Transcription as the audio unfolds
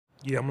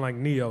Yeah, I'm like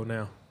Neo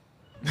now.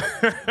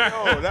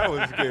 Oh, that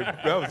was good.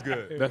 That was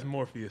good. That's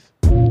Morpheus.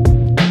 Look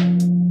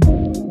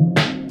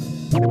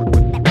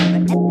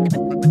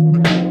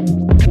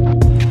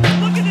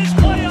at this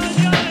play on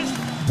Giannis.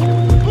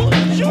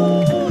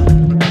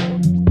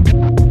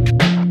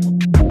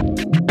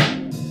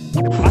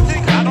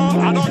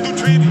 I don't do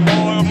trade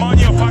or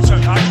money or fashion.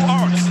 I do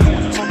arts.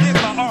 For me, it's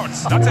about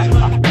arts. That's it.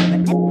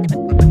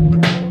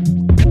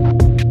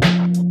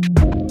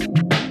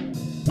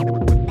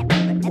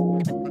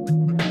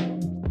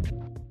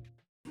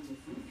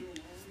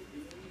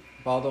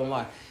 Ball don't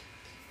lie.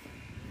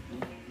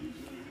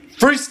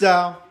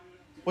 Freestyle.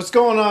 What's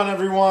going on,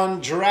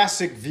 everyone?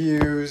 Jurassic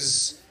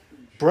Views.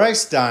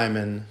 Bryce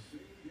Diamond.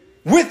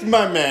 With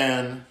my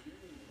man,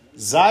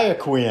 Zaya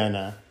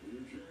Quiena.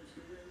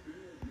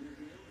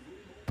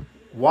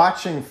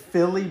 Watching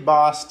Philly,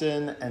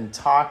 Boston, and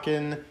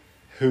talking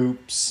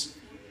hoops.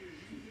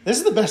 This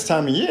is the best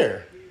time of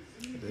year.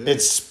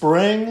 It's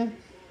spring.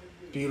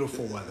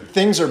 Beautiful weather.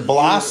 Things are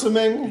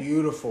blossoming.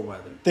 Beautiful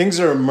weather. Things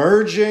are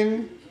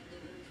emerging.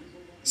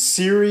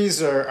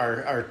 Series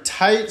are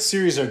tight.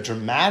 Series are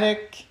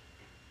dramatic.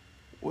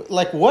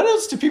 Like, what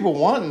else do people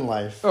want in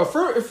life? Oh,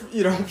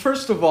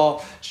 first of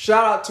all,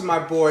 shout out to my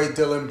boy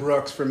Dylan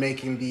Brooks for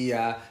making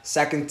the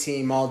second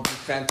team all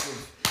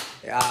defensive.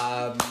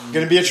 Going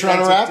to be a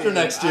Toronto Raptor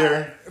next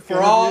year.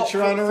 For all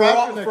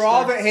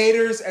the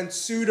haters and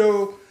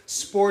pseudo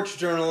sports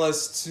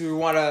journalists who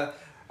want to,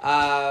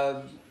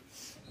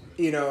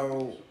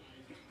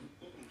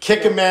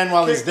 kick a man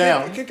while he's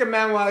down. Kick a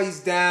man while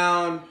he's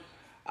down.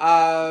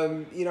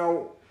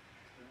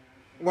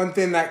 One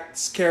thing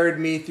that's carried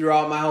me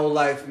throughout my whole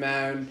life,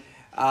 man.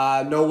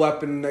 No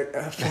weapon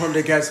formed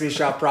against me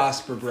shall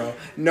prosper, bro.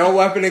 No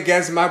weapon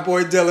against my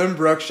boy Dylan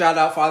Brooks. Shout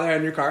out Father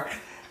Henry Carr.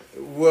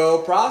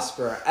 Will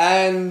prosper.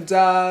 And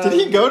did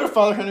he go to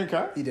Father Henry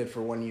Carr? He did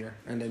for 1 year,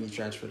 and then he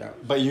transferred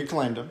out. But you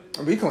claimed him.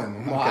 We claimed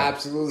him. Well, Okay.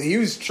 absolutely. He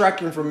was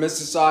trekking from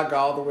Mississauga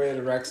all the way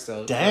to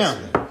Rexdale.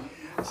 Damn.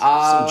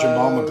 Some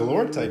Jamal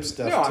McGlure type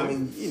stuff, No, too. I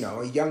mean,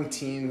 a young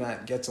team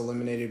that gets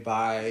eliminated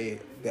by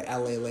the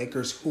LA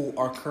Lakers, who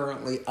are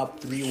currently up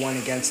 3-1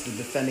 against the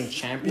defending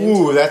champions.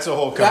 Ooh, that's a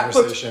whole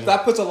conversation.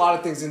 That puts a lot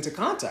of things into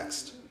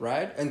context,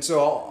 right? And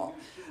so,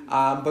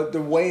 but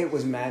the way it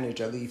was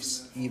managed, at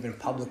least even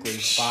publicly,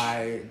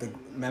 by the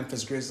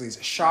Memphis Grizzlies,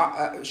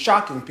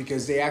 shocking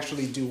because they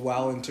actually do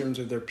well in terms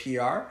of their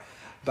PR.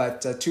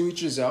 But to each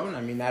his own.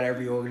 I mean, not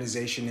every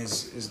organization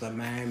is the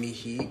Miami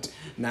Heat.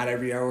 Not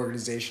every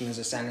organization is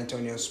the San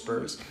Antonio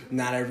Spurs.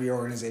 Not every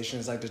organization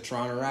is like the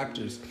Toronto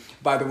Raptors.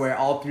 By the way,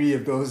 all three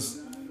of those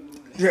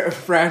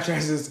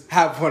franchises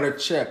have won a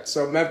chip.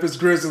 So Memphis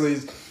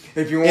Grizzlies,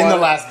 if you want in the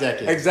last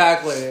decade,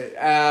 exactly.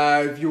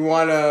 If you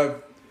want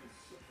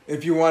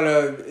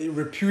to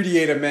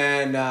repudiate a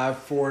man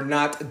for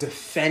not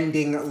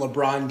defending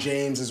LeBron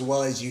James as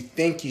well as you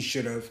think he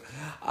should have.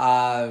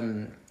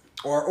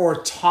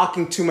 Or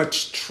talking too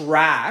much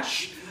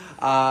trash,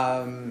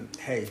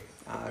 hey,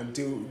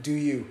 do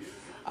you?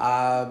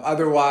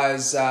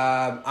 Otherwise,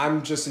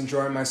 I'm just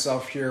enjoying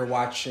myself here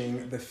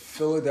watching the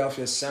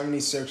Philadelphia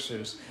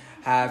 76ers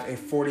have a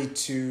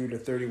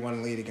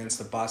 42-31 lead against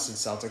the Boston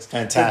Celtics.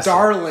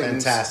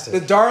 Fantastic.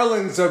 The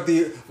darlings of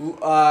the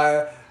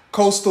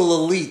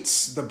coastal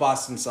elites, the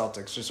Boston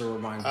Celtics, just a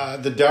reminder.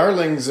 The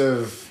darlings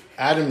of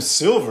Adam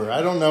Silver.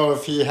 I don't know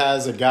if he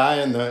has a guy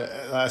in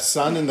the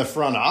son in the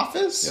front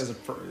office.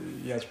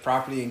 He has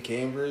property in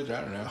Cambridge.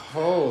 I don't know.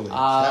 Holy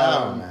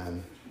cow,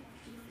 man!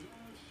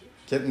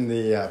 Getting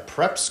the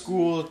prep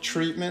school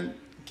treatment,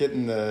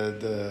 getting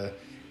the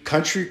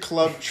country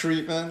club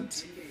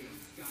treatment.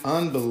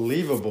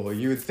 Unbelievable.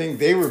 You would think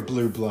they were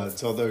blue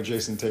bloods, although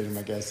Jason Tatum,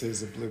 I guess,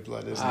 is a blue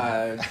blood, isn't he?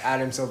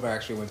 Adam Silver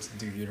actually went to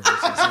Duke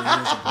University, so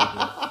he is a blue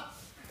blood.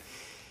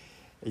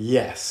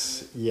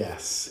 Yes.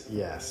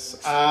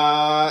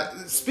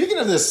 Speaking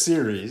of this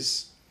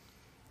series,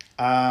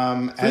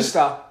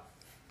 Freestyle.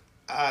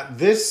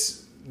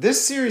 This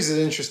series is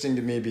interesting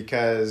to me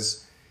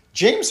because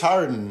James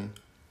Harden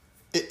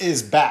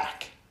is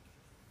back.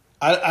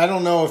 I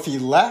don't know if he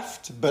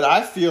left, but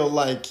I feel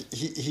like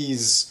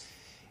he's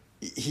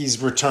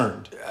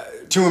returned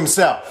to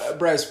himself.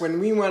 Bryce, when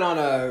we went on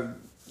a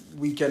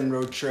weekend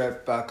road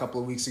trip a couple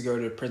of weeks ago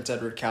to Prince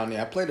Edward County,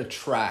 I played a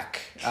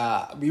track.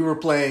 We were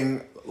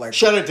playing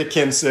shout out to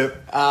Kinsip.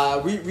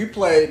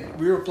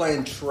 We were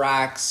playing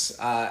tracks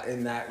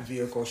in that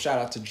vehicle. Shout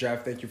out to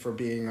Jeff. Thank you for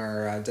being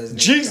our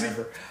designated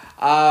driver.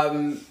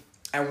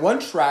 And one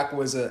track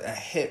was a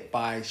hit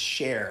by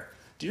Cher.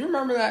 Do you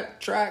remember that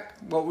track?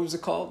 What was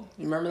it called?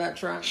 You remember that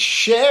track?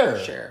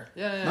 Cher.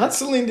 Yeah. Not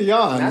Celine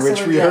Dion, Not which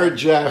Celine we Dion. heard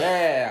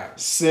Jeff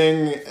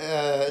sing,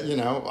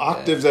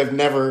 octaves I've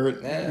never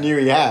knew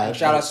he had.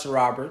 Shout outs to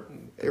Robert.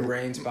 It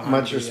rains behind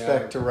much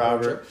respect to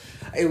Robert.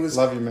 It was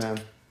love you, man.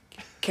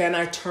 Can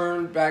I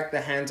turn back the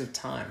hands of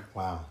time?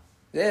 Wow.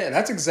 Yeah,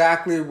 that's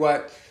exactly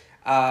what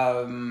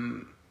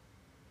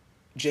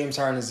James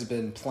Harden has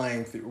been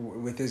playing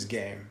with his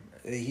game.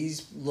 He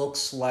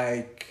looks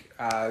like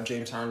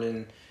James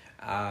Harden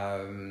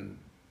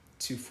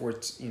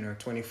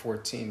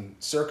 2014,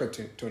 circa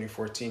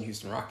 2014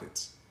 Houston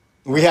Rockets.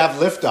 We have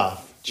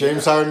liftoff.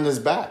 James Harden is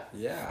back.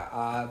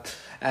 Yeah,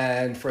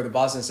 and for the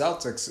Boston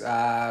Celtics,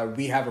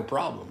 we have a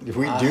problem.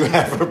 We do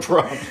have a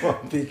problem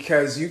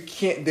because you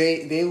can't.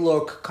 They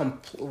look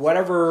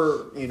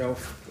whatever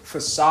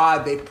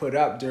facade they put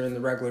up during the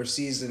regular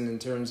season in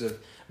terms of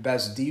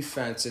best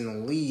defense in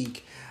the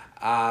league.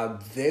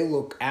 They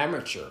look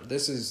amateur.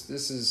 This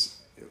is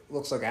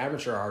looks like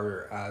amateur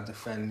are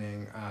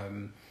defending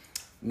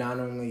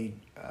not only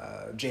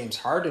James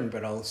Harden,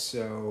 but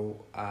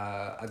also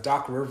a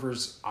Doc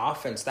Rivers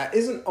offense that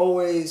isn't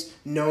always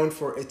known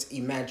for its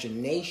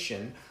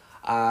imagination.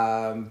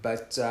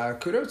 But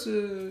kudos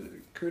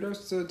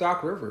to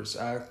Doc Rivers.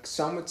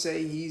 Some would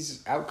say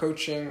he's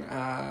outcoaching.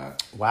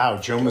 Wow,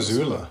 Joe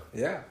Mazzulla.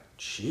 Yeah.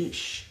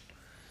 Sheesh.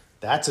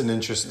 That's an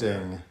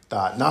interesting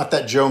thought. Not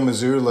that Joe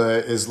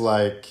Mazzulla is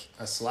like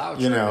a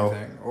slouch or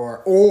anything,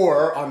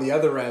 or on the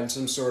other end,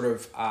 some sort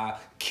of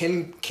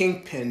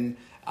kingpin.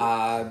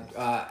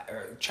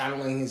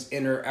 Channeling his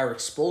inner Eric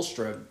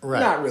Spoelstra. Right.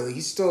 Not really.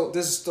 This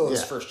is still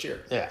his first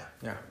year. Yeah.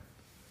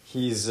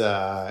 He's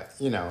a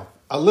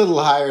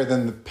little higher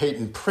than the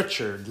Peyton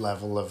Pritchard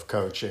level of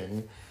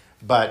coaching,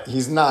 but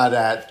he's not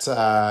at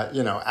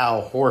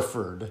Al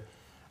Horford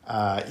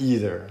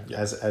either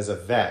as a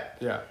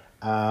vet. Yeah.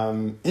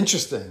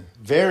 Interesting.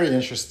 Very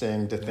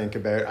interesting to think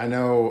about. I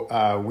know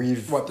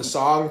What, the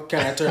song,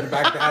 Can I Turn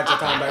Back the Hands of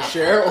Time by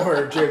Cher,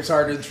 or James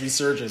Harden's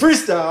Resurgence?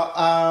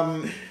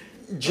 Freestyle.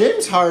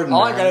 James Harden.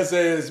 All I gotta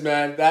say is,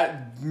 man,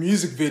 that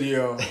music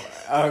video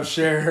of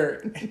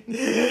Cher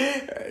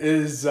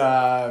is,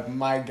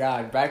 my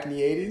God, back in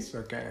the 80s?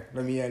 Okay,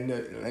 let me end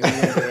it right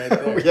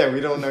there. Yeah, we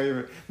don't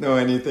know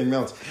anything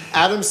else.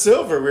 Adam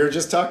Silver, we were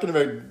just talking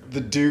about the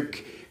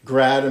Duke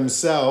grad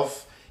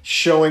himself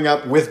showing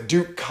up with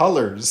Duke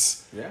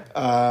colors. Yeah.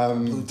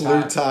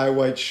 Blue tie,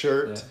 white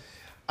shirt.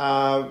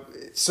 Yeah.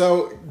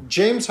 So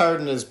James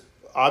Harden is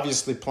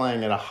obviously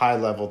playing at a high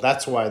level.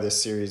 That's why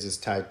this series is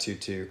tied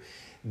 2-2.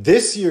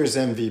 This year's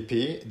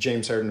MVP,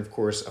 James Harden, of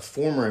course, a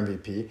former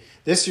MVP.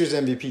 This year's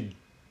MVP,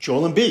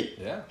 Joel Embiid.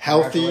 Yeah.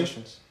 Healthy,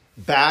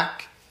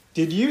 back.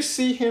 Did you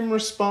see him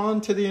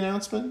respond to the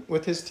announcement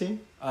with his team?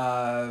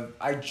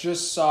 I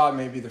just saw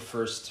maybe the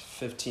first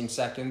 15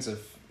 seconds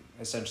of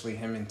essentially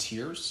him in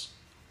tears,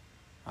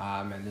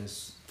 and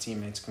his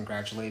teammates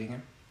congratulating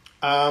him.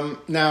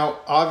 Now,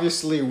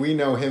 obviously, we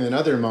know him in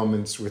other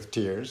moments with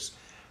tears,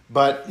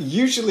 but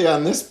usually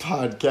on this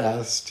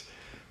podcast,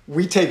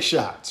 we take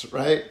shots,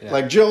 right? Yeah.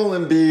 Like Joel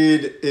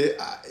Embiid,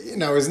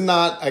 is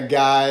not a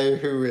guy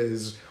who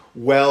is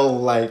well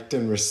liked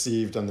and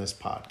received on this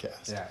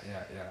podcast. Yeah.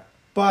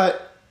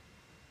 But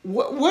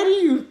what do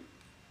you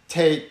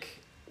take?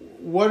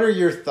 What are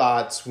your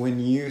thoughts when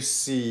you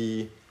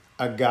see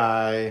a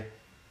guy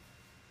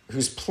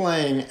who's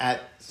playing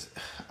at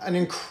an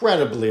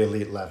incredibly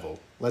elite level?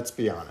 Let's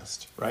be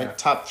honest, right? Yeah.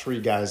 Top 3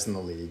 guys in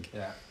the league.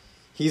 Yeah.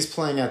 He's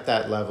playing at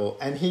that level,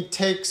 and he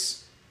takes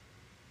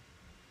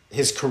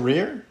his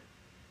career,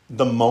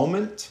 the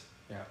moment,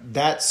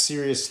 that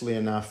seriously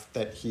enough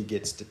that he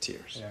gets to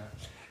tears. Yeah.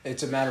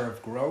 It's a matter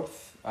of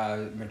growth,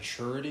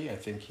 maturity. I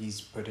think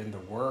he's put in the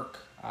work.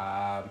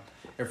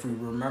 If we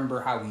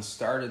remember how he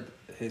started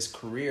his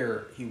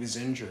career, he was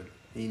injured.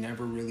 He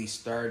never really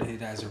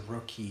started as a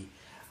rookie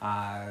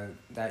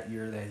that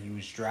year that he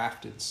was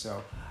drafted.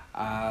 So,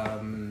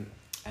 and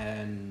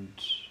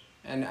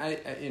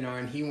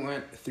he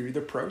went through the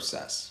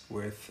process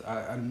with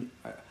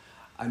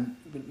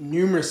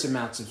numerous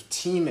amounts of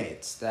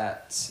teammates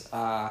that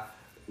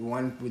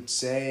one would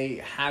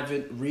say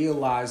haven't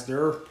realized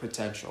their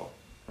potential,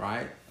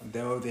 right?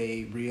 Though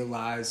they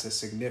realize a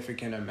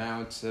significant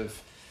amount of,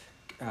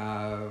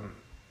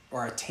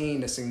 or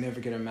attained a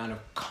significant amount of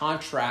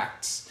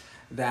contracts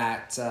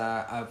that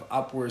of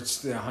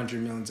upwards to $100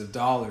 million,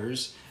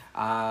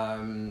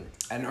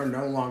 and are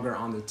no longer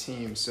on the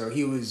team. So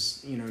he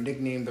was,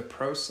 nicknamed the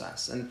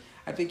process, and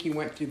I think he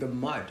went through the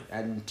mud,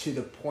 and to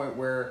the point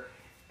where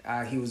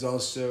he was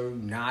also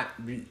not,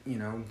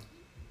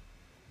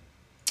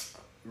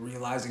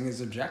 realizing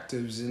his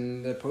objectives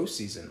in the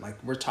postseason. Like,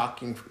 we're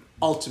talking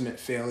ultimate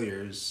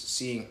failures,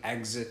 seeing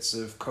exits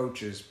of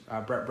coaches,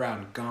 Brett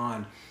Brown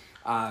gone,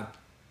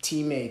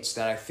 teammates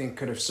that I think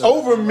could have served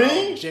over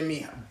me,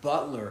 Jimmy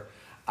Butler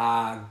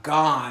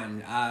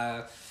gone,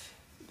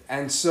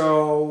 and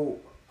so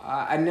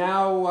and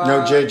now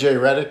no JJ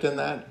Redick in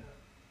that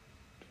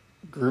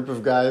group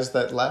of guys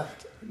that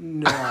left.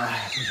 No.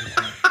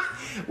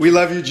 We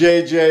love you,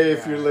 JJ.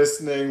 If you're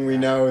listening, we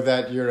know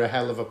that you're a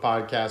hell of a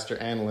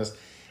podcaster, analyst.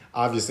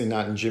 Obviously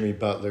not in Jimmy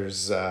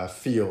Butler's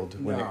field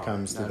when it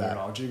comes to that. Not at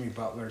all. Jimmy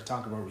Butler,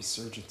 talk about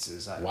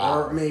resurgences.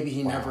 Wow. Or maybe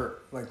he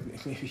never,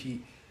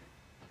 maybe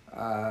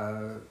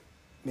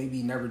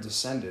he never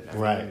descended.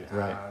 I mean,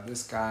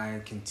 this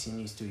guy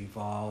continues to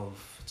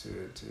evolve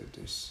to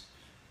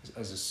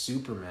as a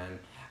Superman.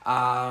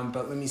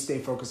 But let me stay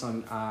focused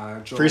on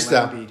Joel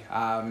Freestyle.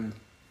 Embiid.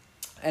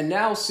 And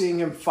now seeing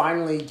him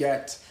finally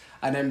get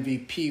an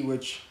MVP,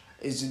 which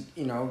is,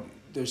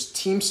 there's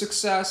team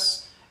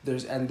success,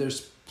 there's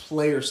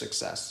player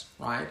success,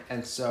 right?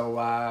 And so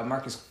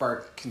Marcus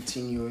Bart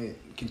continue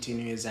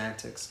his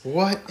antics.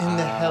 What in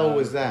the hell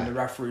was that? And the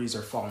referees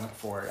are falling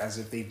for it as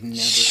if they've never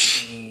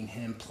seen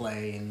him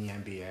play in the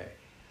NBA.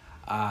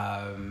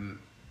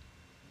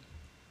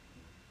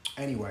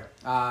 Anyway,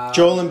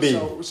 Joel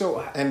Embiid, so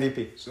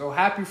MVP. So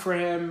happy for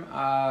him,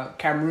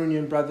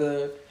 Cameroonian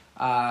brother,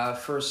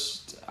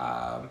 first,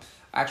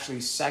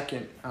 actually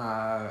second,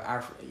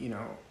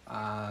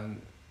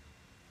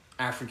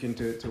 African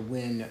to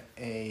win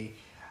a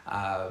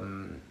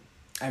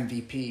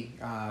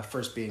MVP,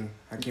 first being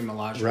Hakeem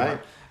Olajuwon. Right.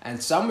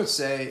 And some would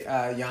say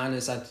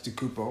Giannis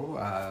Antetokounmpo.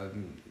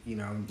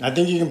 I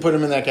think you can put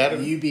him in that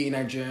category. You being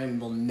Nigerian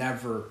will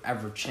never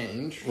ever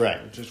change.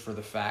 Right. Just for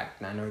the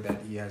fact, and I know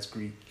that he has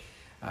Greek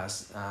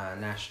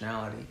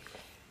nationality.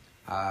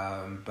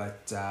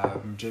 But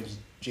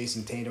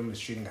Jason Tatum was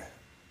shooting a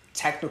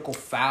technical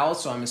foul,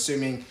 so I'm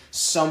assuming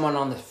someone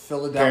on the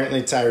Philadelphia...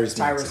 Apparently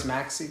Tyrese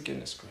Maxey.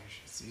 Goodness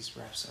gracious, these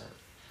refs are...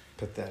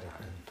 Pathetic.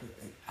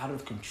 Out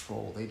of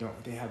control.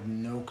 They have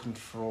no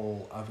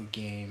control of a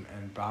game,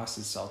 and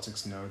Boston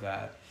Celtics know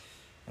that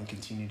and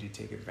continue to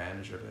take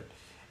advantage of it.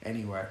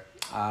 Anyway,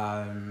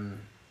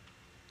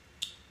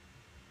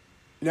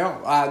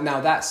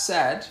 now that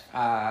said,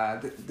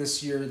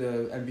 this year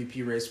the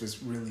MVP race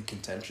was really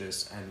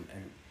contentious, and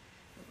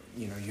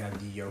you had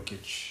the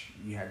Jokic,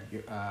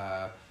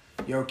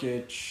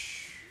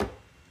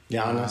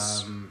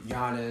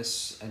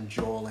 Giannis, and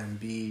Joel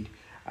Embiid.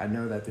 I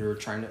know that they were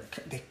the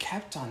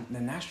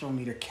national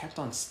media kept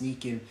on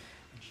sneaking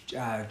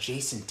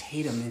Jason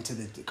Tatum into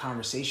the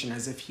conversation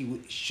as if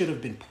he should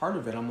have been part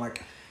of it. I'm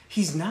like,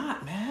 he's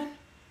not, man.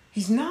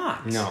 He's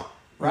not. No.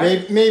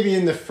 Right? Maybe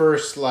in the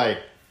first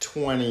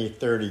 20,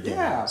 30 games.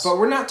 Yeah, but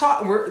we're not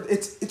talking.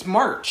 It's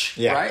March,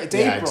 right? It's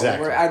April.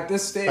 Exactly. We're at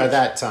this stage. By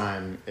that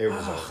time, it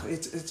was over.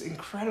 It's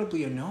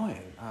incredibly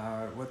annoying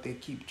what they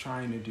keep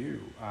trying to do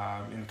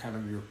in kind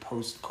of your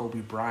post Kobe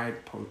Bryant,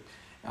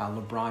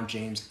 LeBron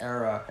James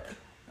era,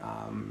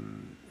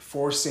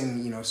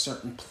 forcing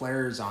certain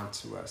players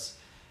onto us.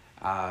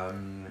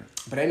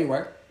 But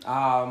anyway,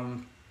 how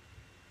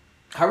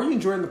are you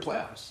enjoying the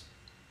playoffs?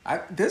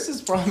 This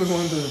is probably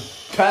one of the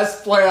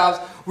best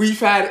playoffs we've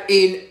had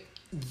in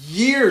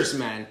years,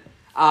 man.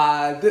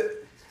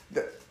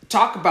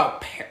 Talk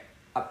about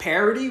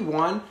parity,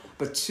 one,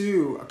 but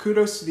two,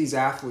 kudos to these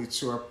athletes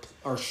who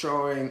are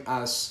showing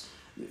us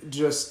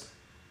just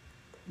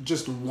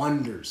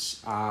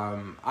wonders.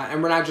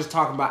 And we're not just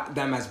talking about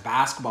them as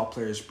basketball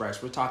players,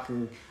 Bryce. We're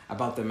talking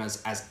about them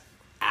as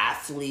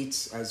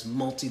athletes, as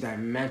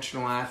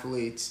multidimensional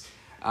athletes,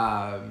 who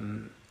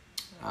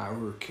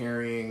are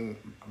carrying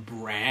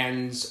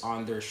brands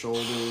on their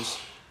shoulders,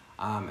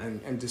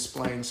 and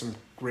displaying some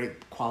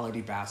great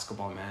quality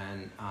basketball,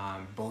 man,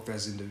 both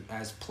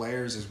as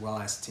players as well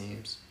as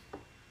teams.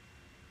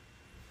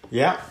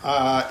 Yeah,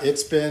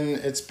 it's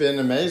been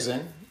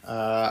amazing.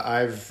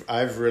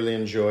 I've really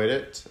enjoyed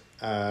it.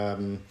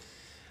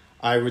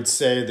 I would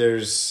say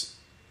there's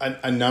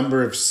a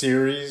number of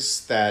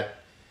series that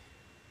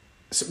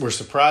were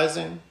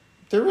surprising.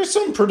 There were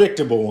some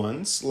predictable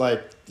ones,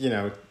 like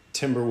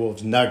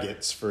Timberwolves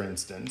Nuggets, for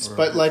instance,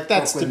 but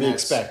that's Brooklyn to be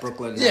Nets, expected.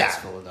 Brooklyn Nets,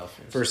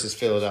 Philadelphia versus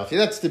Philadelphia.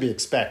 That's to be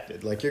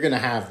expected. You're going to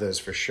have those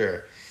for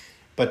sure.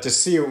 But to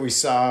see what we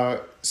saw,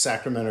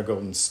 Sacramento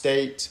Golden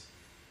State,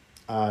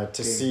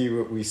 see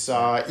what we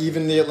saw,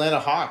 even the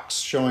Atlanta Hawks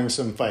showing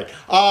some fight. You've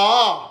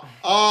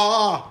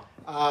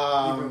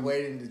been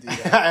waiting to do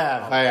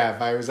that. I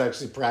have. I was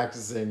actually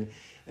practicing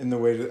on the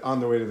way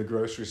to the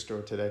grocery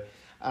store today.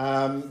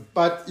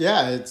 But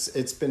yeah,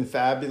 it's been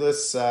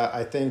fabulous.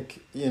 I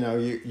think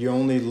you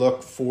only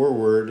look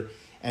forward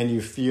and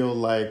you feel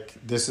like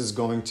this is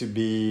going to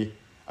be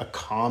a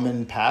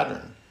common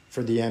pattern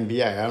for the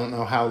NBA. I don't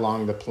know how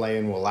long the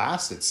play-in will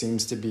last. It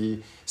seems to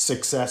be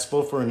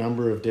successful for a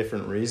number of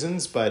different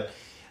reasons, but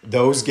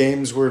those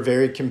games were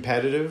very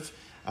competitive.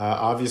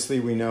 Obviously,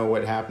 we know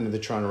what happened to the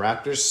Toronto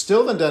Raptors.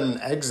 Still haven't done an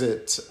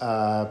exit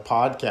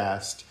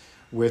podcast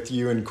with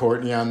you and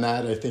Courtney on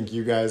that. I think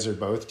you guys are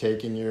both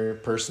taking your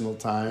personal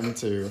time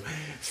to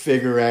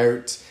figure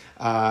out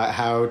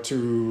how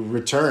to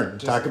return.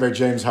 Talk about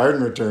James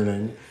Harden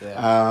returning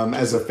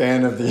as a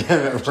fan of the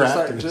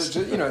Raptors.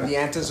 The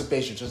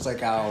anticipation, just like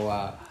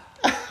how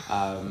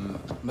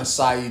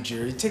Masai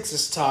Ujiri takes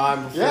his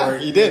time before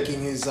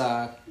making his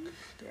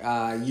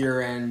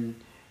year-end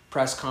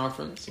press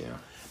conference.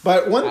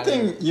 But one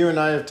thing you and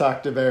I have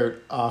talked about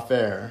off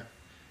air,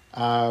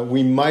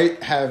 we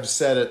might have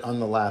said it on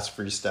the last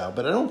freestyle,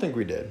 but I don't think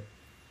we did.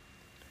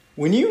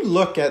 When you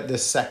look at the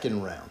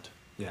second round,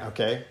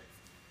 okay,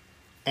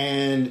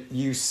 and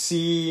you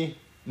see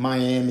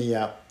Miami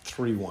up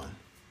 3-1,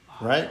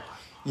 right?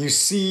 You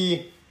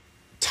see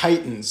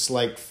Titans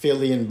like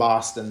Philly and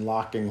Boston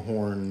locking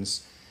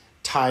horns,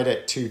 tied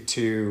at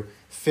 2-2,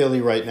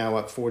 Philly right now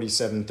up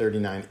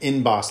 47-39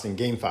 in Boston,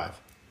 Game 5.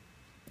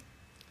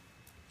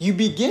 You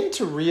begin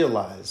to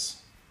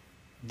realize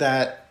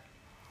that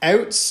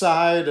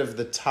outside of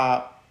the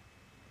top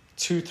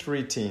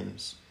 2-3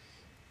 teams,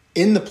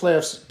 in the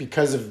playoffs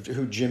because of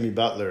who Jimmy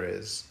Butler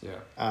is.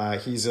 Yeah.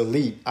 He's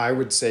elite. I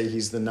would say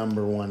he's the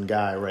number one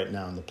guy right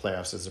now in the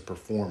playoffs as a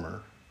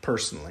performer,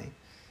 personally.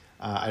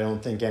 I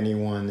don't think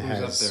anyone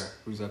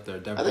Who's up there?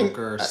 Devin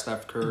Booker,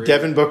 Steph Curry.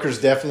 Devin Booker's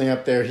definitely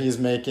up there. He's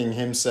making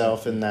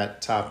himself in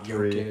that top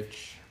three.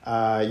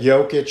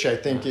 Jokic, I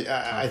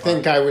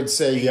think I would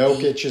say AD.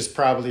 Jokic is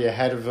probably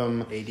ahead of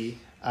him. AD.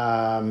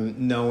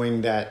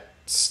 Knowing that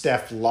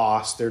Steph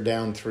lost, they're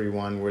down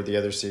 3-1, where the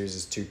other series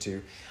is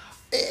 2-2.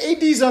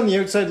 AD's on the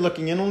outside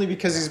looking in only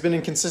because he's been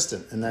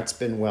inconsistent, and that's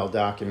been well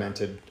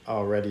documented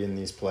already in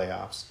these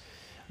playoffs.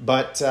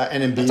 But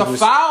and Embiid That's a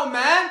foul,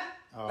 man.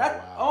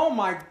 Wow. Oh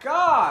my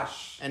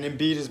gosh! And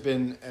Embiid has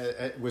been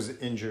was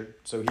injured,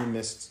 so he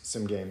missed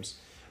some games.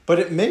 But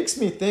it makes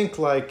me think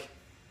like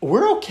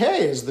we're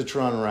okay as the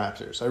Toronto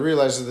Raptors. I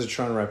realize that the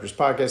Toronto Raptors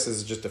podcast this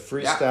is just a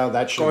freestyle. Yeah.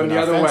 That should Going be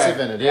the other offensive,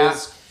 way. And it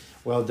is.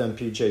 Well done,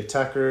 PJ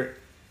Tucker.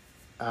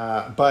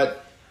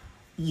 But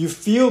you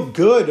feel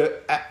good,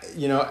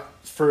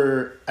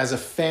 as a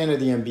fan of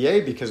the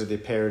NBA because of the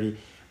parity.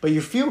 But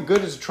you feel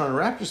good as a Toronto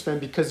Raptors fan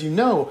because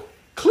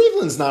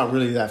Cleveland's not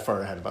really that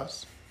far ahead of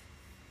us.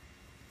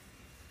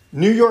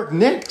 New York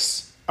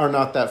Knicks are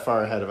not that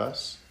far ahead of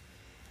us.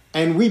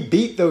 And we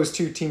beat those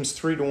two teams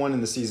 3-1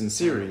 in the season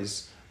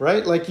series,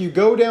 right? Like, you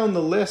go down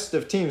the list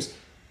of teams,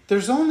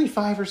 there's only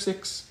 5 or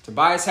 6.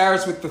 Tobias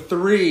Harris with the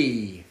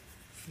 3.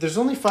 There's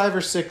only 5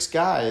 or 6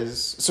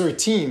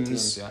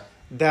 teams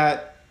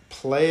that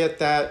play at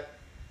that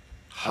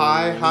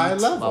high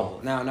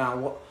level.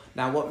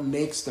 Now, what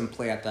makes them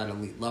play at that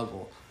elite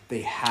level?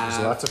 There's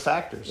lots of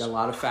factors. A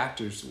lot of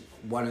factors.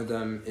 One of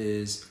them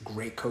is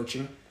great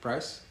coaching,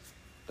 Bryce.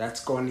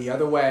 That's going the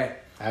other way.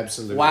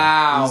 Absolutely.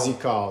 Wow. Easy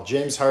call.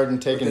 James Harden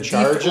taking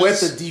charges.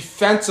 With the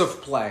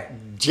defensive play.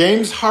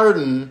 James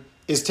Harden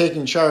is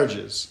taking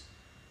charges.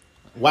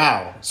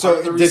 Wow.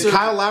 So did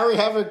Kyle Lowry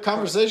have a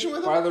conversation with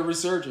him? Part of the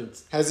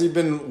resurgence. Has he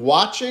been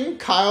watching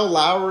Kyle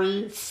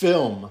Lowry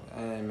film?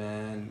 Hey,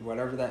 man.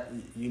 Whatever that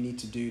you need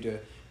to do to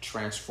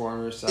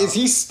transform yourself. Is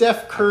he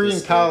Steph Curry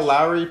and Kyle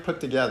Lowry put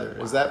together?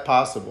 Wow. Is that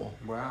possible?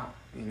 Wow.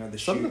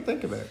 Something to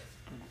think about.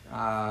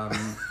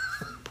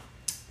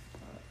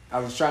 I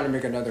was trying to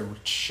make another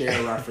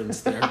Cher reference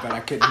there, but I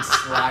couldn't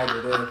slide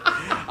it in.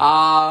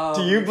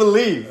 Do you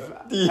believe?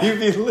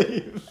 It's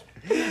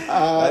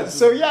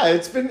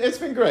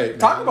been great.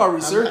 Talk about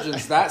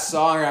resurgence. That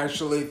song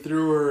actually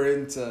threw her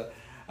into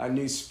a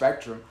new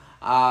spectrum.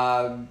 What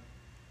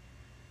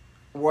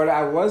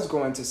I was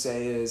going to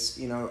say is,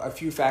 a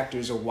few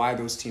factors of why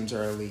those teams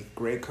are elite.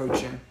 Great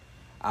coaching.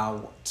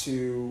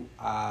 Two,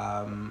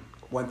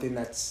 one thing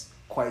that's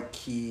quite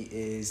key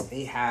is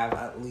they have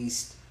at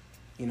least,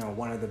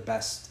 one of the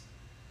best,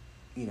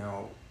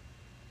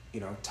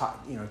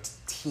 top,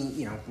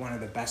 team, one of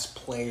the best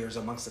players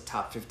amongst the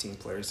top 15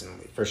 players in the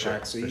league. For sure.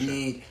 Right? So you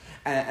need,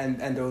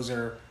 and those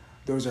are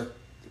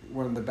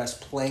one of the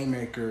best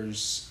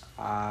playmakers,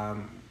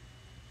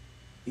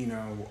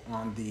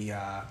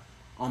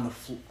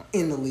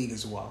 in the league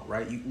as well,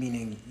 right?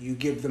 Meaning you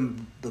give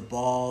them the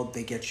ball,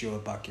 they get you a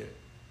bucket,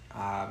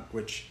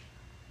 which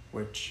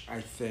I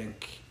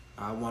think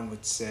one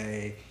would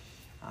say.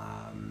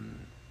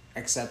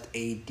 Except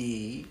AD,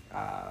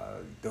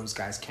 those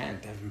guys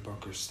can't. Devin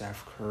Booker,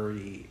 Steph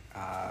Curry,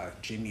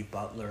 Jimmy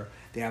Butler.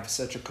 They have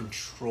such a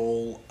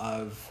control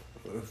of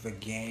the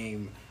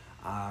game.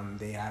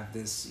 They have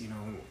this,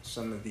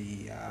 some of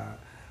the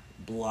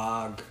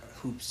blog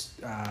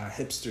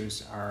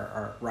hipsters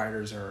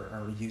writers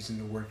are using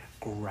the word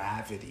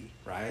gravity,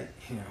 right?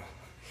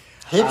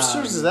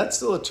 Hipsters, is that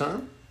still a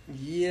term?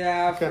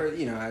 Yeah,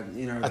 okay.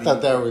 I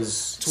thought that was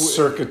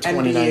circa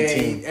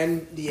 2019.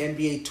 And the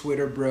NBA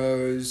Twitter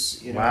bros.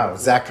 Wow,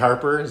 Zach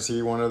Harper, is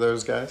he one of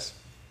those guys?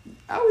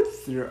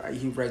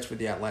 He writes for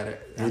the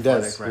Athletic. He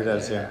does, right?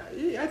 Yeah.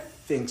 I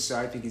think so.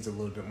 I think he's a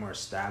little bit more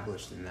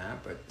established than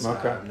that, but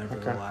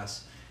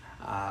nevertheless,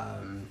 wow.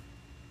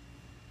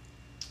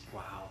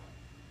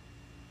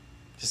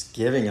 Just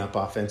giving up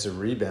offensive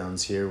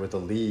rebounds here with a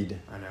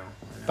lead. I know.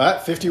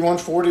 But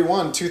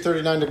 51-41,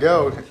 2:39 to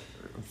go.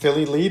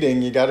 Philly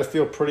leading, you got to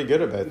feel pretty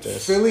good about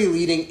this. Philly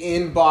leading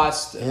in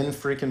Boston. In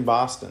freaking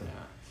Boston.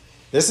 Yeah.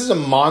 This is a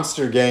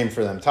monster game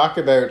for them. Talk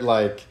about,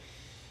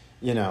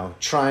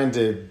 trying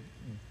to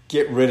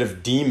get rid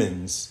of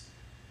demons.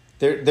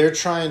 They're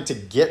trying to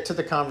get to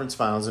the conference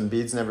finals, and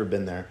Embiid's never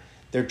been there.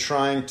 They're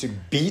trying to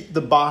beat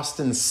the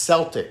Boston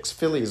Celtics.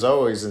 Philly's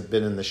always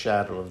been in the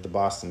shadow of the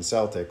Boston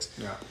Celtics.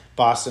 Yeah.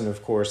 Boston,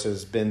 of course,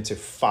 has been to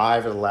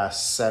 5 of the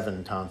last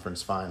 7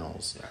 conference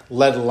finals,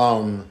 let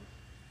alone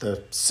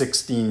the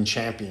 16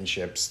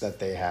 championships that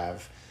they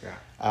have.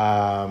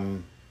 Yeah.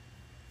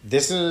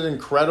 This is an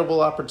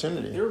incredible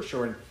opportunity. They were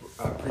showing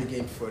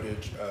pregame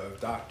footage of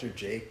Dr.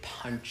 J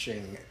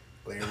punching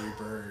Larry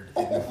Bird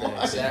in the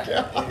face.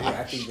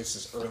 I think this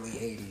is early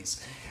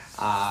 80s.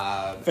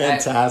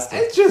 Fantastic.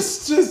 It's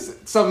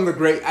just some of the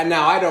great.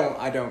 Now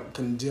I don't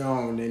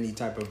condone any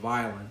type of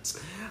violence,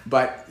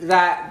 but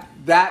that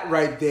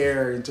right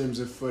there in terms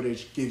of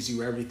footage gives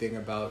you everything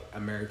about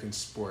American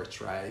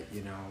sports, right?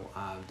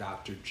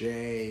 Dr.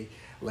 J,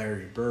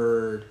 Larry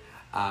Bird.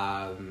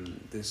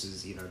 This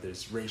is,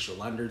 there's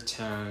racial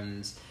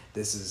undertones.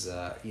 This is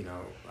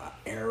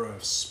era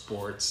of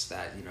sports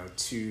that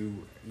two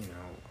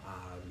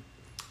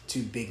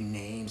big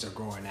names are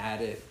going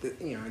at it.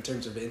 In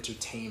terms of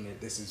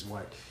entertainment, this is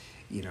what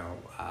the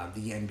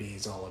NBA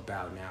is all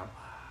about now.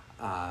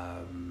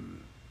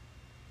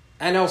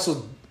 And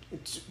also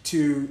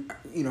to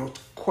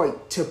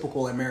quite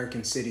typical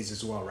American cities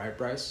as well, right,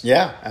 Bryce?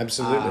 Yeah,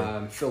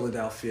 absolutely.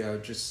 Philadelphia,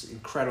 just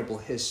incredible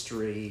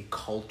history,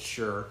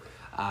 culture,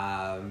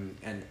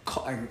 and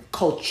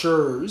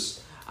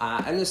cultures.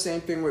 And the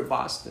same thing with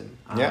Boston.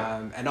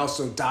 And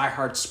also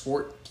diehard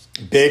sports.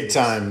 Big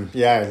time.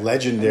 Yeah,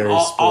 legendary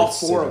sports all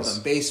four cities. of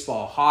them.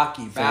 Baseball,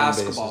 hockey,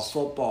 basketball,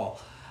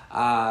 football.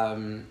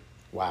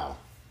 Wow.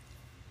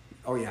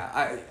 Oh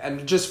yeah,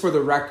 and just for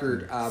the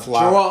record,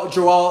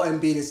 Joel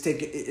Embiid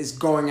is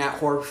going at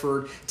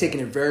Horford, taking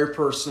it very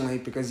personally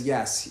because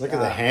yes, look at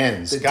the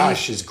hands.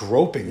 He's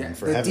groping him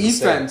for heaven's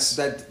sakes.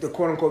 The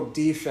quote unquote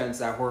defense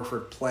that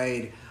Horford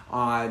played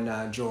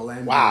on Joel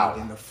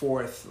Embiid in the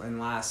fourth and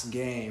last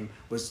game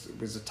was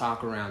a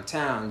talk around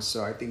town.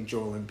 So I think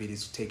Joel Embiid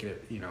is taking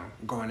it,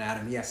 going at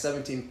him. Yeah,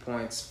 17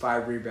 points,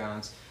 5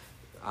 rebounds.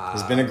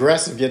 He's been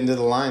aggressive getting to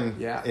the line.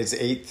 Yeah, his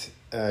 8th,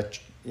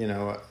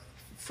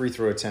 free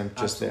throw attempt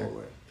just Absolutely.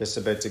 there, just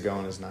about to go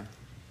on his 9th.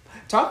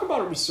 Talk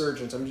about a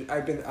resurgence.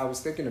 I was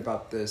thinking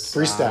about this.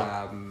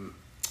 Freestyle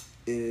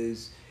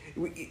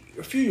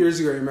A few years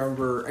ago, I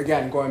remember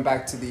again going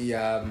back to the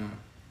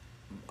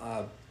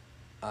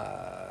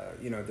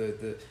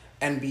the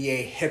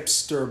NBA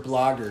hipster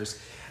bloggers.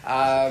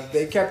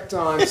 They kept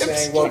on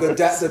saying, "Well, the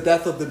death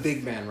of the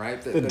big man,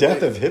 right? The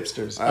death of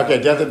hipsters."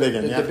 Okay, death of big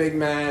man. The big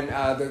man.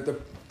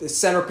 The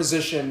center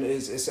position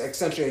is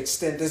essentially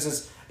extended. This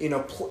is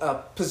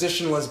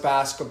positionless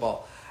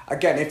basketball.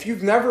 Again, if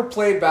you've never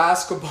played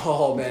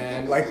basketball,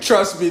 man,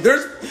 trust me,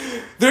 there's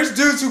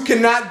dudes who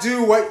cannot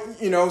do what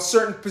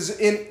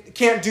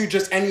can't do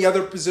just any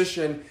other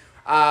position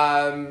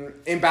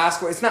in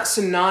basketball. It's not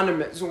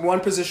synonymous.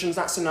 One position is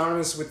not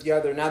synonymous with the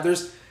other. Now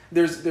there's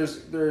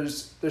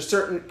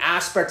certain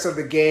aspects of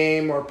the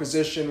game or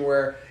position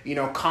where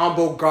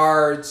combo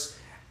guards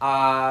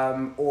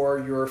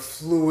or your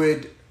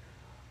fluid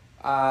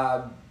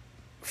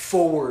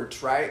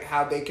forwards, right?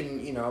 How they can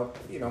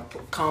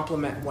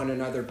complement one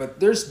another.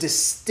 But there's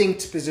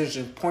distinct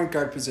position. Point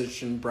guard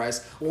position,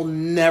 Bryce, will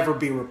never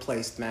be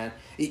replaced, man.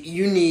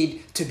 You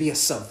need to be a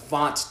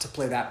savant to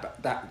play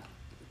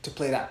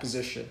that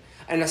position.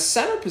 And a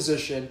center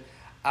position,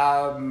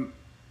 and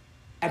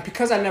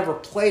because I never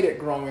played it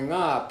growing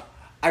up,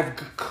 I've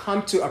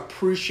come to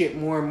appreciate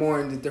more and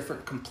more in the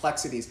different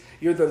complexities.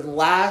 You're the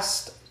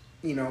last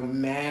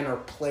man or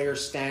player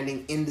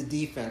standing in the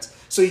defense.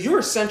 So you're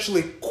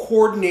essentially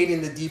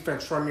coordinating the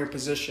defense from your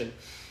position.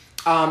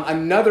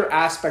 Another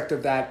aspect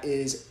of that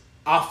is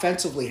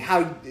offensively,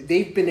 how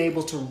they've been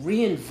able to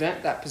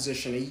reinvent that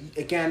position.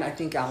 Again, I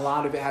think a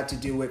lot of it had to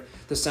do with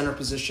the center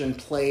position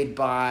played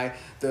by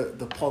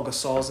the Paul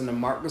Gasols and the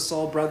Marc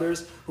Gasol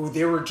brothers, who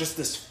they were just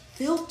this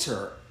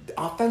filter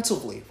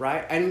offensively,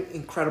 right? And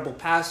incredible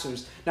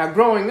passers. Now,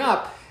 growing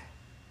up,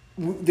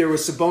 there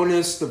was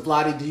Sabonis, the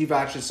Vlade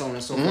Divac, and so on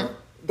and so forth.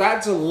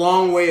 That's a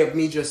long way of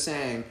me just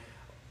saying,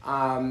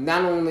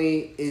 not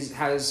only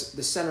has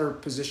the center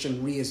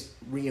position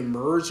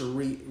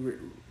reemerged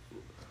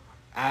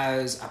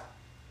as a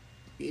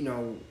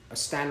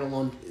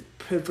standalone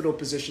pivotal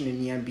position in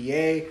the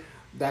NBA.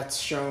 That's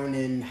shown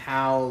in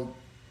how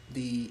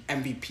the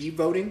MVP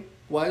voting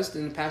was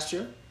in the past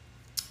year.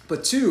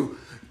 But two,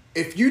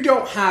 if you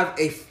don't have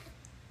a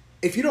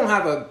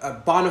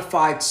bona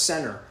fide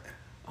center.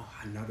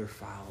 Another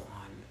foul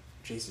on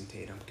Jason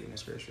Tatum.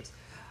 Goodness gracious.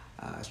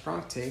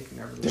 Strong take,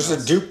 nevertheless.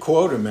 There's a Duke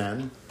quota,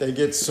 man. They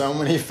get so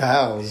many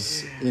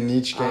fouls in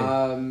each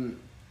game.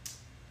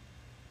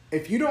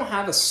 If you don't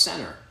have a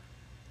center,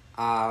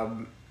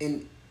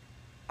 in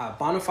a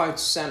bona fide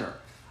center,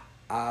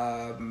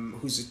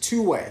 who's a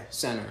two-way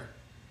center,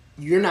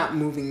 you're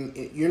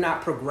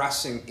not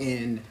progressing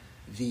in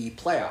the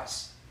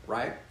playoffs,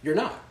 right? You're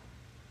not.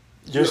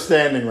 You're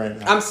standing right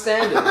now. I'm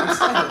standing.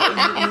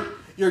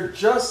 You're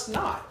just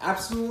not.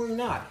 Absolutely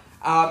not.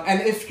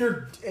 And if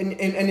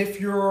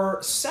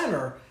your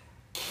center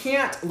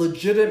can't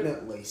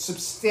legitimately,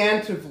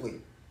 substantively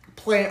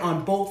play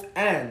on both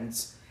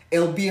ends,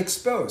 it'll be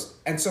exposed.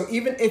 And so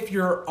even if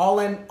you're all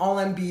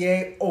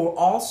NBA or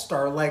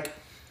all-star like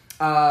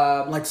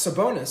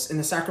Sabonis in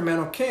the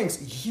Sacramento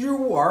Kings,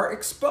 you are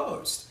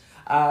exposed.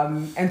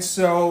 And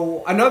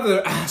so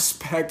another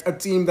aspect, a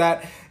team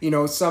that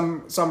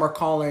some are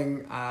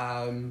calling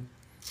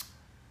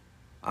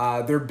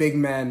their big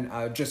men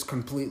just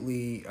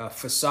completely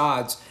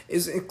facades,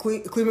 is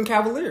Cleveland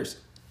Cavaliers.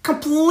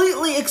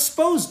 Completely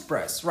exposed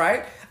press,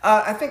 right?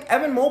 I think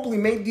Evan Mobley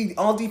made the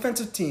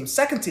all-defensive team,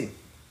 second team.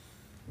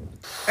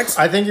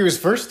 I think he was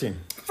first team.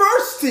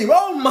 First team!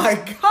 Oh my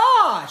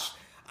gosh!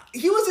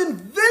 He was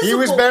invisible. He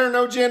was better than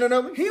OG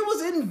Anunoby? He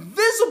was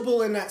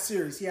invisible in that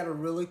series. He had a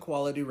really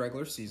quality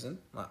regular season.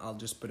 I'll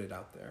just put it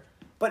out there.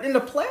 But in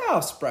the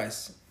playoffs,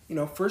 Bryce,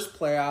 first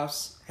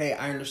playoffs. Hey,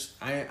 I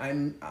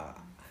understand.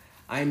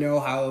 I know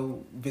how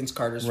Vince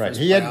Carter's Right. first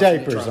He had playoffs in the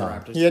diapers Toronto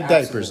on. Raptors. He had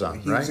diapers Absolutely.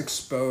 on, He right? was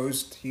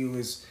exposed. He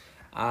was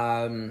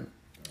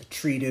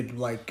treated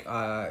like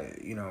like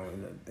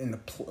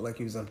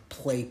he was a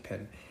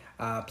playpen,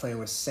 playing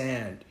with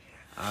sand.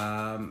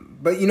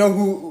 But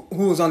who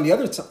was on the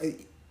other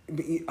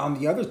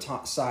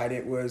side?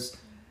 It was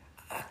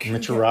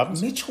Mitchell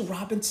Robinson? Mitchell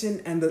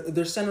Robinson and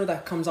their center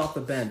that comes off the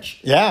bench.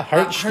 Yeah,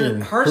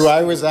 Hartstein, who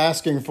I was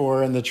asking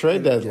for in the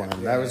trade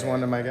deadline. That was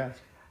one of my guys.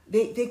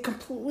 They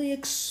completely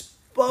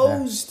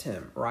exposed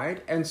him,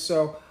 right? And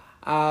so,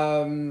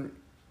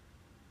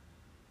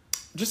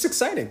 just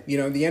exciting. The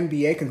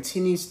NBA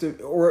continues to,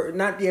 or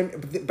not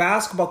the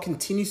basketball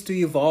continues to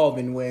evolve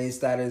in ways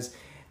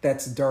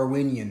that's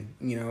Darwinian.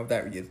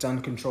 That it's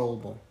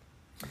uncontrollable.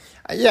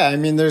 Yeah, I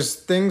mean, there's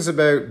things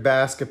about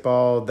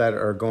basketball that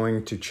are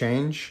going to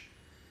change,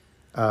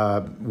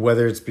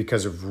 whether it's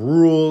because of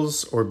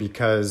rules or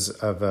because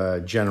of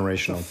a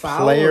generational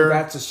Foul, player. or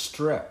that's a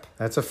strip.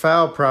 That's a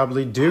foul,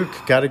 probably. Duke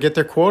got to get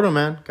their quota,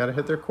 man. Got to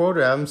hit their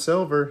quota. Adam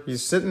Silver,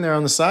 he's sitting there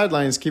on the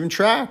sidelines keeping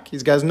track.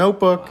 He's got his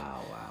notebook. Wow.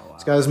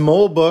 He's got his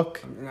mole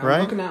book,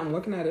 right? I'm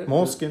looking at it.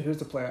 Moleskin. Here's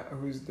the player.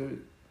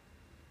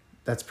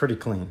 That's pretty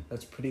clean.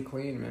 That's pretty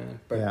clean, man.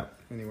 But Yeah.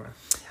 anyway.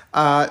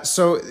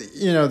 So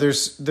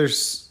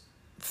there's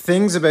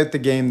things about the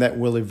game that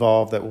will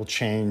evolve, that will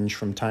change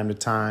from time to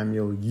time.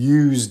 You'll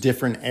use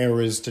different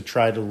eras to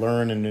try to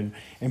learn and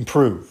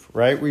improve,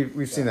 right?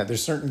 We've seen that.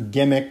 There's certain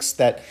gimmicks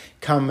that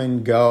come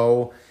and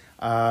go,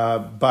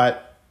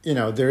 but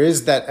there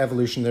is that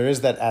evolution, there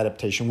is that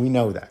adaptation. We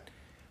know that,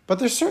 but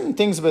there's certain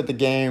things about the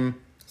game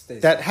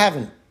that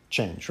haven't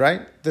changed,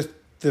 right?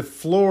 The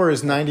floor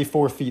is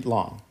 94 feet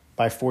long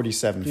by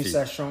 47 feet.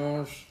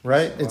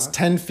 Right? It's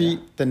 10 feet.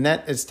 Yeah. The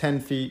net is 10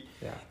 feet.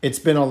 Yeah. It's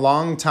been a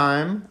long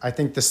time. I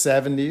think the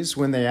 70s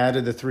when they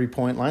added the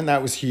 3-point line,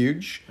 that was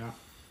huge. Yeah.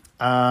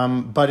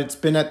 But it's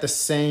been at the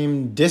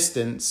same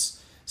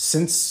distance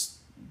since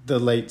the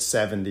late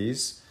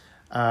 70s.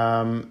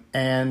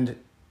 And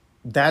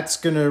that's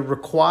going to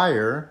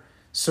require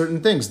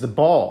certain things.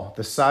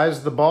 The size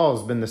of the ball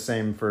has been the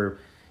same for,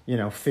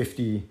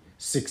 50,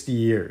 60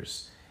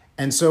 years.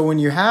 And so when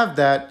you have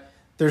that,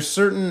 there's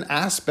certain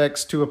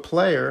aspects to a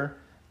player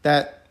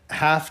that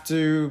have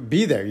to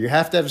be there. You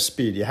have to have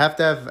speed. You have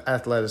to have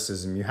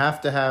athleticism. You have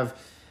to have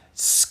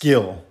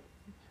skill,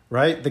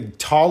 right? The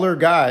taller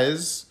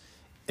guys,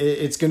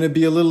 it's going to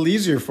be a little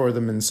easier for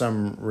them in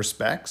some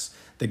respects.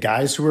 The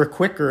guys who are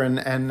quicker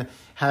and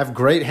have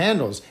great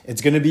handles,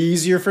 it's going to be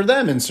easier for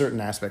them in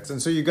certain aspects.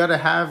 And so you got to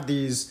have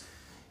these,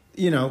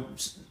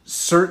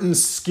 certain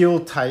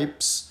skill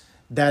types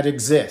that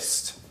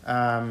exist,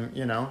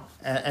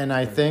 and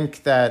I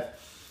think that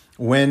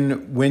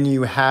when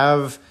you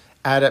have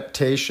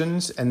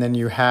adaptations and then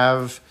you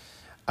have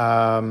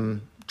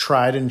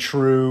tried and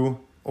true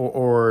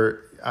or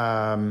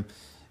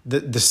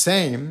the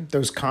same,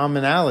 those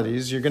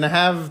commonalities, you're going to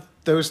have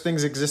those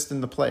things exist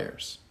in the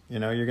players.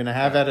 You're going to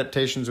have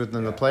adaptations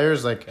within the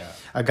players, like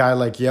a guy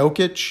like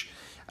Jokic,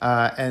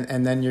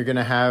 and then you're going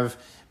to have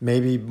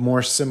maybe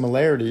more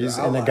similarities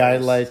in a guy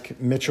like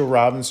Mitchell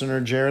Robinson or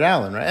Jared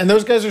Allen, right? And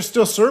those guys are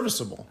still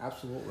serviceable.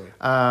 Absolutely.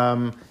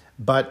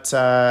 But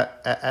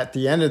at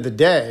the end of the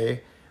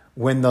day,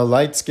 when the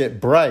lights get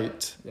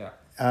bright,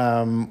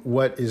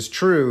 what is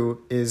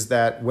true is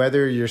that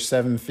whether you're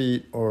 7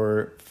 feet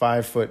or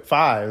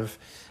 5'5",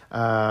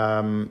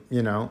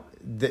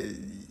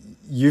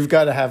 you've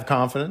got to have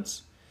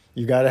confidence,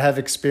 you got to have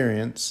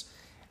experience,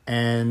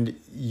 and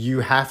you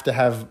have to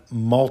have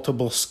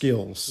multiple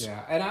skills. Yeah,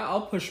 and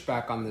I'll push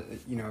back on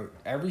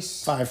every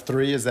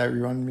 5'3", is that what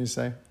you wanted me to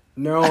say?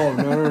 No.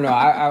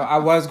 I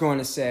was going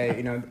to say,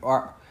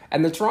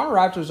 and the Toronto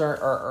Raptors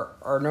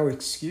are no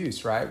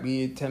excuse, right?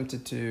 We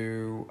attempted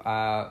to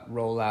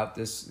roll out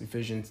this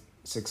Vision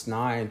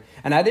 6-9,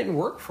 and that didn't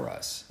work for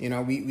us.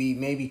 We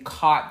maybe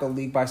caught the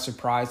league by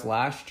surprise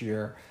last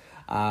year,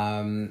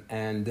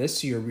 and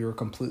this year we were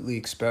completely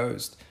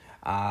exposed.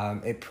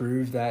 It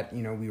proved that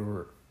we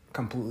were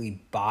completely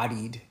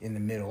bodied in the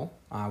middle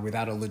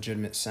without a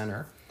legitimate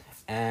center,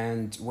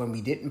 and when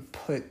we didn't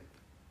put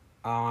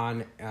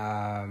on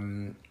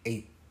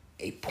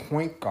a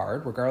point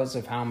guard, regardless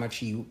of how much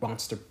he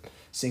wants to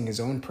sing his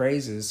own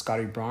praises,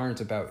 Scotty Barnes,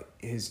 about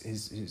his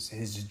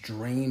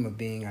dream of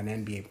being an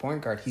NBA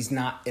point guard, he's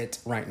not it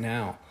right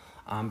now.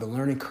 The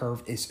learning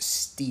curve is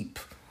steep,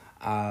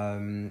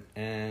 and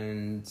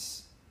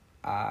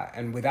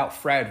without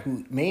Fred,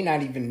 who may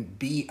not even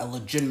be a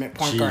legitimate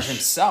point guard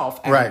himself,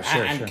 I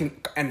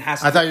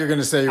thought you were going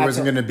to say he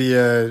wasn't going to be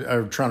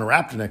a Toronto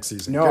Raptor next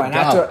season. No,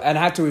 and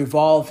had to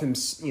evolve him,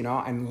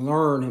 and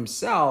learn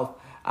himself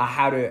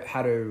how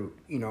to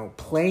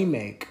play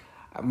make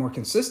more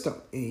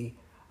consistently.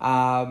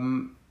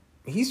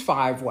 He's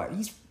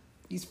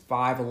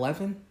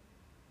 5'11".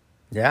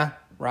 Yeah.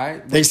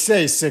 Right? They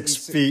say 6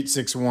 feet,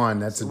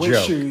 6'1". That's a joke.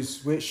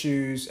 With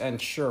shoes,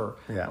 and sure,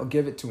 yeah. I'll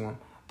give it to him.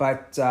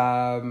 But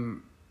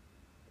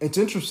it's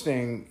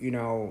interesting,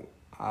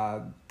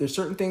 there's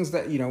certain things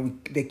that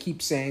they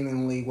keep saying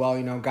in the league.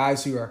 Well,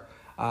 guys who are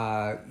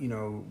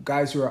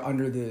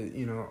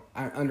under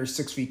under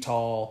 6 feet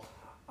tall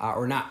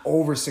or not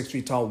over 6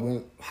 feet tall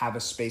won't have a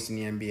space in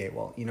the NBA.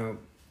 Well,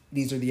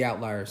 these are the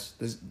outliers.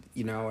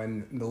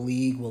 And the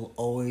league will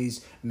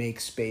always make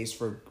space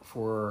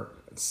for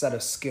a set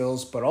of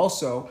skills, but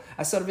also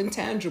a set of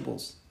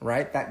intangibles,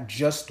 right? That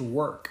just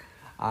work.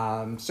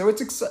 So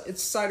it's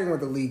exciting where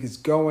the league is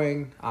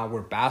going,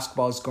 where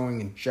basketball is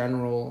going in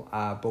general,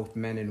 both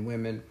men and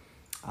women.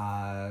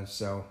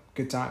 So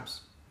good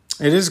times.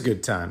 It is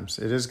good times.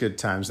 It is good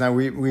times. Now,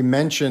 we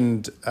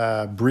mentioned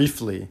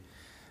briefly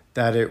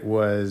that it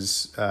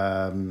was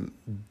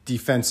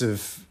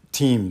defensive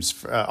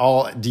teams.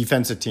 All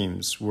defensive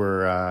teams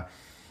were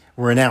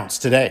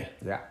announced today.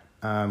 Yeah.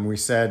 We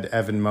said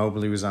Evan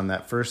Mobley was on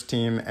that first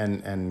team,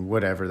 and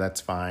whatever,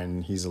 that's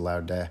fine. He's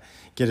allowed to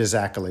get his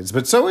accolades.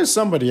 But so is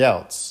somebody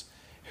else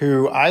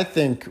who I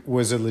think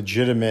was a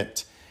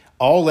legitimate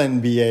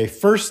All-NBA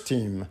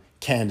first-team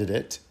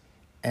candidate,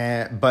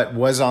 but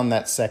was on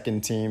that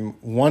second team.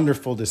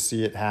 Wonderful to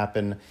see it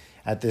happen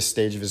at this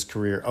stage of his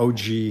career.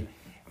 OG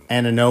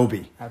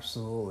Anunoby.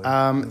 Absolutely.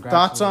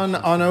 Thoughts on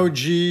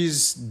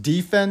OG's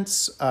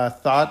defense?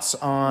 Thoughts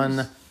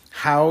on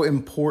how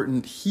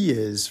important he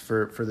is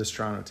for this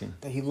Toronto team?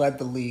 He led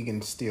the league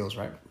in steals,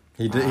 right?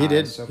 He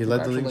did. So he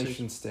led the league.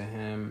 Congratulations to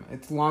him.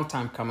 It's a long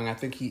time coming. I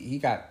think he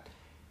got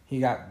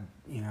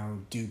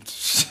duped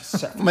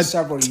for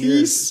several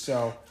years.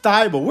 So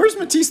Thybulle. Where's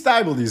Matisse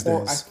Thybulle these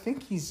days? I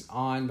think he's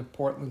on the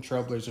Portland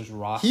Trailblazers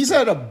roster. He's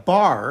at a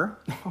bar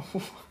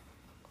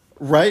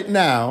right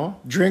now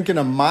drinking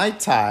a Mai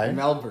Tai.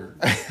 Melbourne.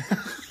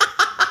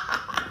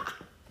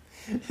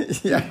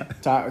 Yeah.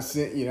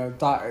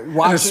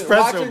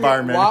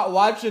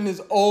 Watching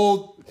his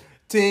old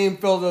team,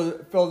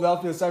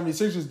 Philadelphia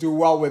 76ers, do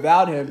well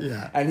without him.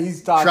 Yeah. And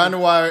he's talking. Trying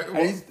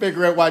to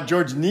figure out why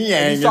George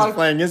Niang is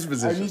playing his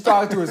position. And he's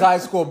talking to his high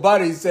school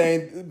buddies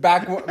saying,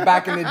 back in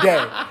the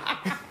day.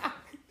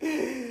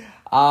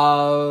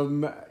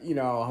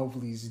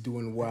 Hopefully he's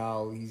doing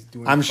well. He's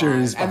doing I'm fine. Sure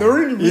he's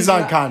fine. He's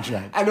on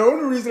contract. And the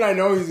only reason I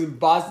know he's in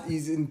Boston,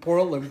 he's in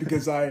Portland,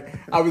 because I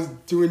was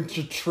doing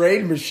the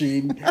trade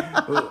machine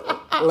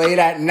late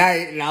at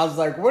night, and I was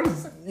like,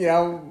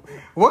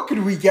 what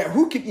could we get?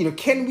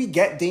 Can we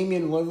get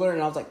Damian Lillard?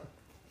 And I was like,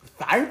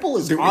 Thybulle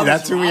is on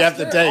That's who we have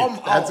to take.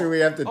 Who we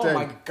have to take. Oh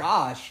my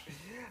gosh.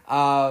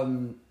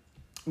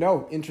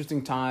 No,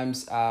 interesting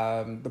times.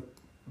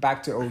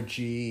 Back to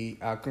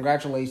OG.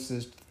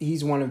 Congratulations.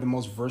 He's one of the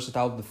most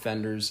versatile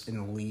defenders in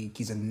the league.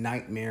 He's a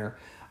nightmare.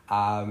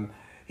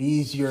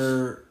 He's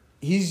your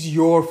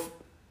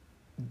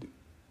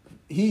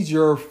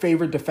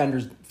favorite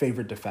defender's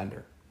favorite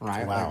defender,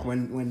 right? Wow. Like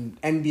when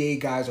NBA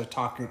guys are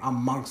talking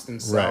amongst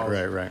themselves,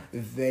 right.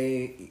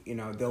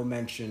 They'll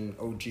mention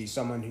OG,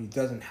 someone who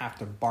doesn't have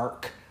to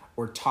bark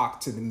or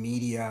talk to the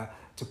media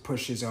to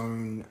push his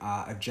own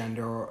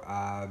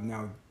agenda.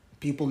 No.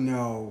 People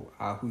know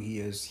who he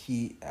is.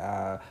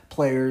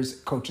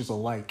 Players, coaches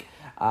alike.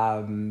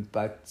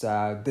 But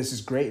this is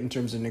great in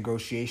terms of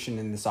negotiation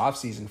in this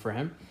offseason for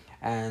him.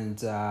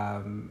 And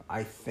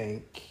I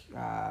think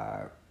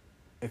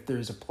if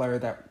there's a player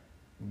that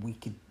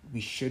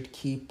we should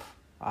keep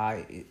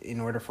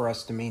in order for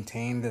us to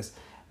maintain this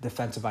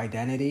defensive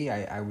identity,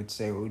 I would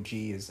say OG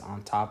is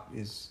on top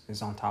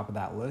of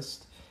that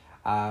list.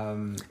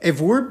 If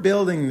we're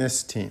building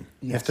this team,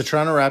 yes. If the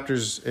Toronto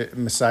Raptors,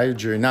 Masai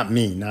Ujiri, not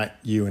me, not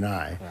you and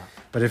I, yeah.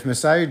 But if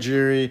Masai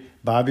Ujiri,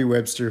 Bobby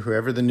Webster,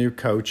 whoever the new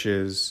coach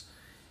is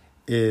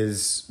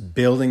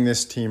building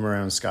this team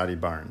around Scotty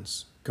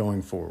Barnes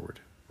going forward,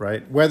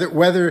 right?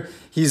 Whether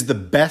he's the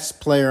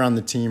best player on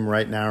the team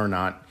right now or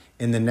not,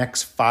 in the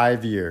next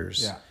 5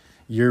 years, yeah.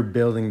 You're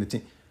building the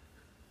team.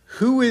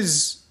 Who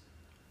is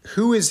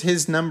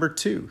his number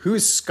two? Who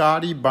is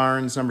Scotty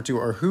Barnes' number two?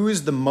 Or who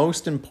is the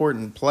most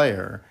important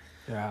player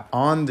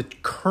on the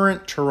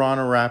current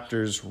Toronto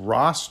Raptors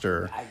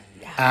roster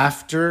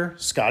after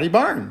Scotty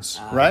Barnes,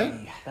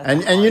 right?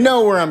 And you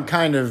know where I'm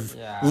kind of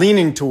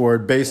leaning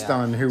toward based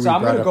on who we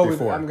brought up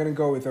before. I'm going to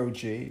go with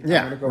OG.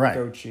 Yeah, I'm going to go with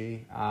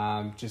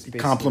OG. Just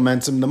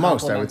complements him the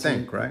most, I would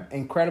think, right?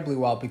 Incredibly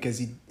well,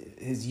 because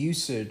his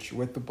usage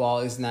with the ball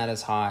is not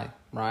as high,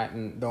 right?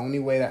 And the only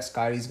way that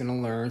Scotty's going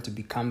to learn to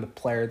become the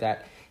player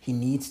that he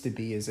needs to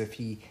be is if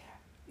he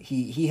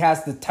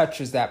has the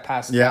touches that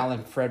Pascal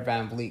and Fred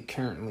VanVleet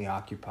currently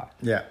occupy.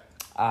 Yeah.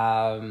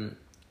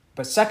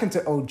 But second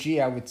to OG,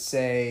 I would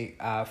say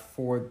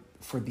for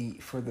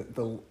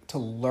the to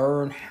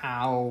learn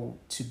how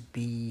to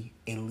be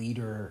a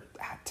leader,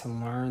 to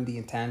learn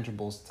the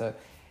intangibles.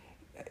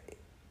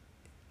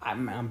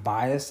 I'm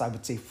biased. I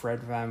would say Fred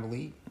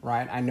VanVleet,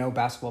 right? I know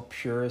basketball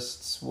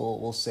purists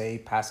will say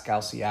Pascal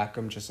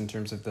Siakam just in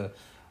terms of the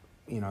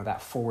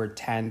that forward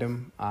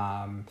tandem.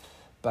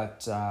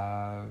 But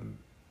I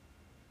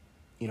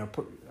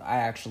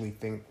actually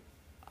think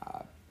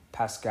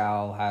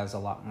Pascal has a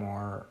lot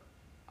more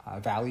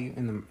value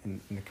in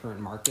the current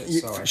market.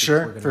 So I think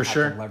we're going to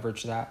have to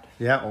leverage that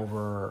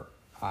over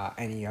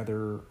any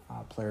other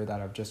player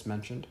that I've just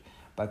mentioned.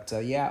 But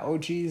yeah,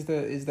 OG is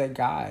that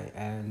guy,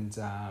 and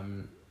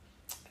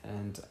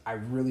I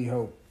really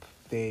hope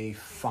they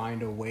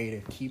find a way to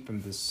keep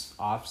him this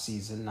off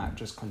season, not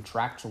just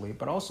contractually,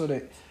 but also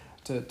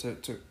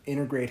to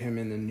integrate him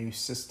in the new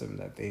system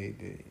that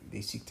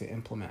they seek to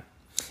implement.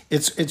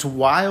 It's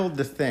wild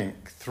to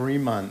think 3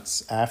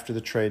 months after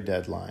the trade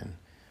deadline,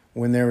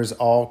 when there was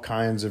all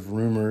kinds of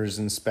rumors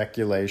and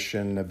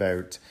speculation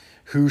about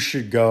who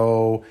should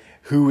go,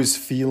 who is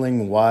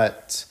feeling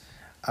what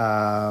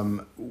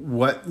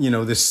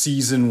the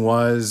season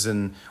was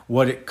and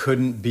what it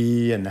couldn't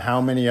be and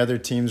how many other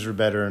teams were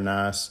better than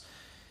us.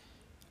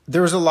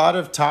 There was a lot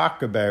of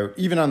talk about,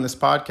 even on this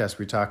podcast,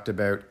 we talked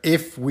about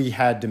if we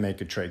had to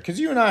make a trade. Because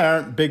you and I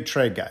aren't big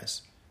trade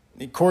guys.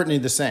 Courtney,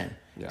 the same.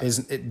 Yeah.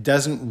 It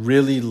doesn't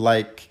really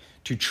like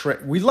to trade.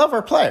 We love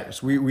our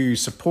players. We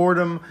support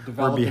them.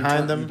 We're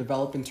behind them.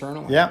 Develop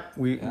internally. Yeah.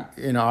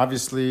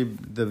 Obviously,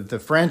 the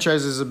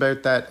franchise is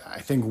about that. I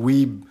think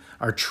we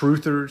are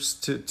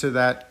truthers to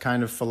that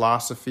kind of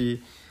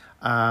philosophy.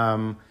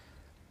 But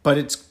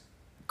it's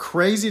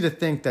crazy to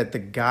think that the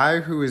guy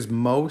who is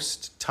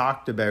most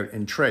talked about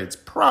in trades,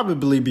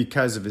 probably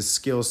because of his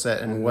skill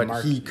set and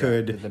what he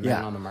could, the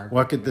demand on the market.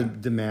 What the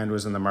demand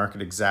was on the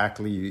market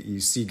exactly.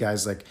 You see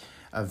guys like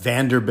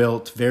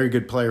Vanderbilt, very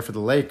good player for the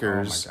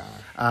Lakers. Oh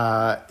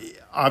my God.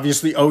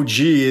 Obviously, OG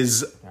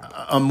is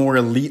a more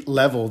elite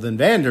level than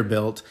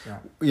Vanderbilt.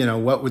 Yeah.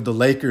 What would the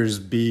Lakers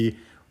be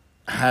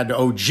had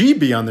OG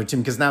be on their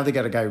team? Because now they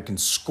got a guy who can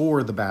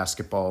score the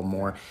basketball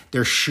more.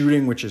 Their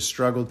shooting, which has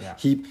struggled.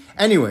 Yeah.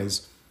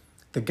 Anyways,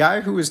 the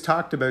guy who is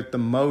talked about the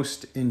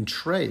most in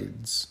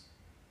trades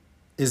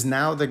is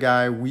now the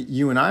guy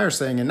you and I are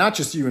saying, and not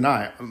just you and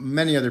I,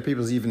 many other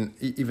people,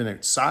 even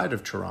outside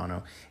of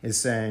Toronto, is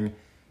saying,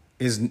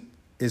 is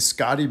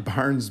Scotty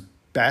Barnes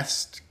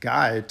best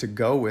guy to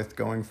go with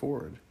going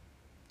forward?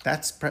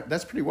 That's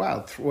pretty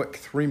wild. What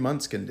 3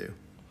 months can do.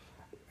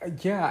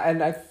 Yeah, and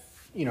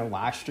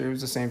last year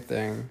was the same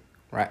thing,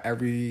 right?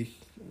 Every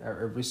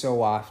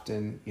so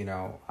often,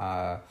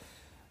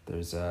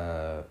 there's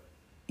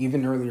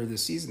even earlier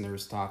this season, there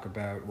was talk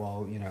about,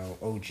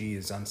 OG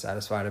is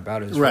unsatisfied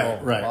about his role.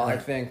 Right. I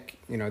think,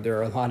 there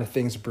are a lot of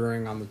things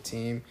brewing on the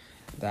team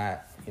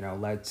that,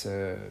 led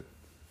to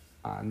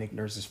Nick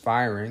Nurse's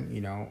firing,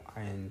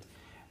 and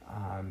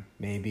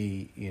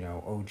maybe,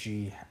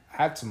 OG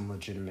had some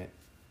legitimate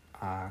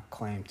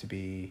claim to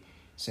be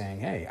saying,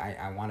 hey,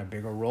 I want a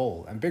bigger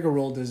role. And bigger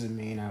role doesn't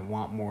mean I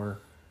want more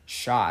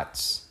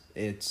shots.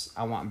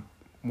 I want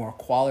more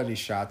quality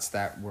shots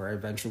that were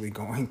eventually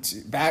going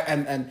to back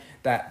and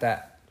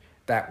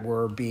that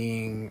were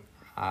being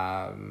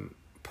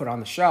put on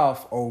the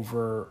shelf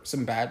over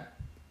some bad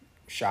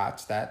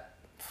shots that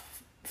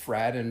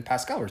Fred and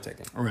Pascal were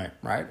taking.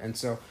 Right. And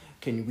so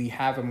can we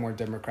have a more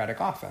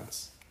democratic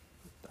offense?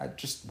 That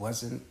just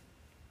wasn't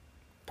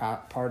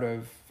part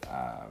of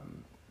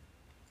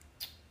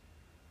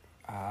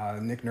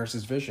Nick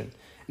Nurse's vision.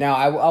 Now,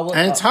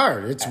 and it's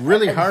hard. It's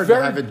really hard to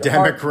have a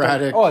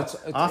democratic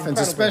offense,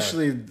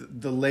 especially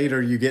the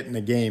later you get in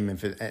the game.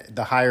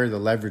 The higher the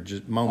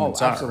leverage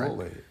moments are.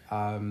 Absolutely.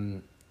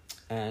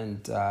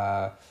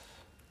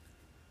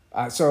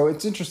 So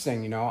it's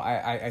interesting.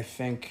 I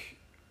think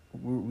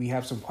we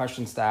have some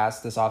questions to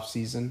ask this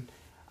offseason.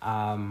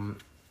 And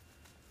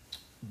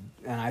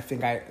I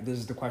think this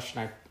is the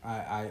question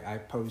I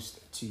posed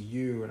to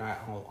you, and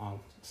I'll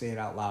say it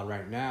out loud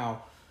right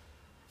now.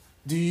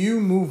 Do you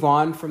move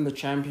on from the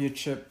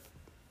championship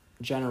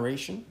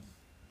generation,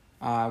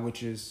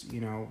 which is,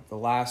 the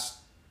last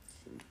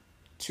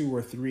 2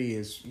 or 3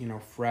 is,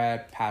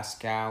 Fred,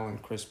 Pascal,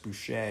 and Chris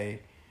Boucher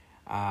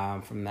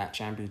from that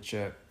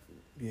championship,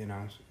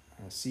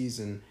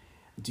 season?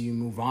 Do you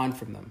move on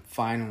from them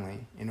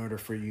finally in order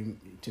for you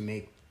to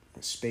make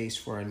space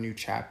for a new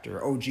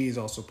chapter? OG is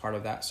also part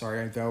of that.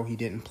 Sorry, though he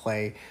didn't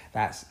play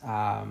that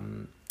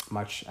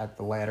much at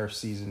the latter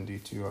season due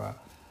to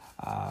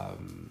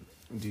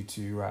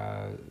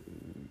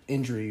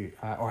injury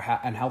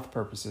and health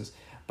purposes,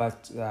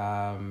 but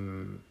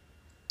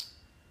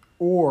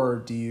or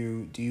do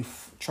you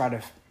try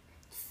to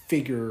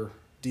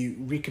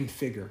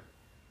reconfigure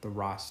the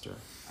roster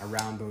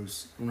around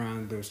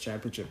those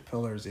championship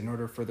pillars in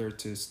order for there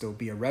to still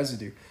be a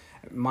residue?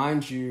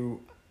 Mind you,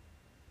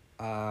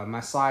 my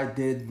side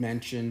did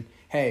mention,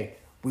 hey,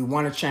 we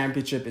won a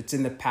championship. It's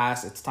in the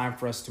past. It's time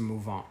for us to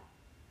move on,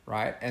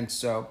 right? And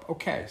so,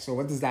 okay, so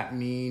what does that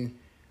mean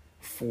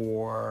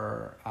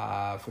for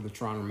the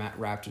Toronto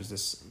Raptors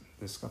this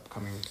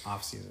upcoming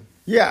offseason?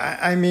 Yeah,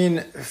 I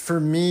mean, for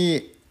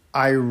me,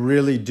 I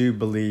really do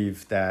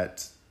believe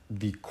that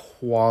the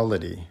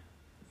quality,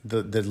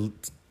 the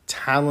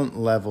talent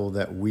level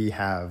that we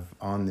have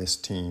on this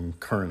team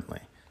currently,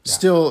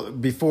 still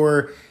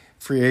before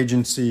free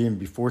agency and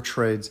before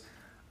trades,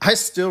 I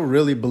still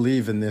really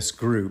believe in this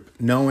group,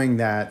 knowing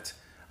that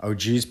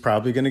OG's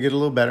probably going to get a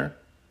little better.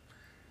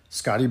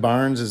 Scotty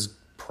Barnes is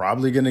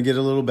probably going to get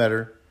a little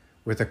better.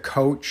 With a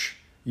coach,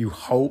 you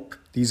hope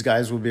these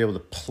guys will be able to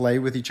play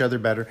with each other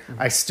better.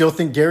 Mm-hmm. I still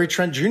think Gary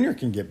Trent Jr.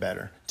 can get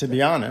better, to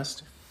be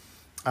honest.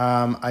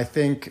 I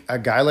think a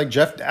guy like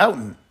Jeff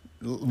Doughton,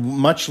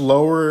 much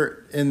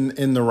lower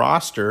in the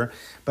roster,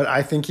 but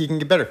I think he can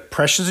get better.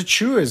 Precious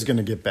Achiuwa is going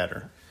to get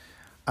better.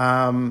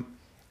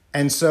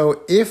 And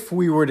so if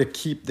we were to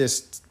keep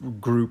this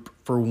group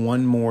for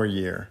one more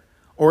year,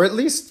 or at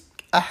least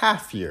a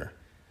half year,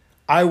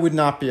 I would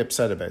not be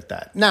upset about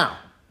that. Now,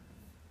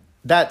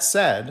 that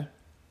said,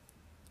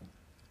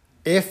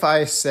 if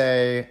I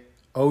say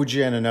OG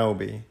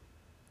Anunoby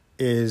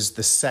is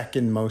the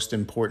second most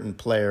important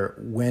player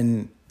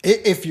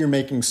if you're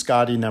making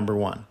Scotty number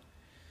one,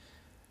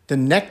 the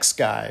next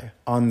guy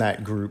on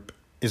that group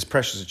is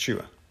Precious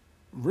Achiuwa.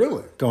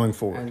 Really? Going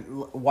forward. And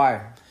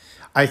why?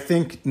 I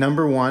think,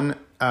 number one,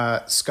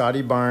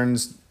 Scotty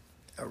Barnes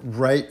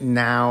right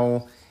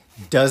now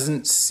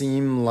doesn't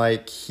seem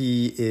like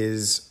he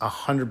is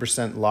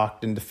 100%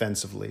 locked in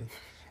defensively.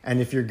 And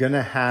if you're going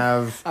to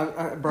have...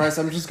 Bryce,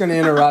 I'm just going to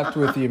interrupt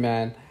with you,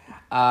 man.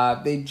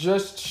 They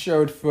just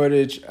showed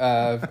footage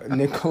of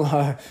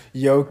Nikola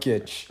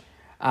Jokic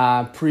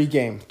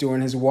pregame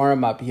doing his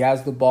warm-up. He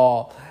has the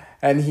ball,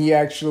 and he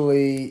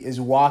actually is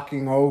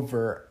walking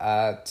over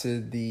to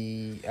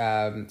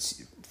the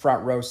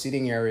front row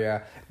seating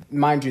area.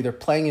 Mind you, they're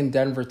playing in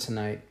Denver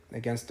tonight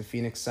against the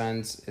Phoenix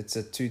Suns. It's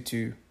a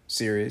 2-2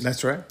 series.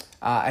 That's right.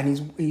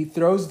 And he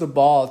throws the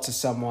ball to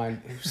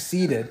someone who's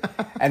seated.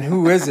 And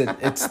who is it?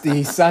 It's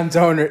the Suns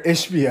owner,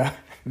 Ishbia.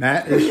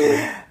 Matt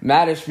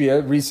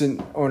Ishbia,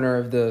 recent owner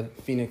of the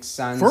Phoenix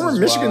Suns. Former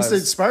Michigan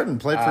State Spartan,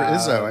 played for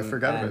Izzo. I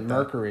forgot about that.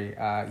 Mercury.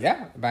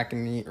 Back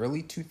in the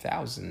early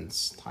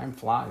 2000s. Time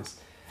flies.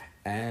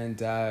 And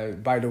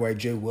by the way,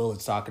 Jay Will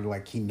is talking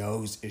like he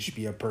knows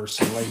Ishbia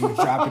personally. Like he's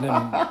dropping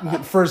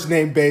him first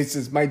name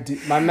basis. My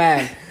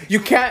man,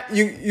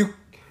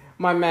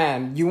 my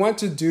man, you went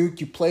to Duke.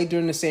 You played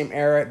during the same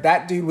era.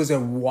 That dude was a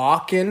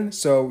walk-in,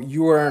 so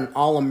you were an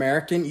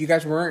All-American. You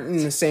guys weren't in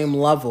the same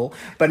level.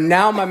 But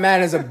now my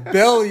man is a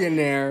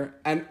billionaire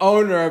and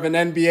owner of an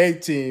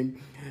NBA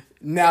team.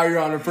 Now you're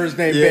on a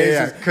first-name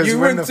basis. Yeah, because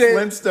when the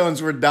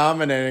Flintstones were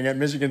dominating at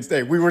Michigan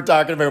State, we were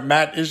talking about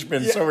Matt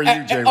Ishbia, so were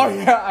you, Jay. Oh,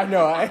 yeah, I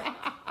know.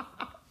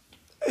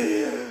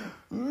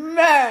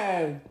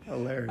 Man!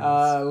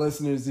 Hilarious.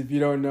 Listeners, if you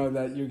don't know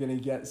that, you're going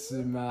to get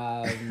some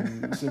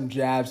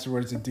jabs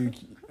towards the Duke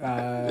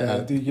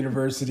Duke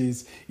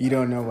universities. You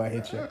don't know what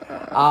hit you.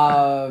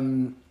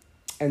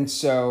 And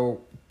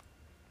so...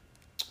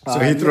 So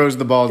he throws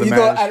the ball to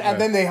Matt Ishbia.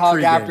 And then they hug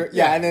Pre-game. after.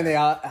 Yeah, and then they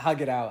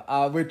hug it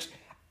out, which...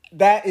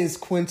 That is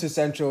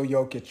quintessential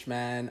Jokic,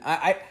 man.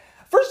 I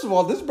first of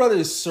all, this brother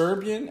is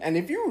Serbian, and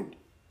if you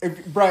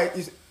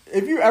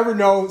ever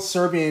know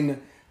Serbian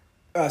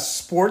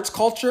sports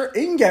culture, it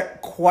can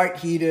get quite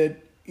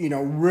heated.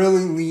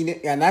 Really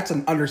leaning, and that's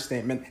an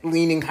understatement.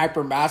 Leaning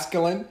hyper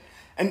masculine,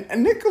 and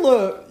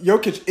Nikola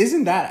Jokic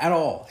isn't that at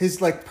all. His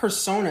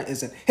persona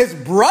isn't. His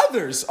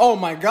brothers, oh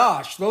my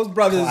gosh, those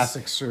brothers,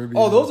 classic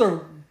Serbian. Oh, those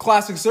are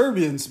classic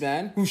Serbians,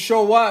 man, who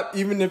show up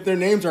even if their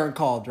names aren't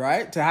called,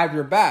 right? To have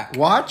your back.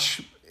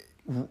 Watch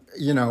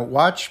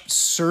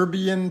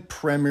Serbian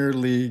Premier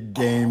League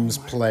games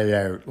play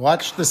out.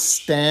 Watch the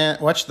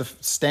stands, watch the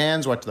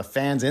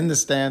fans in the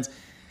stands.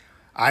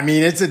 I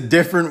mean, it's a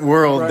different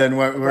world than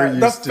what we're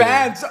used to. The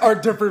fans are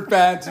different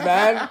fans,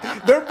 man.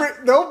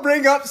 They'll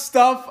bring up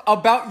stuff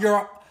about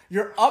your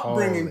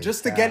upbringing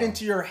just to get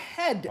into your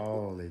head.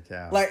 Holy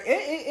cow!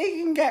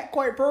 It can get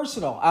quite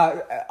personal.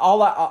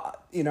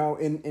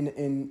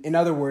 In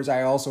other words,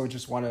 I also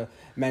just want to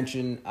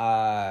mention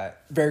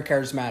very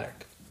charismatic,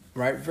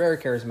 right? Very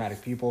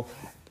charismatic people,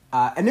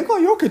 and Nikola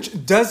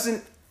Jokic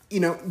doesn't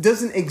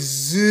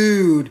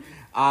exude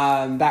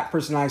that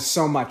personality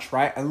so much,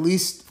 right? At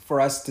least for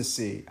us to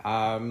see.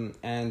 So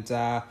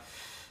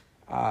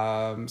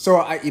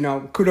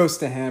kudos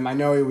to him. I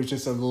know it was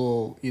just a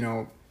little,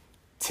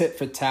 tit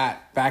for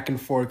tat back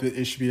and forth with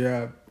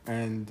Ishbia,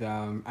 and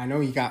I know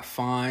he got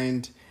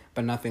fined,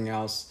 but nothing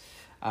else.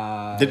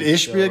 Did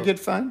Ishbia get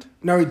fined?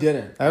 No, he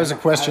didn't. That was a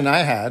question I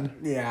had.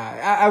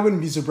 Yeah, I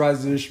wouldn't be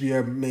surprised if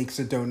Ishbia makes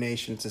a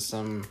donation to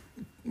some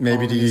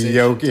maybe to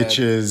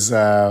Jokic's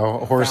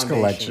horse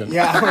collection.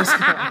 Yeah, horse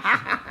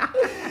collection.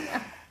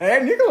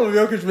 And Nikola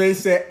Jokic may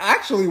say,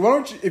 actually, why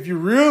don't you, if you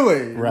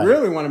really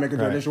want to make a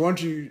donation, why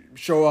don't you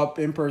show up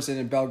in person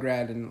in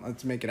Belgrade and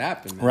let's make it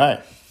happen, man. Right.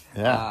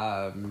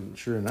 Yeah.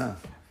 True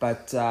enough.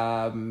 But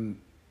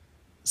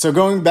so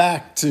going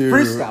back to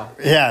freestyle.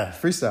 Yeah,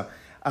 freestyle.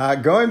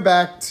 Going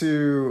back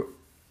to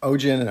OG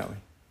Anunoby.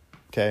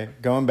 Okay.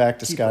 Going back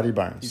to Scotty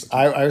Barnes.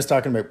 I was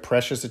talking about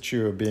Precious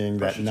Achiuwa being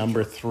that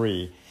number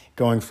 3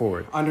 going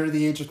forward. Under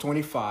the age of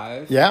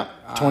 25. Yeah.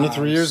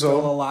 23 years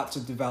old. Still a lot to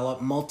develop.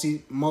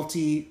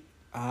 Multi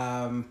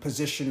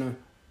position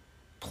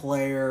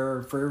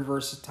player, very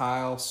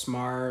versatile,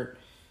 smart,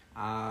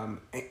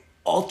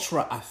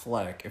 ultra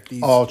athletic.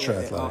 Ultra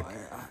athletic.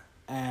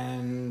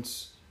 And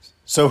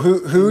so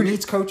who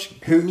needs coaching?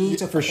 Who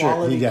needs a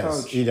quality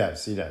coach? He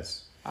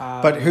does.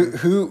 But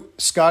who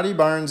Scotty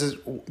Barnes is?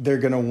 They're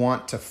going to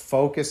want to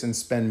focus and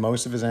spend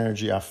most of his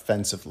energy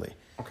offensively.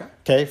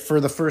 Okay. For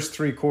the first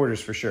 3 quarters,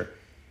 for sure.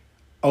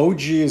 OG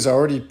has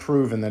already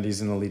proven that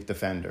he's an elite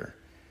defender.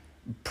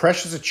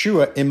 Precious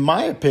Achua, in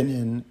my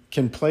opinion,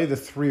 can play the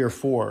 3 or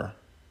 4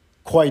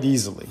 quite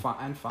easily.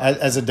 Fine.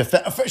 As a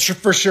defense,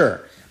 for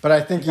sure. But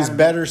I think he's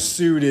better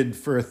suited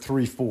for a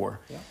 3-4.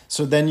 Yeah.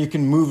 So then you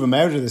can move him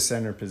out of the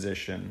center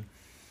position.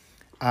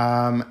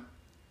 And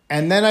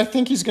then I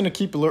think he's going to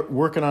keep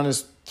working on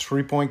his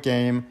 3-point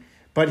game.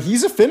 But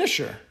he's a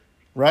finisher,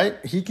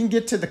 right? He can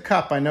get to the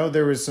cup. I know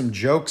there was some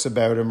jokes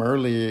about him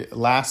early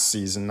last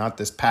season, not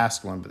this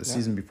past one, but the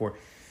season before.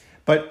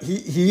 But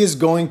he is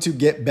going to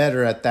get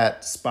better at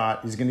that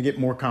spot. He's going to get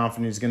more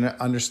confident. He's going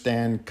to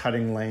understand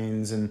cutting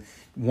lanes and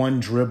one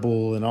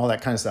dribble and all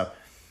that kind of stuff.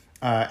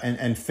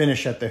 And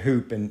finish at the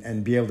hoop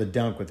and be able to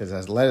dunk with his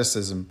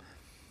athleticism.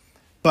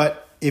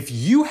 But if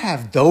you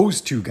have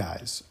those two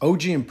guys,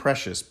 OG and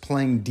Precious,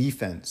 playing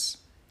defense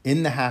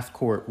in the half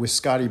court with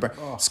Scotty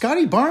Barnes,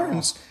 Scotty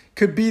Barnes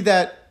could be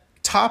that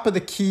top of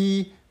the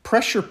key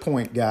pressure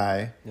point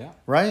guy,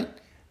 right?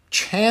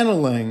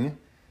 Channeling,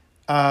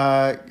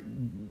 guards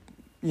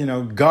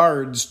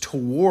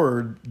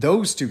toward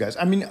those two guys.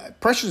 I mean,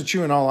 Precious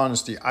Achua, in all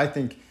honesty, I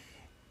think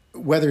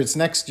whether it's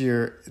next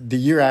year, the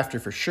year after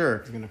for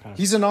sure,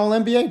 he's an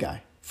all-NBA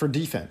guy for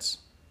defense.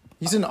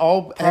 He's an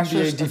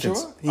all-NBA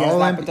defense. He has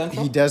that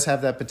potential? He does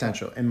have that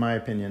potential, in my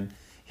opinion.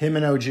 Him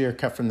and OG are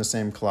cut from the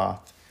same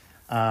cloth,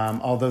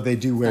 although they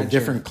do wear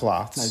different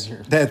cloths.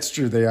 Nigerian. That's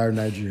true. They are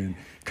Nigerian.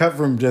 Cut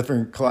from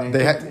different cloth.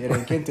 It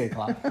ain't kente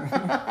cloth.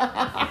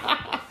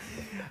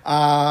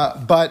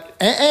 But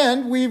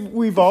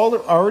we've all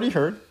already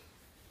heard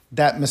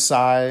that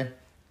Masai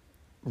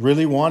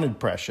really wanted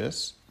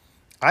Precious.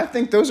 I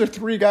think those are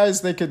 3 guys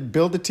they could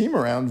build a team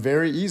around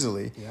very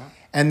easily. Yeah.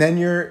 And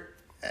then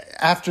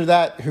after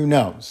that, who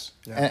knows?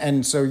 Yeah.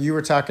 And so you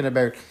were talking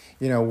about,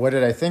 what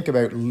did I think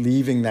about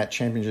leaving that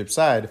championship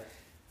side?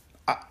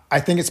 I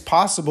think it's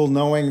possible,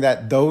 knowing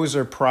that those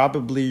are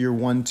probably your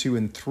 1, 2,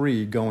 and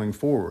 3 going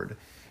forward.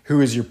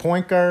 Who is your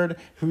point guard?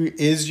 Who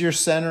is your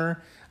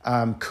center?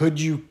 Could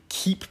you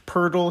keep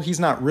Pirtle? He's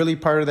not really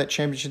part of that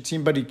championship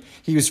team, but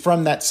he was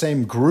from that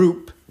same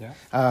group.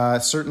 Yeah.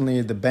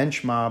 Certainly the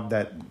bench mob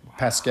that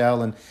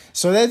Pascal, and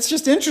so that's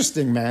just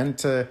interesting, man,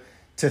 to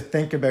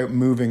think about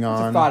moving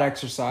on. It's a thought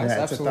exercise.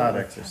 Yeah, absolutely. It's a thought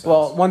exercise.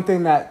 Well, one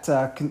thing that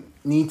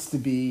needs to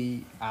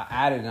be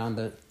added on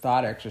the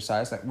thought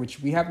exercise,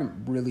 which we haven't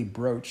really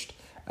broached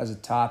as a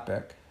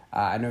topic,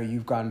 I know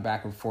you've gone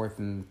back and forth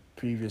in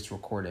previous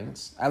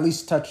recordings, at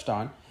least touched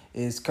on,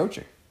 is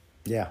coaching.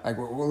 Yeah. Like,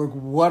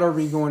 what are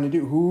we going to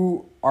do?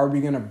 Who are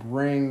we going to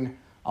bring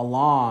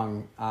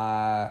along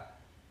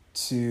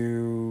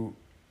to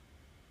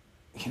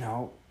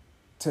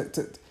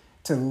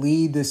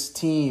lead this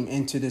team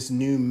into this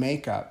new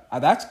makeup?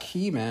 That's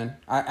key, man.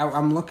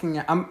 I'm looking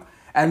at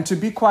and to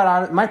be quite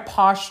honest, my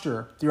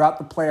posture throughout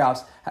the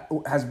playoffs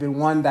has been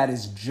one that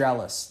is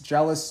jealous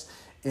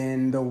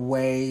in the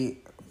way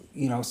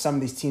some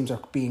of these teams are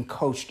being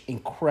coached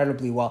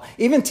incredibly well.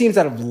 Even teams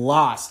that have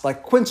lost,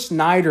 like Quinn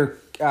Snyder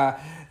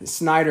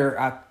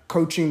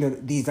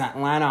coaching these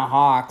Atlanta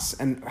Hawks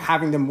and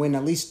having them win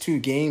at least 2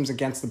 games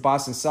against the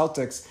Boston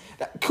Celtics.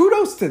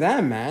 Kudos to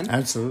them, man.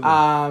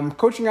 Absolutely.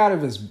 Coaching out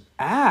of his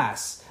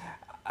ass.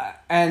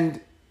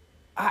 And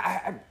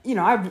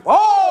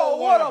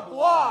what a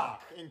block.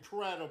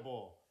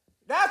 Incredible.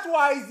 That's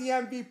why he's the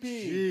MVP.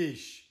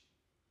 Sheesh.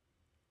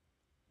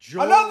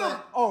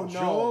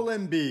 Joel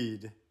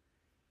Embiid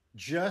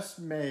just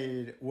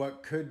made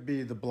what could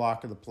be the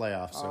block of the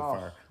playoffs so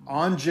far.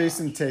 On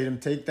Jason Tatum,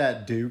 take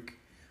that, Duke.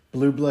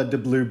 Blue blood to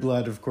blue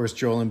blood. Of course,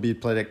 Joel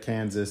Embiid played at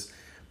Kansas.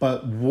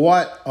 But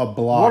what a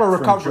block. What a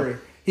recovery.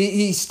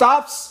 He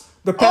stops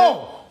the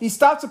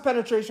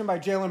penetration by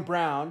Jaylen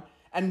Brown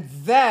and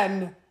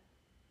then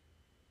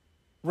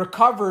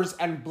recovers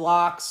and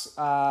blocks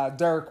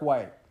Derek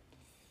White.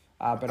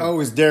 It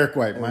was Derek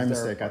White. My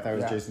mistake. I thought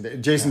it was Jason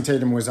Tatum. Jason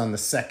Tatum was on the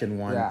second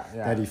one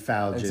that he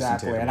fouled Jason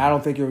Tatum. And I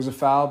don't think it was a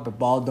foul, but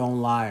ball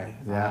don't lie.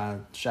 Yeah.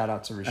 Shout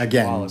out to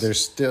Rasheed Wallace.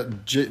 There's still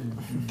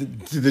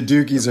the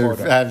Dukies are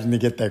having to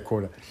get that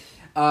quota.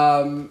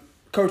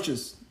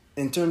 Coaches,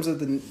 in terms of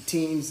the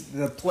teams,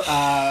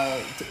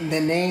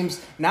 the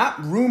names,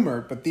 not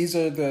rumored, but these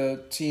are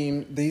the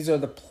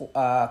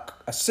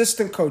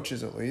assistant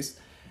coaches, at least,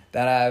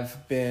 that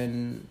have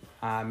been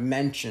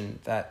mentioned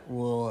that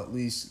will at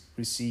least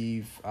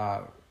receive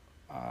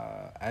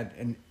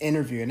an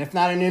interview. And if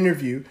not an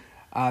interview,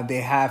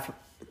 they have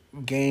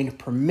gained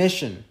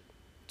permission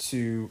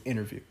to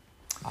interview.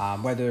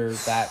 Whether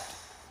that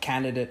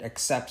candidate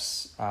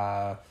accepts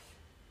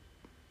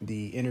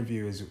the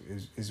interview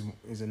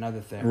is another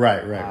thing.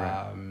 Right.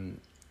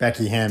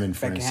 Becky Hammond,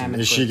 for instance.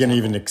 Is she going to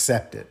even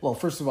accept it? Well,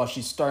 first of all,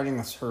 she's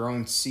starting her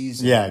own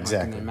season. Yeah,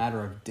 exactly. In a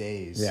matter of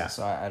days. Yeah.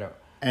 So I don't.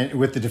 And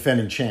with the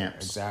defending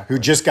champs. Exactly. Who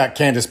just got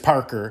Candace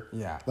Parker.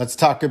 Yeah. Let's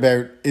talk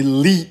about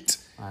elite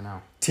I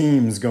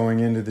teams going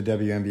into the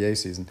WNBA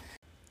season.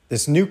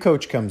 This new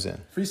coach comes in.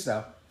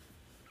 Freestyle.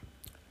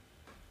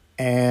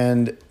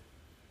 And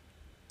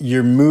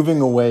you're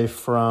moving away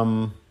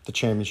from the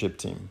championship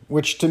team,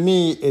 which to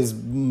me is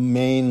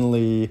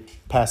mainly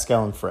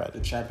Pascal and Fred.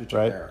 The championship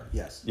right? era,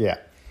 yes. Yeah.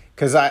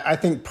 Because I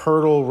think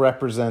Pirtle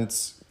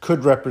represents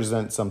could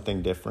represent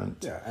something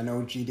different. Yeah, and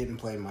OG didn't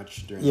play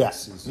much during Yeah,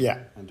 this season. yeah.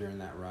 And during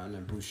that run,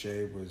 and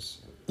Boucher was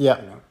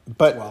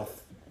But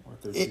 12th or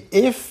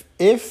 13th.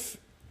 if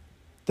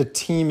the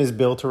team is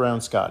built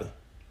around Scotty,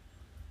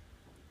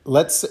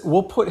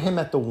 we'll put him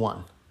at the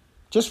 1,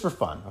 just for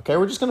fun. Okay,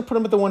 we're just going to put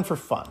him at the 1 for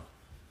fun.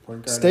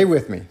 Point guard Stay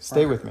with me.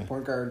 Stay with me.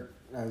 Point guard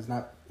is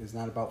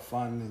not about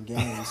fun and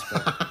games.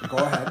 But go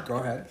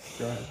ahead.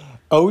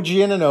 OG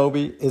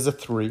Anunoby is a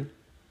 3.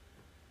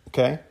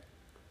 Okay.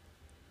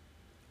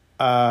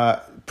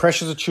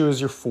 Precious Achiuwa is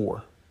your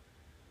 4.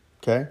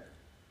 Okay.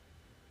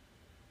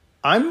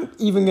 I'm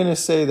even going to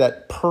say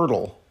that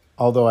Pirtle,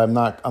 although I'm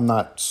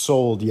not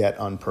sold yet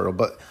on Pirtle,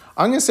 but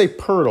I'm going to say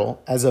Pirtle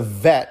as a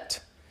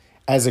vet,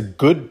 as a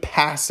good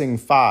passing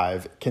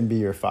 5, can be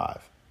your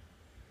 5.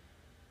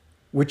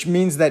 Which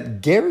means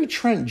that Gary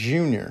Trent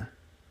Jr.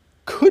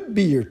 could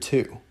be your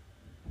 2.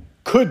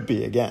 Could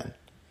be again.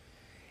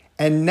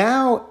 And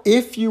now,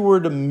 if you were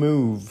to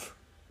move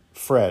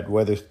Fred,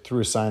 whether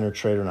through a sign or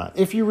trade or not,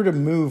 if you were to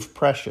move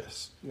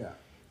Precious,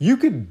 you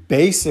could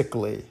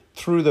basically,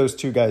 through those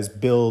 2 guys,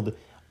 build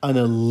an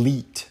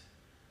elite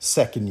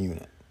second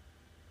unit.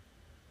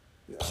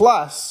 Yeah.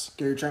 Plus,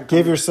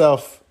 give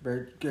yourself...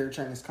 Gary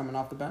Trent is coming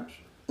off the bench?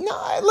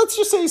 No, let's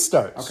just say he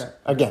starts. Okay.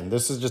 Again,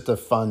 this is just a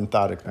fun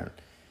thought experiment.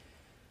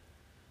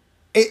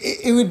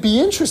 It would be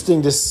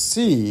interesting to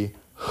see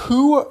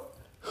who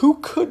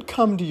could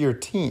come to your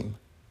team.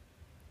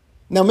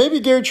 Now, maybe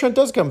Gary Trent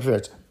does come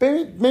back.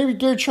 Maybe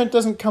Gary Trent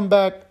doesn't come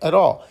back at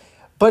all.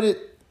 But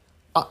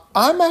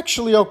I'm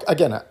actually okay.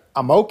 Again,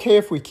 I'm okay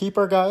if we keep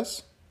our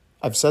guys.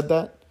 I've said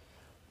that.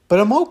 But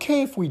I'm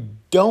okay if we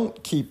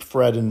don't keep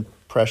Fred and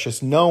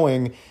Precious,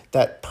 knowing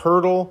that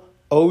Pirtle,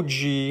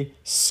 OG,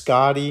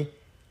 Scotty,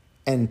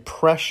 and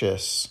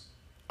Precious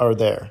are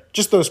there.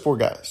 Just those 4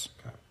 guys.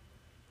 Okay.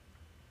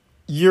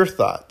 Your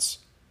thoughts.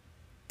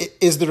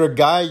 Is there a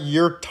guy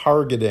you're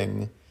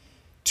targeting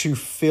to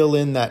fill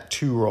in that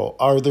 2 role?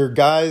 Are there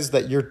guys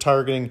that you're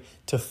targeting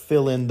to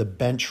fill in the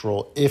bench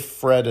role if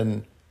Fred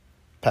and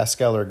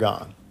Pascal are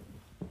gone?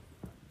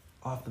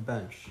 Off the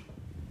bench.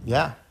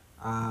 Yeah.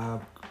 I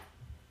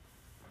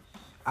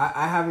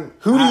haven't.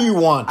 Who do you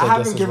want? I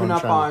haven't given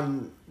up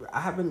on.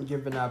 I haven't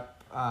given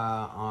up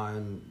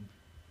on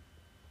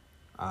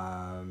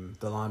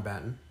DeLon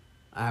Benton.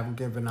 I haven't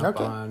given up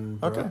on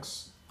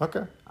Brooks.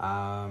 Okay.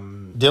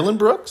 Dylan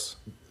Brooks?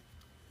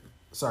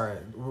 Sorry,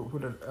 who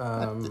did?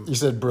 You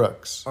said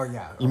Brooks. Oh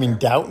yeah. You mean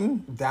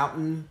Doughton?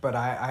 Doughton, but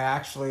I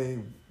actually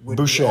would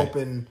Boucher. be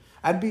open.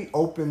 I'd be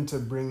open to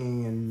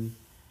bringing in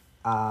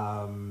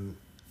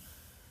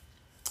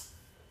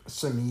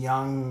some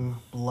young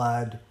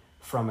blood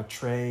from a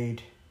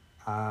trade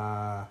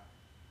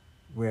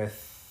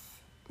with,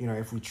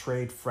 if we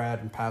trade Fred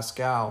and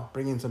Pascal,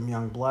 bring in some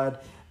young blood.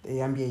 The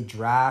NBA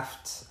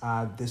draft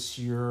this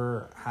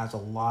year has a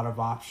lot of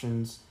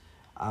options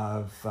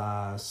of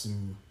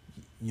some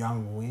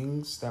young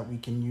wings that we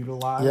can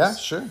utilize. Yeah,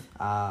 sure.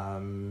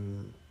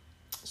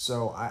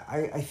 So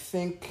I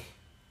think...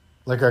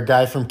 Like our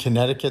guy from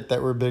Connecticut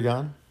that we're big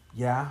on?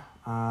 Yeah.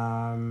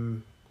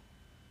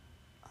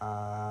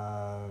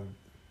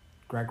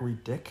 Gregory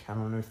Dick. I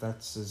don't know if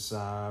that's his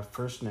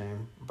first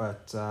name,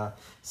 but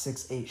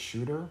 6'8"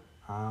 shooter.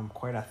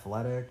 Quite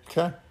athletic.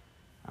 Okay.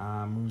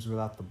 Moves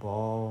without the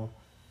ball.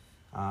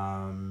 So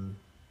I'm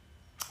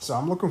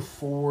looking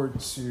forward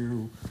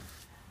to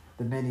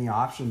the many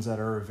options that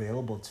are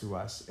available to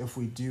us if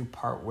we do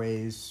part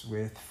ways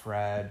with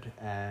Fred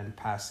and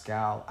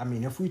Pascal. I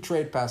mean, if we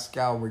trade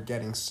Pascal, we're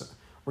getting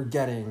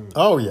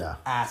oh yeah,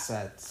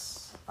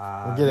 assets.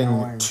 We're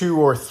getting 2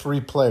 or 3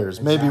 players.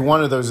 Exactly. Maybe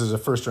one of those is a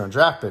first-round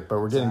draft pick, but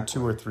we're getting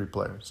 2 or 3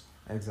 players.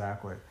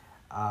 Exactly.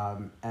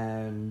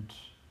 And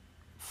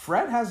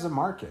Fred has a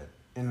market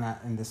in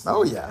this league.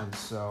 Oh yeah, and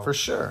so for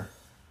sure.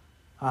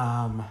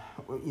 When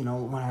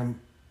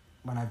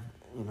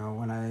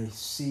I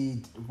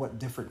see what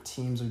different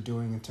teams are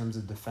doing in terms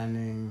of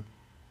defending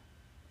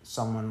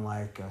someone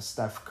like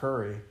Steph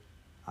Curry,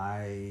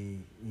 I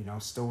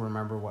still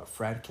remember what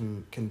Fred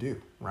can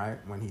do, right,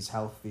 when he's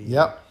healthy.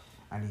 Yep.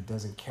 And he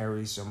doesn't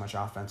carry so much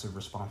offensive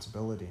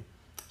responsibility.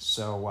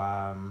 So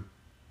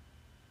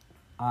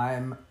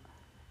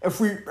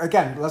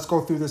let's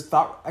go through this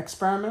thought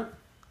experiment.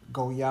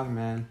 Go young,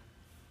 man.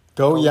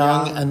 Go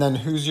young, and then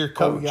who's your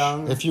coach? Go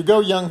young. If you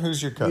go young,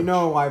 who's your coach?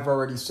 I've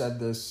already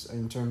said this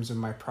in terms of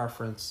my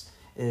preference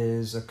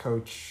is a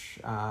coach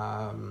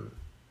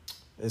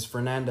is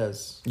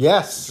Fernandez.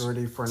 Yes.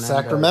 Jordi Fernandez.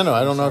 Sacramento.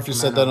 I don't know if you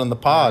said that on the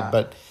pod, yeah.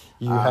 But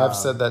you have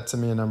said that to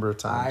me a number of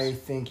times. I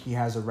think he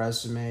has a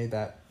resume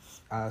that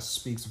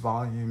speaks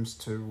volumes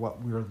to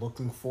what we're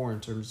looking for in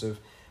terms of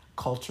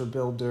culture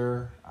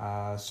builder,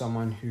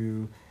 someone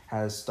who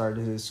has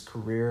started his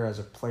career as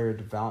a player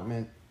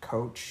development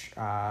coach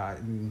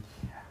in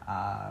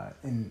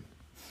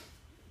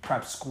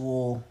prep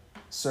school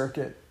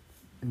circuit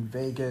in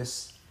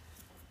Vegas.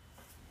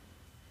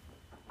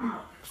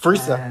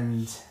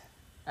 Freestyle.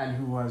 And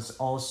who was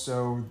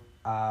also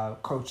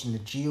coached in the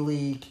G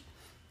League,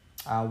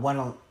 won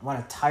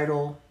a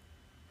title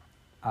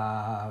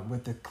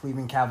with the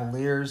Cleveland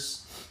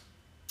Cavaliers,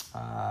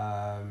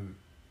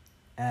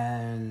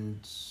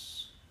 and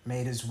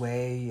made his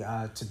way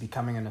to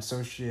becoming an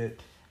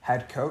associate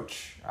head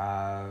coach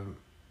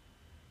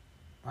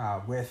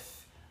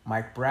with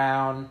Mike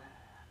Brown.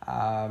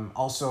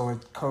 Also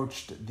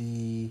coached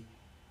the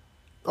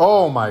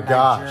Oh my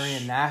gosh.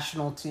 Nigerian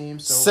national team.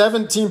 So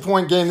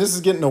 17-point game. This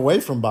is getting away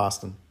from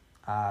Boston.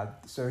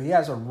 So he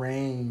has a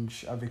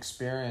range of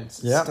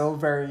experience. Yep. Still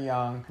very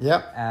young.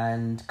 Yep.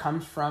 And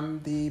comes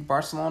from the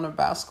Barcelona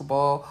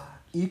basketball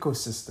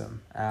ecosystem.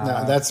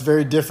 Now, that's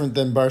very different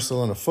than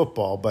Barcelona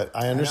football, but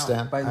I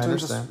understand. But in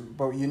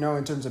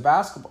terms of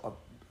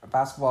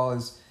basketball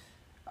is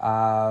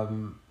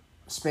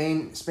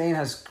Spain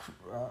has,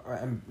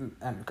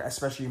 and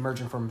especially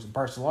emerging from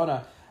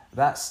Barcelona,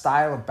 that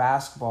style of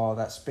basketball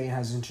that Spain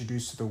has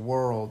introduced to the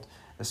world,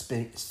 the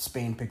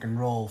Spain pick and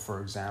roll,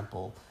 for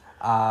example,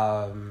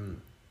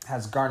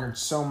 has garnered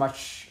so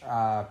much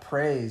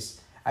praise.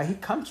 He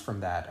comes from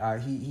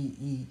that.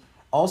 He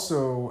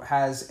also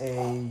has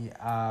a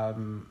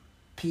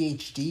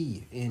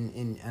PhD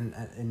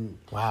in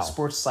wow.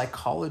 sports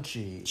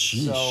psychology.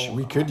 Sheesh, so,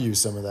 we could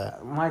use some of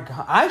that. My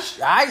God,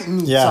 I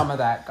need some of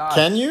that. God.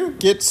 Can you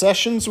get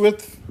sessions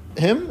with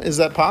him? Is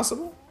that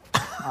possible?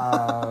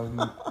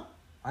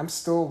 I'm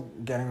still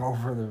getting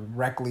over the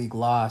rec league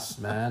loss,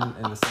 man,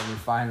 in the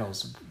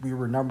semifinals. We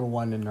were number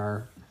one in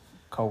our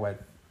co-ed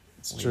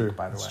It's league, true.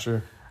 by the way. It's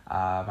true.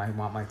 I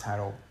want my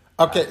title.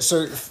 Okay,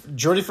 so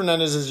Jordi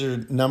Fernandez is your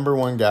number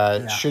one guy.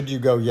 Yeah. Should you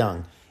go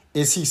young?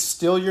 Is he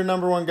still your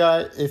number one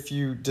guy if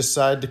you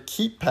decide to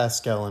keep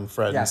Pascal and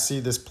Fred and Yes. see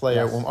this play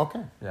Yes. out? Well,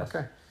 okay. Yes.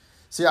 Okay.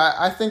 See,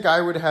 I think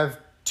I would have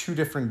two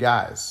different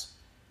guys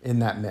in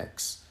that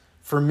mix.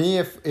 For me,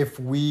 if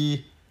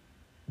we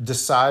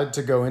decide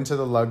to go into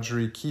the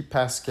luxury, keep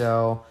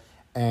Pascal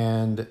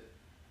and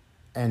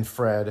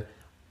Fred,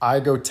 I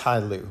go Ty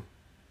Lue.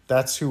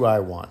 That's who I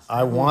want.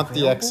 I want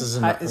the X's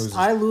and O's. Is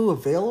Ty Lue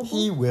available?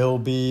 He will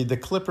be. The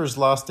Clippers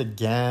lost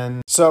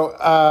again. So,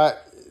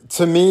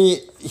 to me,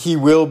 he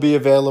will be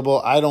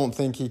available. I don't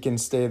think he can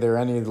stay there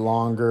any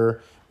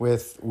longer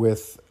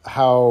with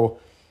how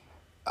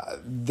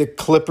the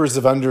Clippers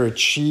have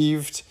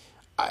underachieved.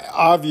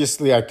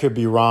 Obviously, I could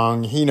be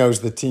wrong. He knows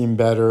the team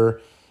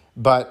better.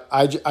 But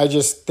I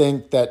just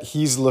think that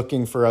he's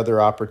looking for other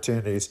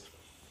opportunities.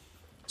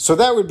 So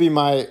that would be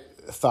my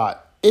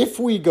thought. If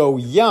we go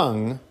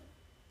young,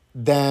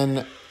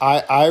 then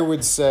I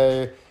would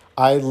say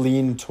I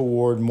lean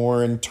toward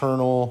more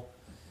internal.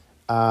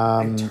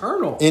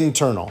 Internal.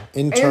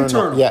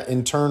 Yeah,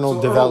 internal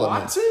So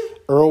development. Earl Watson?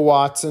 Earl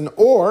Watson,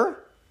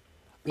 or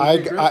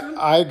Griffin?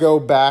 I go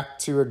back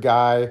to a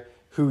guy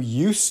who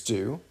used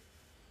to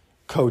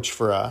coach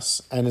for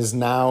us and is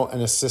now an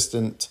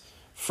assistant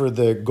for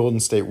the Golden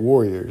State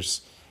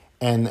Warriors,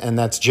 and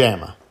that's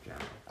Jama.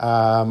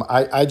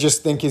 I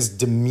just think his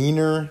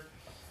demeanor,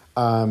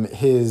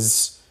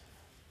 his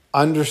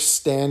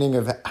understanding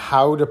of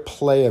how to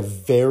play a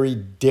very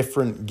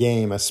different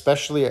game,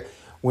 especially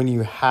when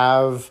you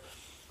have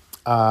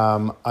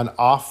an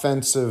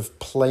offensive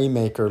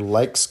playmaker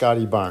like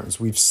Scotty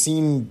Barnes. We've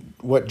seen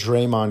what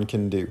Draymond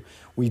can do.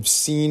 We've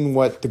seen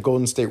what the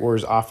Golden State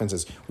Warriors offense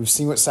is. We've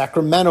seen what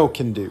Sacramento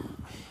can do.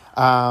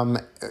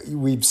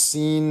 We've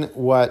seen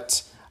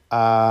what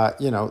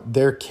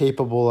they're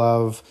capable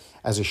of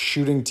as a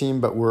shooting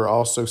team, but we're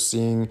also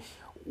seeing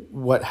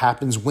what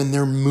happens when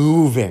they're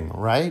moving,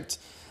 right?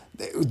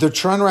 The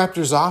Toronto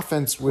Raptors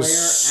offense was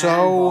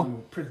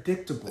so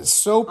predictable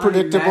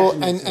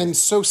and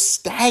so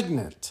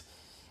stagnant.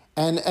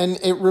 And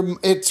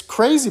it's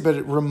crazy, but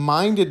it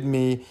reminded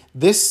me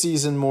this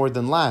season more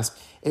than last.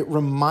 It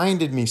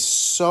reminded me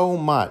so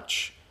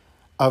much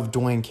of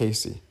Dwayne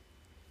Casey.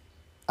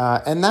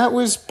 And that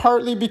was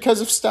partly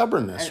because of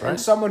stubbornness, right? And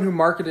someone who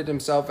marketed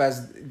himself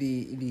as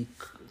the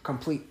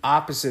complete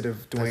opposite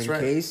of Dwayne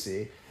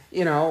Casey,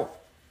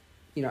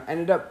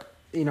 ended up,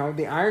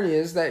 the irony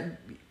is that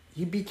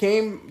he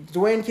became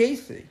Dwayne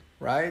Casey,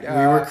 right?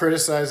 We were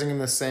criticizing him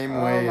the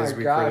same way as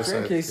we criticized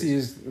Dwayne Casey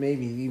is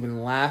maybe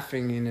even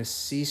laughing in his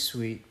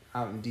C-suite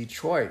out in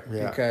Detroit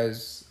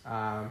because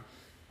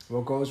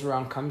what goes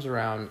around comes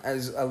around,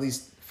 as at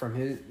least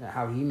from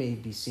how he may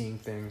be seeing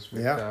things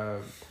with.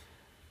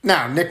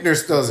 Now, Nick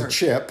Nurse still has a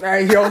chip.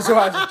 He also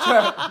has a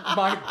chip.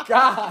 My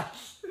gosh.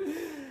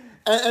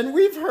 And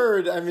we've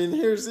heard,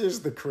 here's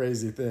the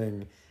crazy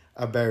thing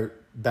about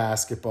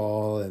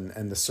basketball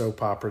and the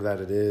soap opera that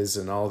it is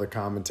and all the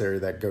commentary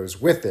that goes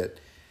with it.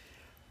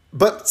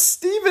 But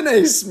Stephen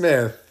A.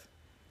 Smith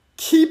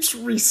keeps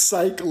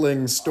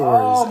recycling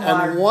stories.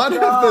 And one of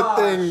the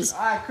things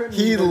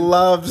he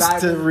loves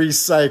to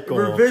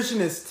recycle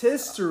revisionist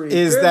history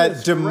is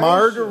that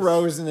DeMar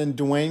DeRozan and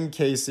Dwayne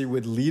Casey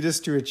would lead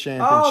us to a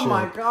championship. Oh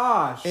my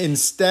gosh.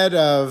 Instead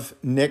of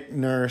Nick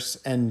Nurse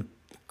and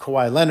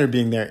Kawhi Leonard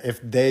being there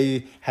if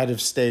they had have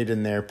stayed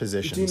in their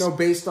positions. Do you know,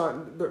 based on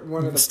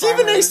one of the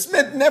Stephen A.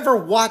 Smith never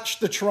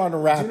watched the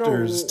Toronto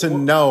Raptors to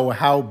know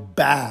how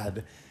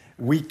bad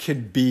we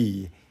could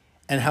be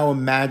and how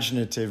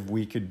imaginative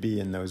we could be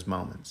in those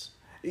moments.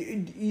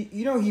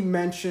 He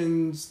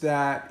mentions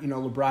that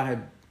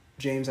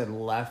James had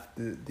left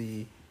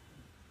the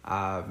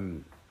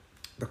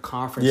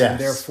conference, Yes. and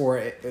therefore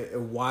it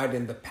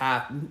widened the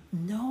path.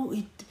 No,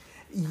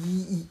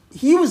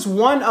 he was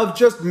one of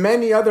just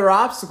many other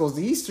obstacles.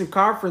 The Eastern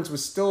Conference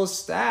was still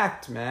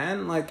stacked,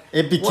 man. Like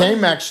It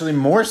became actually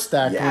more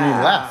stacked when he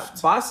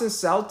left. Boston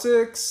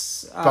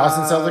Celtics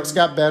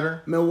got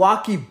better.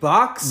 Milwaukee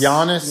Bucks.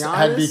 Giannis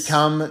had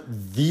become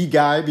the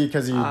guy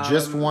because he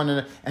just won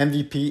an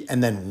MVP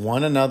and then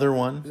won another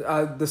one.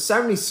 The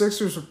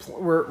 76ers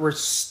were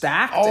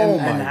stacked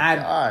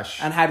gosh.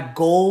 and had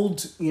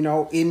gold,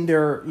 in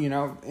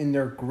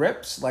their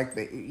grips. Like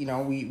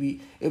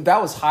if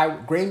that was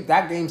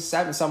that game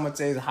 7, some would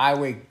say is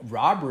highway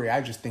robbery. I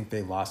just think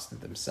they lost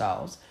it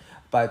themselves.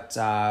 But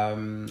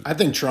I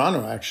think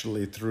Toronto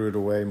actually threw it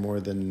away more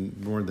than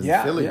Philly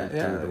threw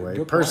it away.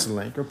 Good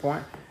personally, point. Good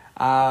point.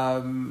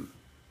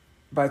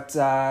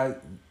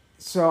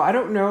 So I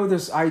don't know.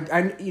 There's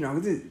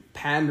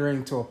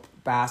pandering to a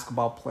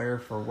basketball player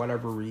for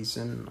whatever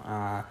reason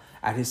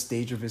at his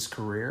stage of his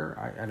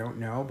career. I don't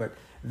know, but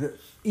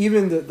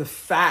even the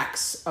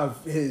facts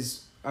of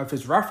his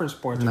reference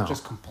points are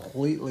just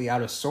completely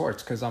out of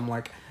sorts, because I'm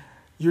like,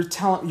 you're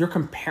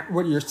comparing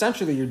what you're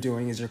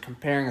doing is you're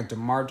comparing a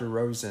DeMar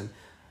DeRozan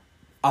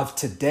of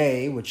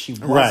today, which he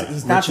was. Right.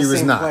 He's not the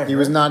same player. He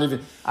was not even.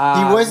 He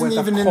wasn't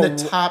even in the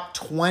top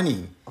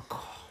 20.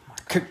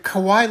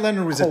 Kawhi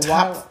Leonard was a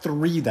top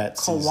 3 that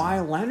season.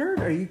 Kawhi Leonard?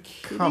 Are you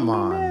kidding Come me,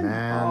 on, man?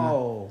 man.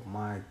 Oh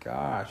my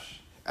gosh.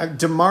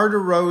 DeMar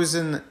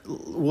DeRozan,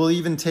 will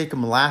even take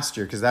him last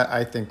year, because that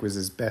I think was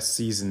his best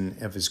season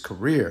of his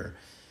career.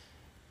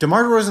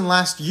 DeMar DeRozan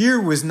last year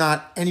was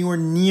not anywhere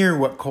near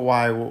what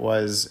Kawhi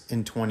was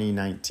in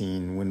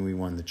 2019 when we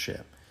won the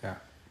chip. Yeah.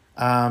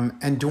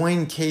 And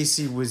Dwayne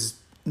Casey was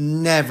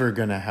never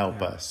going to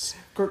help us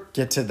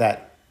get to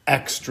that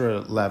extra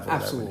level.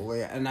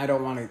 Absolutely. And I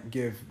don't want to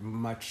give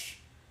much,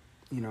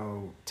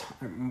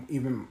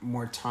 even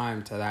more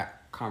time to that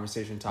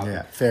conversation topic.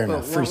 Yeah, fair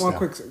enough.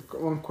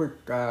 One quick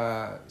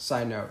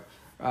side note.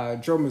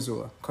 Joe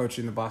Mazzulla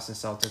coaching the Boston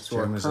Celtics, who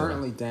are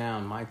currently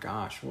down. My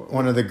gosh.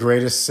 One of the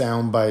greatest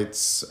sound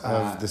bites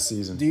of the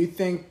season. Do you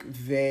think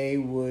he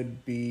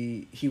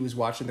was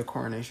watching the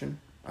coronation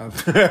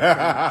of on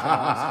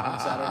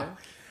Saturday?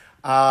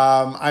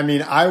 I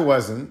mean, I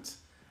wasn't.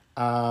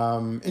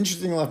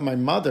 Interesting enough, my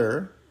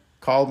mother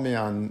called me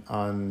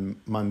on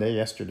Monday,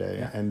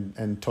 yesterday,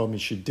 and told me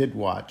she did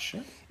watch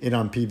it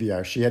on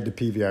PVR. She had to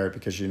PVR it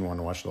because she didn't want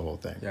to watch the whole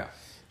thing. Yeah.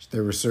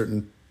 There were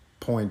certain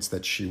points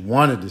that she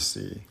wanted to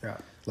see,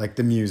 like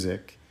the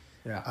music.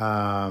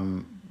 Yeah.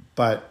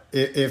 But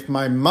if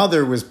my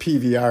mother was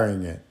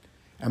PVRing it,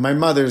 and my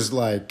mother's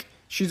like,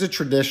 she's a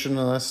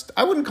traditionalist.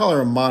 I wouldn't call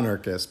her a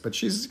monarchist, but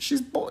she's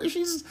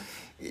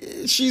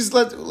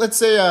let's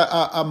say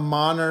a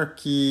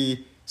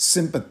monarchy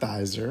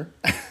sympathizer.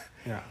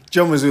 Yeah.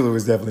 Joe Mazzulla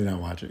was definitely not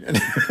watching it.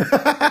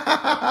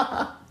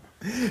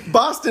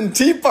 Boston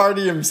Tea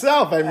Party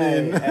himself. I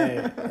mean,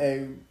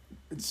 hey.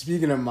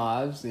 Speaking of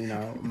moms,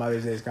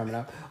 Mother's Day is coming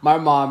up. My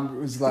mom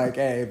was like,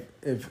 "Hey,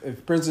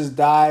 if Princess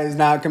Di is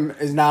not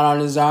on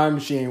his arm,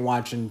 she ain't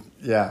watching.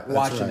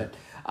 Watching it."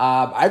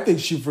 I think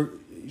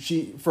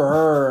for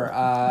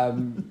her,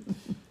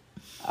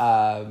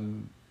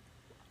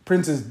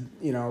 Princess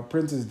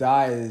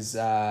Di is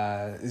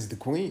the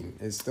queen.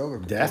 Is still the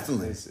queen.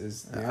 Definitely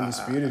is the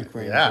undisputed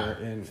queen.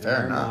 In fair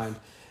her enough.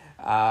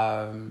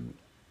 mind.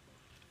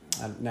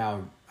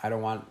 Now, I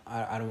don't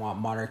want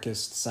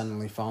monarchists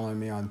suddenly following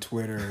me on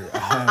Twitter,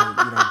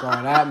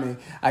 going at me.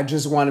 I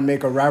just want to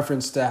make a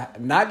reference to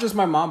not just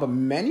my mom, but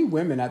many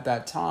women at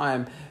that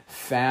time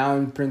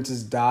found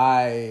Princess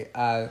Di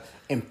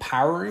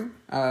empowering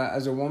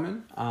as a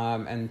woman,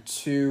 and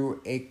to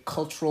a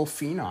cultural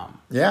phenom.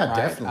 Yeah, right?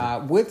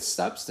 definitely. With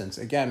substance.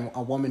 Again,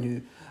 a woman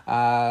who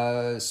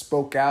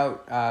spoke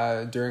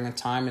out during a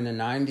time in the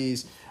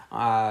 90s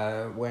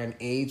when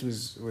AIDS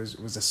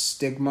was a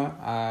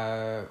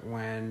stigma,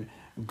 when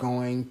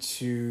going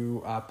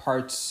to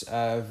parts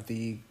of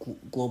the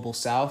global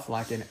south,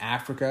 like in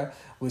Africa,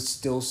 was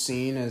still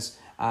seen as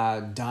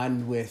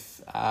done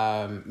with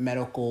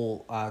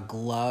medical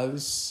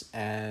gloves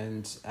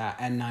and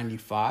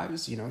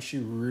N95s. She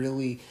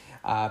really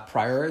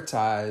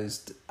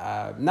prioritized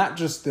not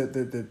just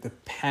the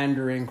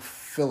pandering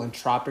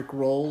philanthropic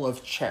role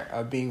of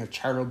being a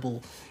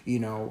charitable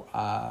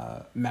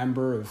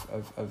member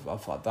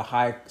of the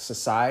high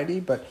society,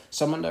 but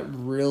someone that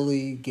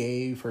really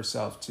gave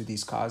herself to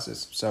these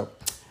causes. So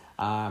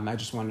I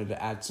just wanted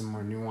to add some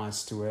more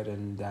nuance to it.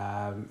 And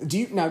do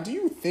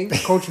you think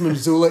Coach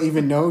Mazzulla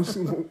even knows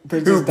who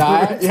Princess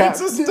Di?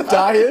 Princess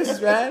Di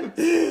is, man?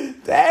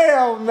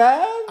 Damn,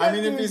 man. I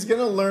mean, if he's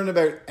gonna learn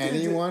about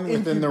anyone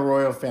within the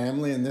royal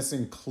family, and this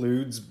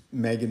includes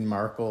Meghan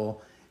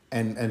Markle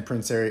and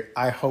Prince Harry,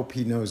 I hope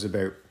he knows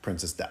about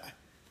Princess Di.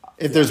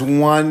 If there's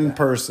one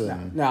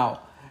person. Now,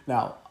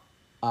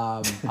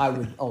 I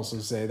would also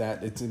say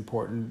that it's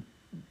important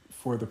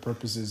for the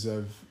purposes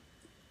of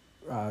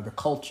the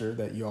culture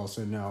that you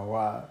also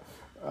know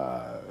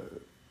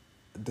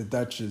the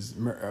Dutch's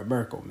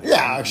Merkel, man.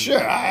 Yeah,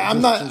 sure.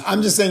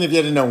 I'm just saying if you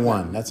had to know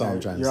one. That's all I'm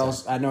trying to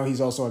say. I know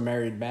he's also a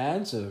married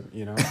man, so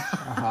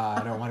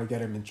I don't want to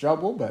get him in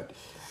trouble, but.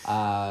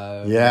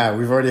 Yeah,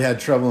 we've already had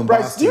trouble in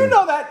Bryce, Boston. do you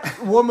know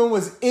that woman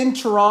was in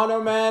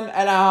Toronto, man?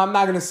 And I'm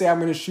not going to say I'm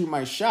going to shoot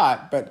my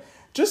shot, but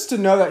just to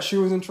know that she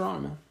was in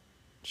Toronto, man.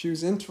 She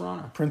was in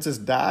Toronto. Princess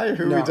Di?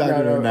 Who are No, we talking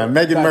no, about now? no.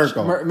 Meghan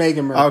Merkel.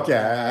 Meghan Merkel.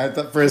 Okay, I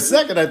thought, for a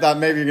second I thought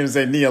maybe you were going to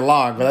say Nia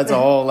Long, but that's a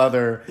whole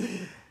other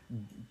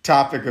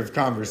topic of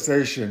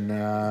conversation.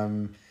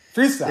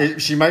 Freestyle.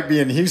 She might be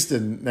in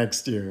Houston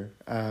next year.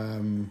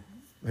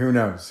 Who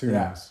knows? Who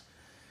knows?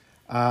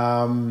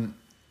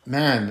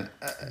 Man,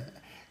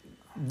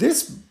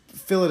 this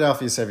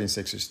Philadelphia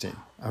 76ers team,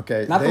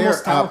 okay? Not the they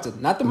most are up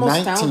talented. Not the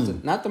most 19.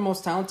 talented. Not the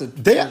most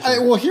talented.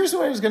 Well, here's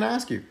what I was going to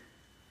ask you.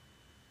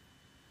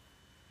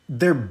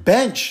 Their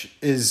bench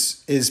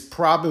is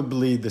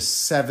probably the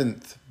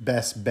 7th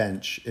best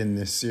bench in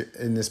this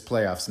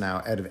playoffs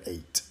now out of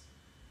 8.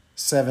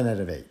 7 out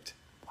of 8.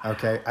 Wow.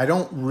 Okay? I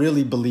don't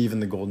really believe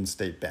in the Golden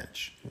State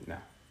bench. No.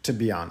 To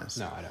be honest.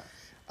 No, I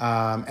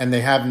don't. And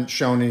they haven't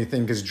shown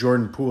anything because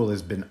Jordan Poole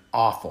has been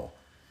awful.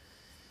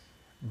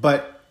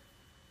 But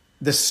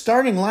the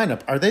starting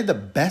lineup, are they the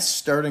best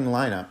starting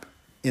lineup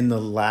in the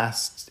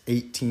last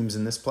 8 teams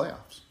in this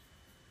playoffs?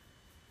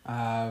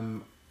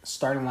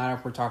 Starting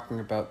lineup, we're talking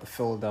about the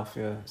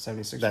Philadelphia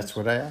 76ers. That's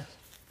what I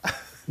asked.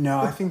 No,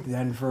 I think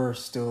Denver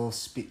still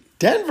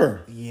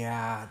Denver?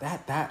 Yeah,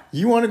 that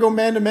You want to go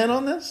man-to-man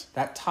on this?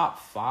 that top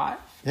 5.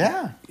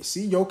 Yeah.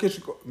 See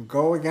Jokic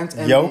go against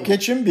Embiid.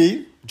 Jokic,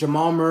 Embiid,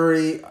 Jamal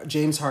Murray,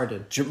 James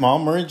Harden. Jamal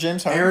Murray,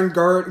 James Harden, Aaron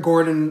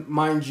Gordon,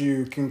 mind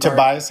you, can guard.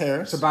 Tobias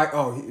Harris,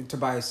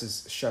 Tobias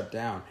is shut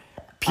down.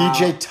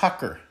 PJ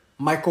Tucker.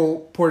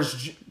 Michael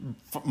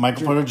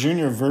Porter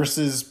Jr.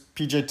 versus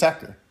PJ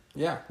Tucker.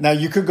 Yeah. Now,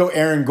 you could go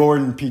Aaron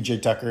Gordon,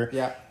 PJ Tucker.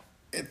 Yeah.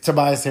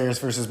 Tobias Harris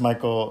versus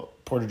Michael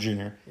Porter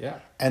Jr. Yeah.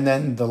 And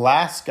then the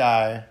last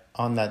guy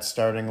on that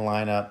starting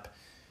lineup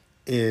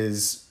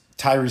is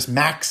Tyrese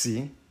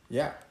Maxey.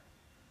 Yeah.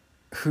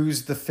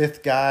 Who's the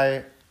 5th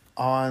guy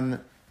on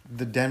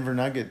the Denver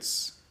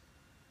Nuggets?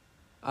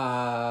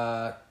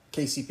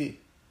 KCP.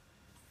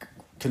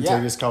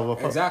 Kentavious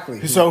Caldwell-Pope.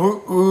 Exactly. So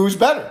who's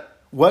better?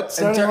 What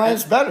starting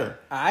lineup's better?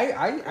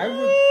 I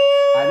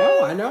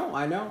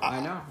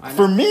know.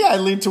 For me, I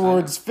lean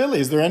towards Philly.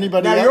 Is there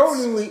anybody Now else?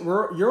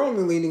 you're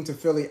only leaning to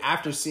Philly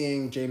after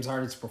seeing James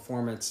Harden's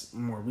performance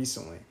more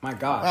recently. My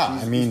gosh, Wow,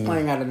 he's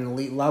playing at an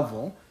elite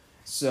level.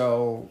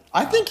 So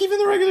I think even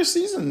the regular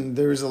season,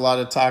 there was a lot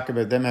of talk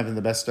about them having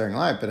the best starting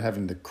lineup, but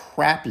having the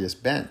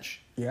crappiest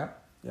bench. yeah.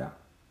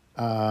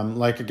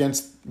 Like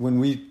against when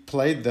we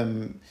played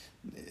them,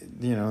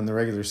 in the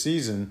regular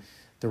season,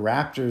 the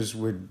Raptors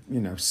would,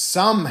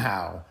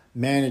 somehow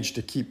manage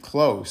to keep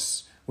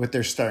close with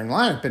their starting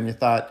lineup, and you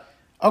thought,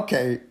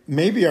 okay,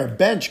 maybe our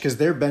bench, because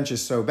their bench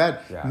is so bad,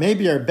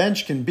 maybe our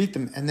bench can beat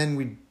them, and then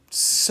we'd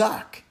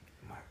suck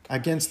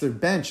against their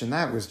bench, and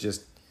that was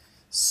just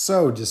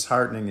so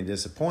disheartening and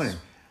disappointing.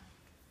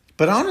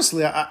 But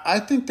honestly, I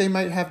think they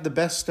might have the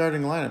best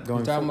starting lineup going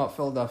We're talking forward. about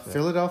Philadelphia.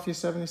 Philadelphia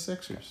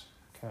 76ers.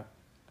 Okay.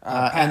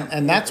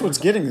 And that's what's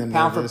getting them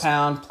pound there, for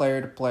pound,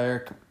 player to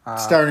player.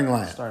 starting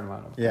lineup. Starting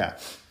lineup. Yeah.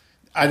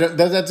 That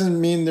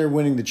doesn't mean they're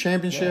winning the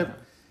championship.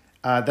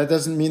 Yeah. That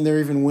doesn't mean they're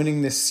even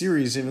winning this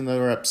series, even though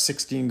they're up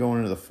 16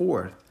 going into the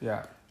 4th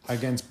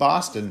against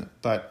Boston.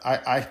 But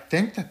I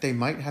think that they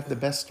might have the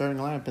best starting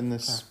lineup in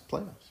this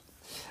playoffs.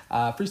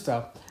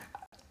 Freestyle.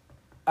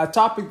 A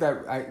topic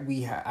that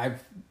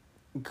I've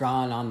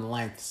gone on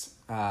lengths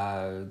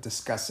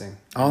discussing.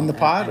 On the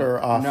pod or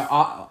off? No,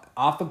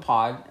 off the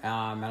pod.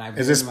 And I've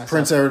Is this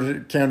Prince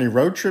Edward County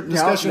road trip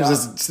discussion, or is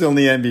this still in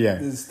the NBA?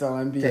 This is still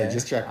NBA. Okay,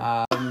 just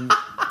checking.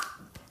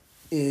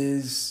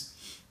 Is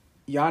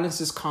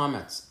Giannis's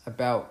comments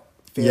about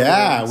failure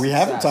Yeah, and we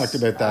haven't success.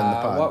 talked about that in the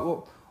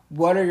pod.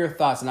 What are your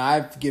thoughts? And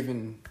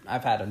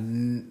I've had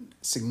a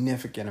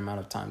significant amount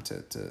of time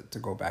to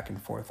go back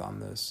and forth on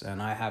this,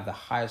 and I have the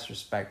highest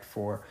respect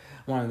for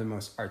one of the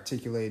most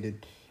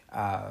articulated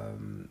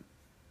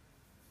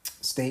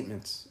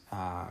statements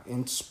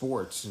in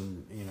sports,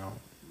 and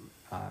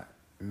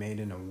made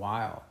in a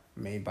while,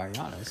 made by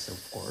Giannis,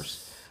 of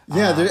course.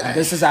 Yeah,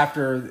 this is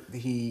after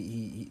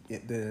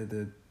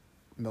the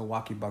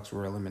Milwaukee Bucks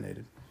were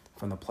eliminated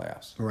from the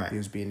playoffs. Right. He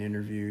was being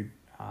interviewed,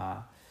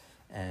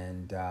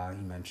 and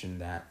he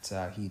mentioned that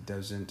he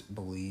doesn't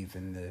believe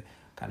in the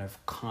kind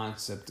of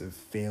concept of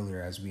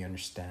failure as we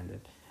understand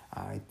it.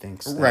 He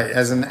thinks that,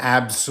 as an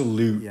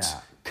absolute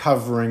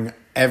covering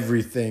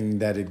everything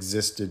that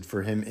existed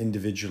for him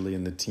individually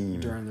in the team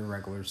during the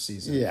regular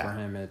season. Yeah. For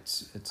him,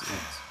 it's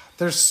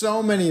There's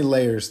so many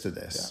layers to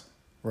this,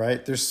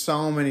 right? There's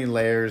so many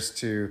layers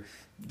to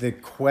the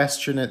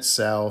question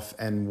itself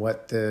and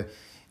what the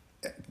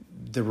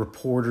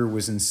reporter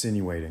was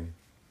insinuating.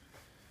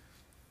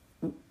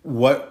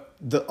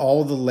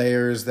 All the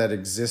layers that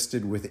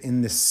existed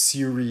within the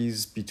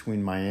series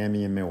between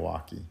Miami and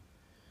Milwaukee.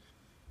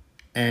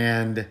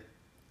 And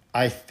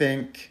I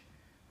think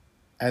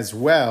as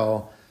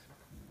well,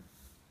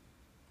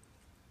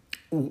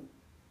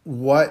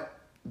 what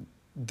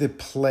the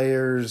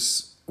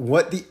players,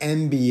 what the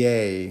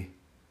NBA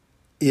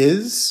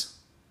is.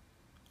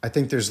 I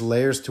think there's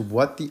layers to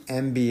what the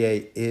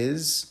NBA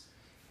is.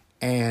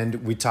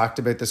 And we talked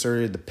about this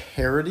earlier, the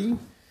parity,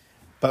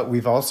 but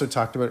we've also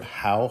talked about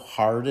how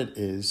hard it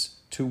is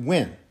to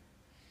win.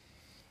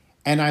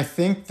 And I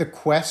think the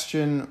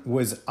question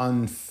was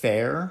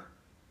unfair.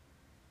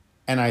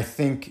 And I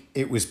think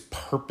it was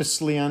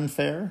purposely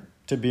unfair,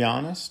 to be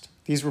honest.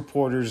 These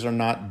reporters are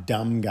not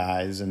dumb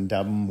guys and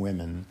dumb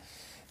women.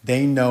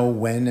 They know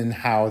when and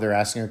how they're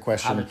asking a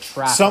question.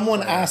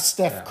 Someone asked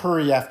Steph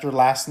Curry after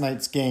last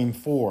night's Game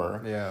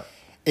 4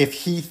 if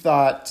he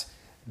thought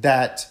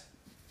that,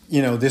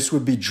 this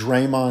would be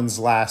Draymond's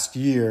last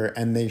year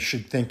and they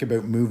should think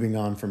about moving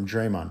on from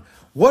Draymond.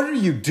 What are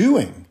you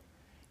doing?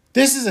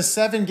 This is a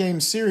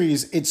 7-game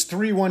series. It's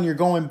 3-1. You're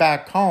going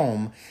back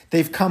home.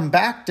 They've come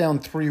back down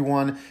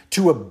 3-1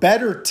 to a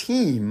better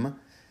team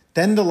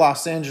than the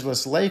Los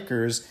Angeles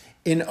Lakers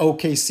in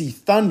OKC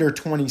Thunder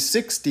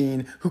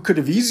 2016, who could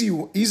have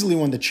easily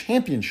won the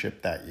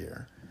championship that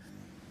year.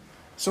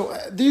 So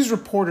these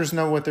reporters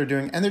know what they're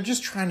doing, and they're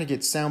just trying to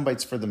get sound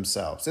bites for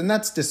themselves. And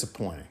that's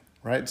disappointing,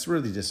 right? It's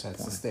really disappointing.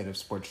 That's the state of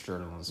sports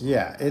journalism.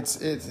 Yeah, it's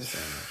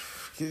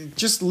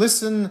just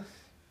listen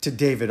to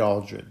David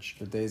Aldridge,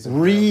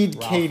 read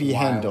Katie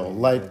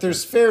Hendel.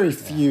 There's very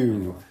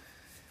few,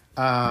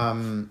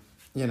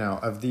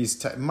 of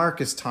these.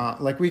 Marcus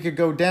Tom. We could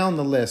go down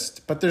the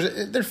list, but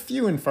they're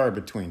few and far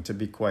between, to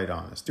be quite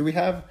honest. Do we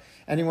have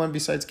anyone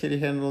besides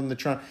Katie Hendel in the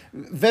Toronto?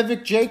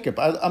 Vivek Jacob.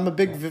 I'm a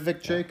big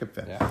Vivek Jacob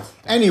fan. Yeah.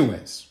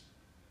 Anyways,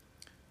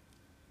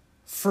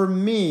 for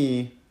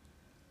me,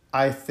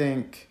 I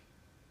think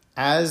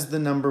as the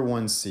number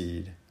 1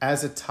 seed,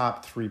 as a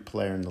top 3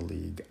 player in the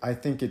league, I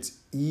think it's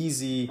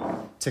easy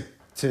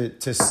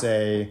to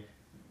say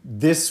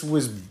this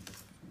was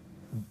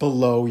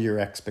below your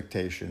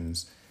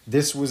expectations.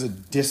 This was a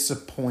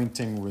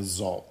disappointing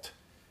result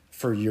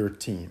for your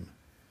team.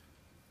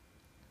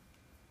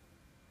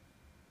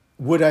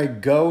 Would I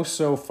go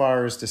so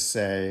far as to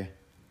say,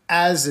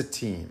 as a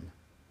team,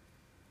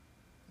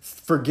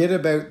 forget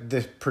about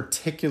the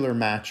particular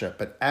matchup,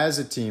 but as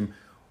a team,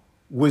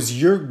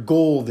 was your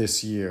goal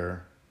this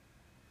year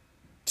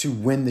to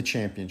win the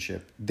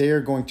championship? They're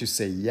going to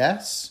say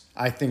yes.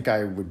 I think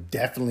I would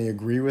definitely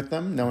agree with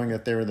them, knowing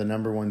that they were the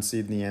number 1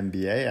 seed in the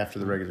NBA after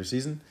the regular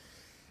season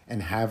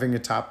and having a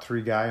top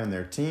 3 guy on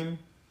their team.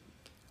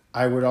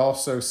 I would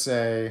also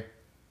say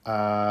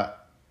that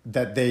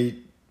they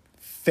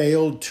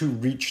failed to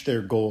reach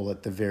their goal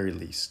at the very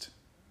least,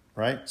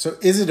 right? So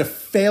is it a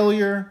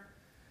failure?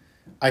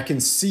 I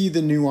can see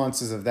the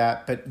nuances of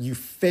that, but you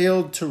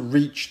failed to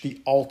reach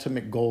the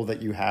ultimate goal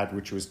that you had,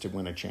 which was to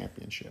win a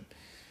championship.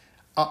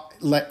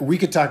 We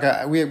could talk.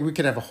 We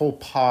could have a whole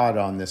pod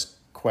on this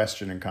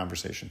question and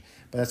conversation,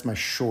 but that's my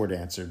short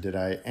answer. Did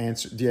I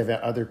answer? Do you have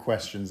other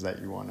questions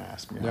that you want to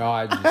ask me? No,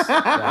 I just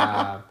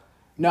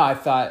I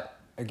thought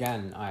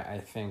again. I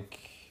think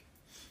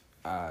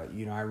I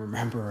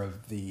remember I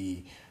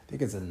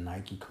think it's a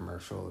Nike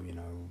commercial.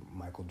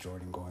 Michael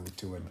Jordan going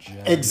to a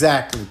gym.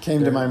 Exactly,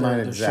 came to my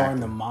mind. They're showing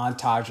the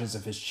montages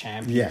of his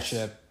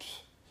championship,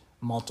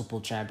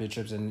 multiple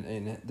championships,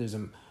 and there's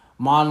a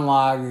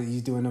monologue.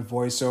 He's doing a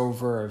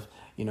voiceover of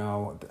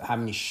how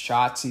many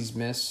shots he's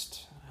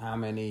missed, how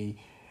many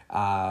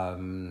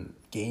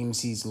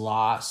games he's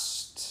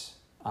lost,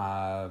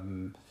 how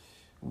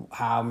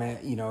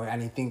many and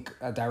I think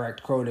a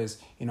direct quote is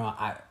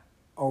I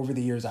over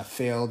the years I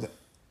failed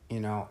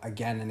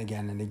again and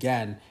again and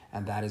again,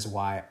 and that is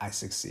why I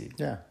succeed.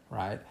 Yeah,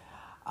 right.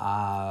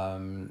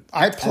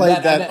 I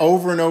played that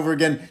over and over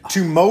again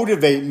to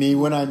motivate me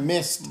when I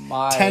missed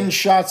 10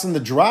 shots in the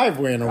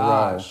driveway in a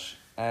row.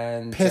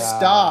 And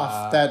pissed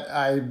off that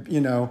I,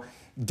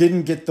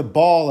 didn't get the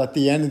ball at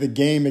the end of the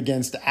game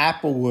against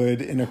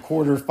Applewood in a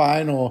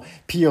quarterfinal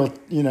PL,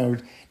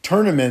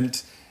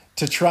 tournament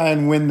to try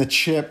and win the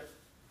chip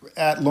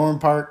at Lorne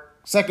Park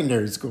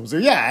Secondary School. So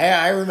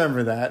I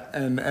remember that,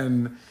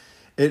 and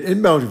it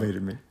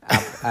motivated me.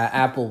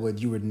 Applewood,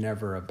 you were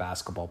never a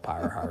basketball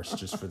powerhouse.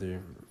 Just for your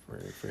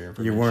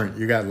information. You weren't.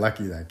 You got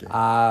lucky that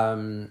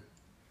game.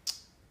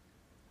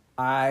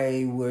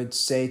 I would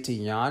say to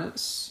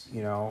Giannis,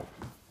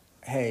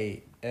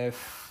 hey,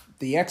 if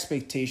the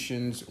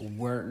expectations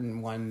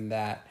weren't one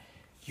that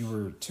you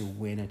were to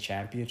win a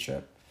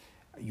championship,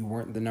 you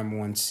weren't the number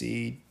 1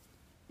 seed,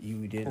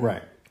 you didn't.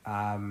 Right.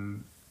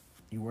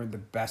 You weren't the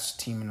best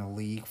team in the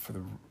league for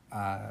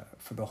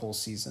the whole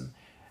season.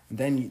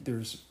 Then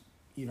there's,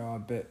 a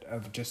bit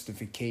of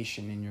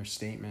justification in your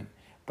statement,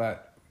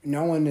 but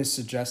no one is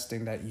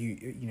suggesting that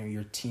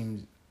your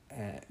team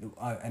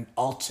an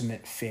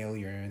ultimate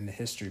failure in the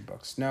history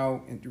books.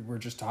 No, we're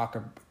just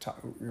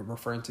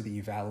referring to the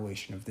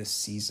evaluation of this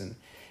season,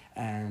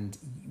 and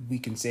we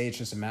can say it's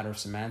just a matter of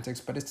semantics,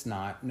 but it's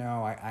not.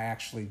 No, I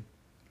actually,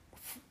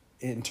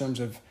 in terms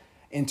of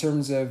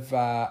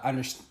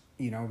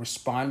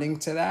responding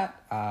to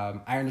that,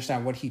 I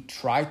understand what he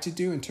tried to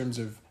do in terms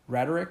of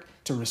rhetoric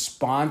to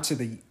respond to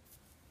the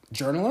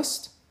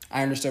journalist.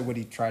 I understood what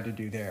he tried to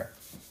do there.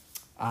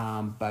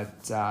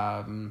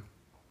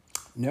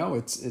 No,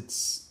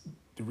 it's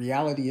the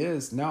reality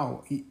is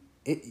no. You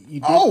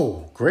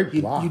did, great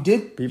block. You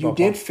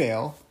did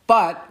fail,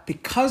 but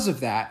because of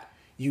that,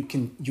 you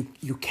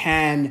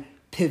can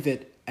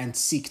pivot and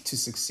seek to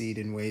succeed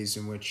in ways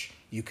in which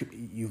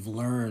you've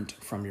learned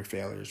from your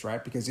failures,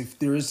 right? Because if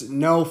there is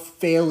no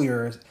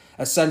failure,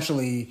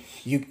 essentially,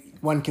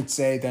 one could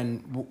say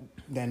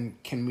then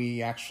can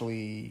we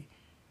actually,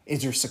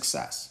 is there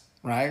success,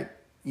 right?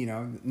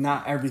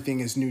 Not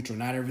everything is neutral.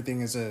 Not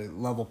everything is a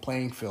level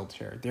playing field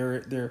here.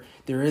 There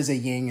is a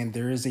yin and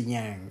there is a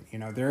yang.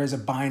 There is a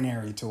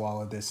binary to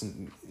all of this,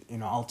 and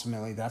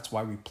ultimately that's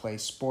why we play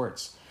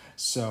sports.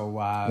 So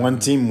one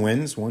team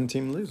wins, one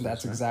team loses.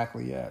 That's right?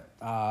 Exactly it.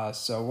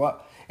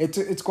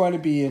 It's going to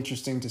be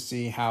interesting to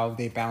see how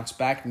they bounce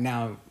back.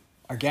 Now,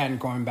 again,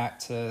 going back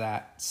to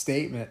that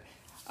statement,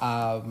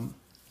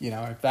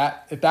 if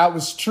that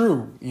was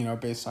true,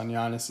 based on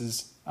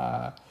Giannis's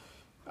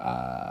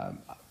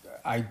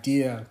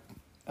idea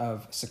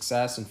of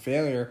success and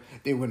failure,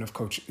 they wouldn't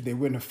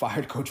have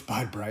fired Coach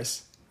Bud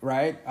Bryce,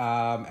 right?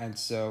 And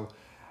so,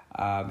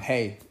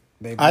 hey.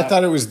 I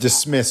thought it was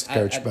dismissed,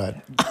 Coach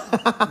Bud.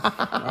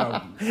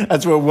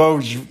 That's what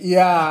Woj.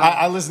 Yeah,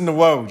 I listen to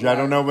Woj. I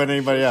don't know about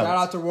anybody else. Shout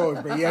out to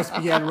Woj, but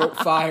ESPN wrote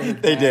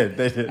fired. They did.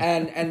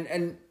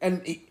 And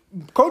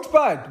Coach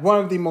Bud, one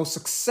of the most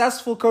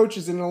successful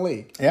coaches in the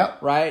league. Yeah.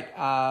 Right.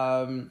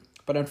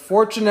 But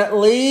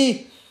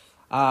unfortunately,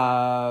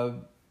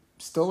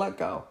 still let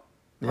go.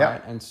 Yeah.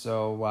 Right? And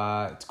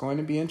so it's going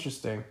to be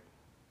interesting.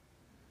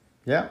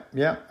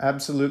 Yeah,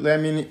 absolutely. I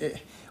mean,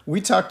 we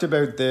talked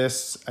about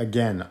this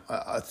again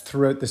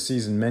throughout the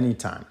season many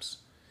times.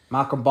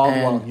 Malcolm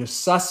Baldwin, you're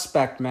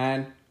suspect,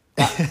 man.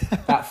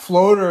 That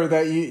floater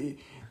that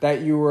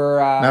you were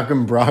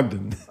Malcolm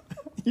Brogdon.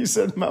 You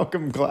said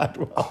Malcolm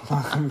Gladwell. Oh,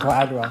 Malcolm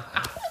Gladwell.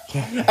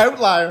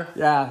 Outlier.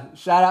 Yeah,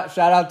 shout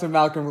out to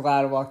Malcolm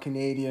Gladwell,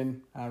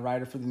 Canadian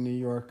writer for the New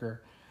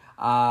Yorker.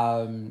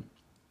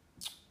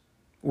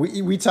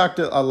 We talked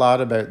a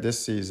lot about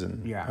this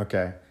season. Yeah.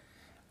 Okay.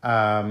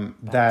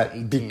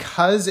 That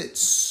because it's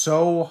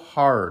so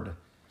hard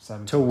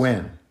to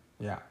win.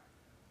 Yeah.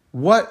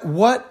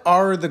 What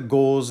are the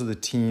goals of the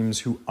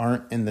teams who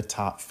aren't in the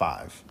top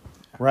 5?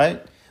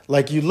 Right?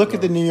 Like you look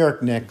at the New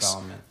York Knicks.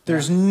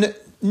 There's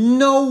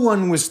no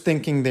one was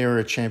thinking they were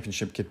a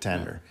championship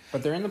contender.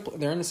 But they're in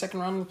the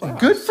second round of the playoffs.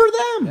 Good for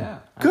them. Yeah,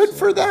 good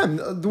for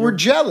them. We're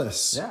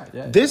jealous.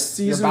 Yeah. This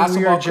season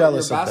we are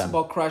jealous of them. Your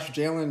basketball crush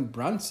Jalen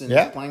Brunson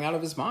is playing out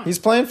of his mind. He's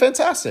playing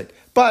fantastic.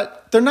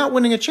 But they're not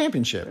winning a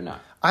championship. They're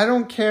not. I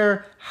don't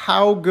care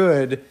how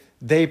good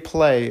they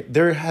play.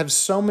 They have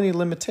so many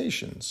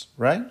limitations,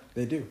 right?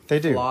 They do.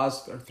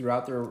 Flaws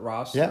throughout their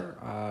roster.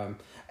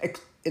 Yeah.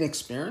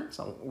 Inexperience,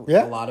 a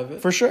lot of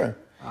it. For sure.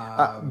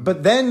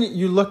 But then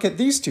you look at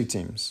these two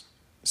teams.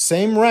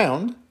 Same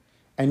round.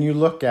 And you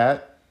look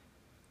at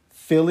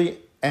Philly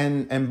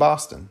and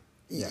Boston.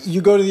 Yeah.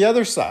 You go to the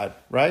other side,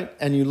 right?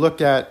 And you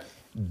look at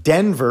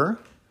Denver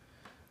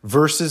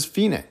versus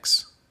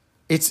Phoenix.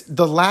 It's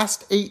the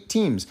last 8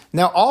 teams.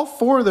 Now, all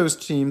 4 of those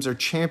teams are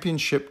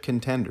championship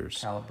contenders.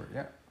 Caliber,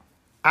 yeah.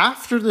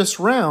 After this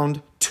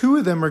round, 2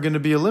 of them are going to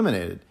be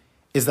eliminated.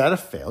 Is that a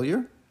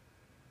failure?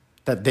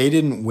 That they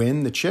didn't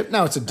win the chip?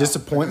 Now, it's a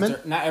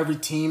disappointment. Not every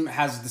team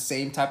has the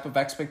same type of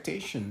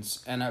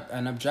expectations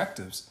and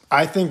objectives.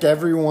 I think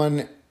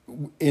everyone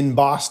in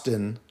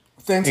Boston,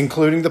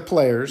 including the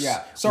players,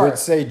 would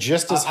say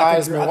just as high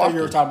as Milwaukee. I thought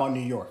you were talking about New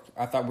York.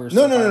 I thought we were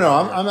No.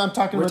 I'm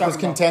talking about those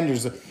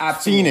contenders.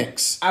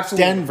 Phoenix,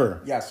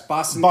 Denver. Yes,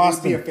 Boston.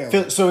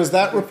 So is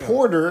that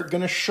reporter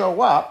going to show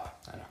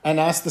up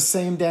and ask the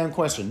same damn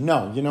question?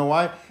 No. You know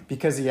why?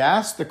 Because he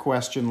asked the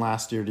question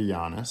last year to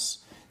Giannis.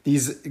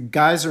 These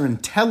guys are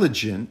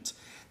intelligent.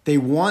 They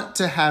want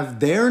to have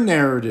their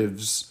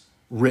narratives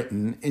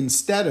written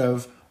instead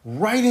of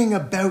writing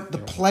about the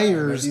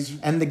players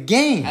and the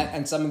game.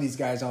 And some of these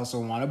guys also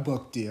want a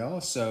book deal.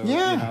 So,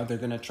 they're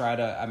going to try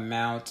to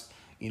amount,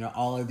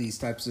 all of these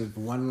types of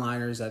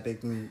one-liners that they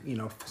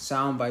can,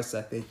 sound bites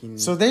that they can.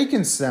 So they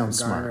can sound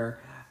garner.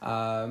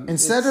 Smart.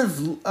 Instead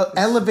of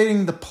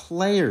elevating the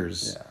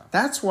players. Yeah.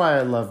 That's why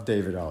I love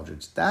David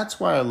Aldridge.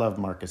 That's why I love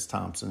Marcus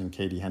Thompson and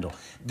Katie Hendel.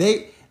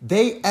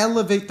 They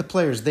elevate the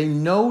players. They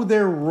know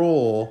their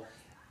role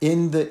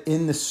in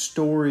the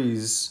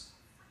stories,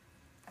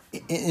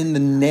 in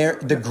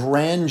the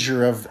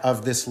grandeur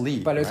of this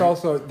league. But it's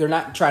also, they're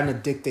not trying to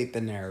dictate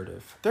the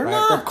narrative. They're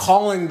not. They're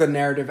calling the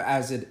narrative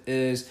as it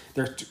is.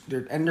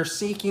 They're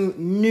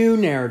seeking new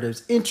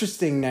narratives,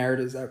 interesting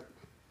narratives.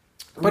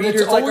 But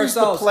it's always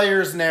the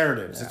players'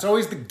 narratives. Yeah. It's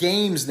always the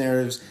game's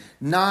narratives.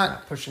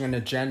 Not pushing an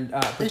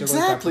agenda.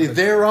 Exactly,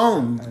 their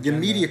own. The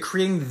media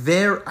creating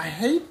their. I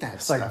hate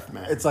that stuff,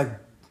 man. It's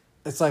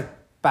like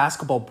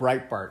basketball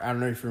Brite Bart. I don't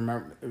know if you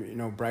remember.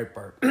 Brite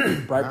Bart.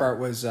 Brite Bart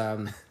was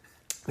the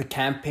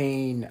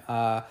campaign.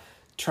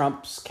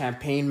 Trump's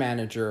campaign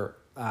manager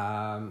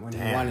when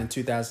he won in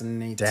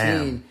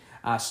 2018.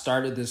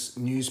 started this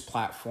news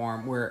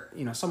platform where,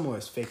 you know, some of it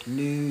was fake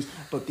news,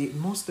 but the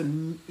most,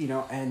 you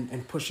know,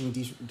 and pushing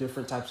these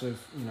different types of,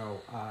 you know,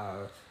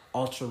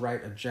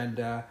 ultra-right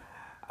agenda,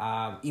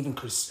 even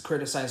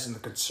criticizing the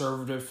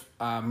conservative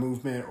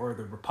movement or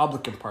the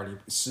Republican Party,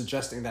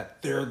 suggesting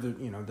that they're the,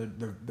 you know,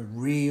 the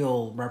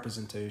real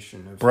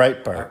representation of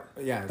Brite Bart.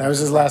 Yeah, that was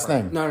his last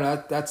name.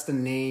 No, that's the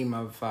name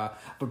of. But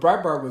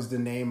Brite Bart was the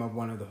name of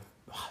one of the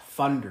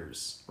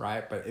funders,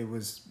 right? But it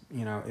was,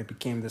 you know, it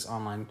became this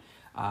online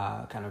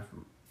kind of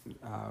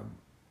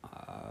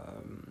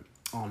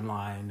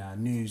online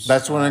news.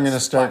 That's what I'm going to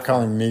start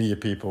calling media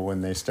people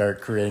when they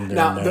start creating their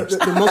now, own names.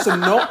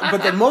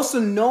 the most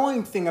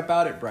annoying thing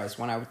about it, Bryce,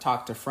 when I would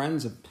talk to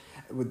friends,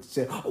 would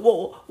say,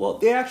 well,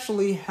 they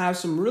actually have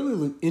some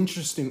really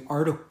interesting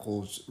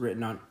articles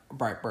written on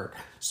Brite Bart.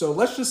 So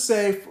let's just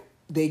say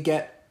they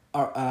get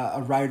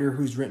a writer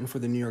who's written for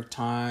the New York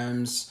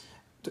Times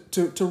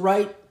to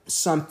write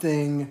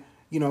something,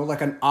 you know,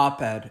 like an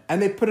op-ed,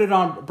 and they put it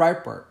on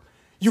Brite Bart.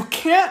 You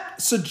can't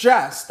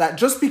suggest that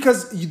just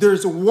because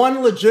there's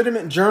one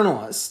legitimate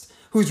journalist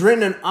who's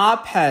written an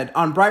op-ed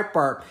on Brite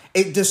Bart,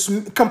 it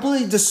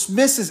completely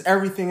dismisses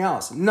everything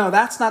else. No,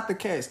 that's not the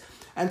case.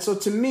 And so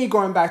to me,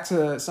 going back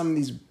to some of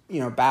these, you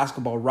know,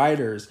 basketball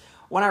writers,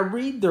 when I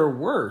read their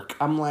work,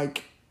 I'm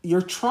like,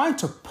 you're trying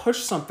to push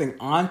something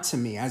onto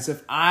me as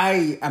if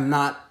I am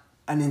not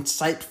an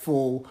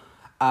insightful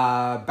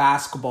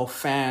basketball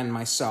fan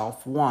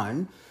myself,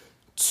 one.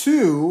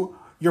 Two,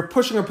 you're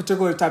pushing a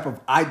particular type of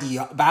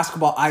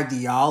basketball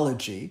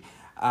ideology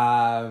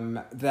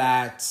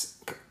that,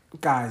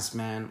 guys,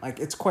 man, like,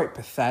 it's quite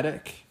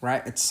pathetic,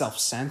 right? It's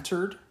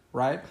self-centered,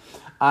 right?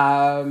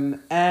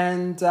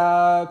 And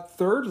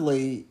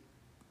thirdly,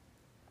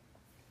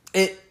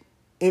 it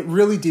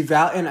really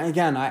and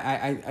again,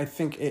 I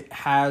think it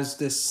has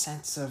this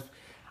sense of,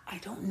 I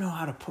don't know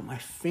how to put my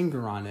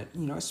finger on it,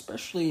 you know,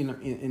 especially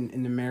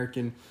in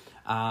American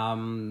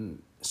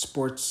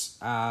sports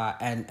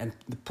and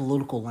the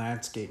political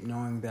landscape,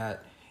 knowing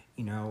that,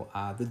 you know,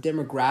 the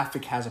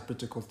demographic has a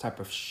particular type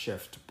of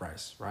shift,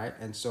 Bryce, right?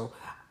 And so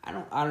I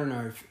don't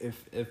know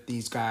if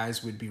these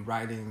guys would be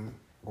writing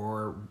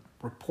or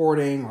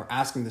reporting or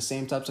asking the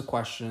same types of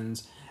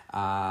questions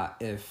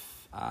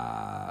if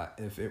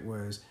it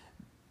was,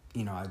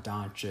 you know, a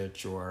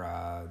Doncic, or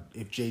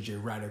if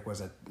JJ Redick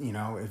was if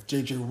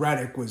JJ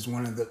Redick was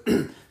one of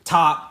the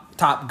top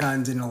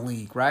guns in the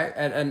league, right?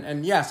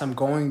 And yes, I'm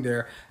going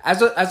there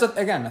as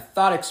a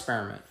thought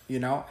experiment, you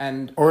know,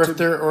 and or if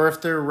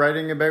they're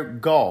writing about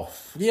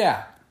golf,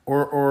 yeah,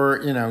 or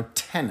you know,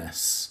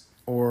 tennis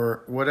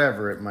or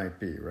whatever it might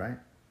be, right?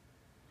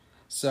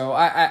 So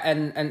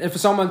and if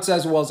someone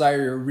says, well,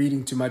 Zaire, you're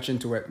reading too much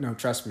into it, no,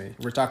 trust me.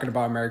 We're talking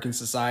about American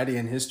society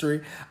and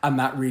history. I'm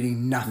not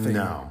reading nothing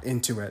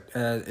into it.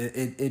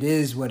 It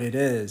is what it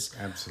is.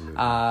 Absolutely.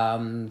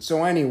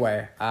 So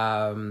anyway,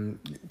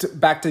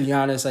 back to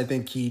Giannis, I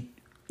think he,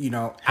 you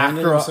know,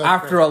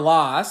 after a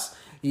loss,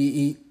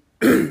 he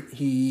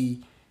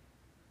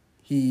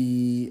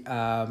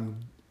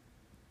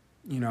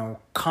you know,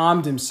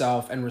 calmed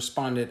himself and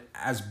responded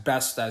as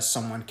best as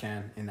someone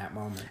can in that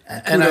moment.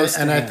 And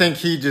I think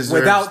he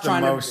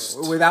deserves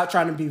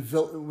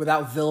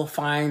without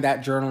vilifying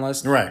that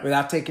journalist, right?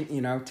 Without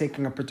taking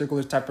a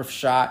particular type of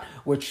shot,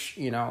 which,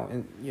 you know,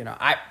 and you know,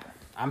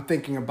 I'm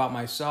thinking about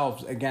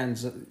myself again.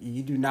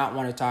 You do not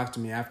want to talk to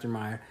me after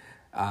my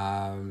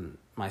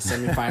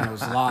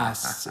semifinals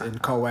loss in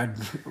co-ed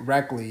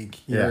rec league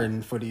here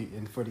in footy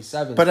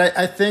 7. But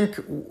I think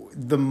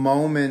the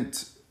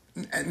moment.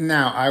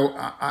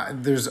 Now,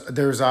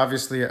 there's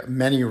obviously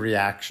many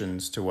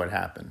reactions to what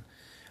happened,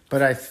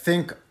 but I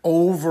think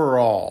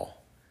overall,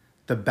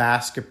 the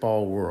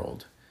basketball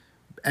world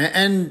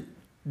and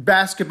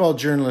basketball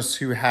journalists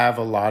who have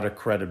a lot of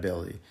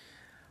credibility,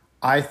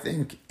 I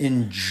think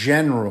in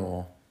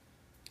general,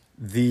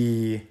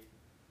 the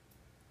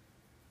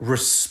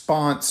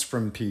response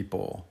from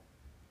people,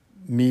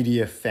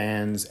 media,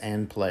 fans,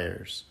 and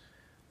players,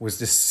 was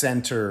to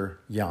center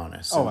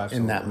Giannis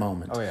in that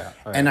moment. Oh yeah.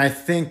 And I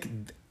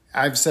think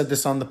I've said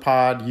this on the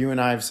pod. You and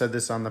I have said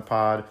this on the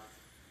pod.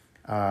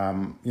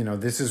 You know,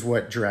 this is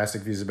what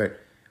Jurassic View is about.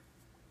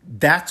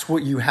 That's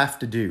what you have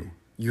to do.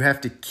 You have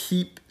to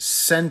keep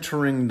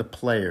centering the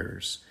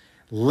players.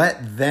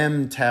 Let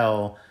them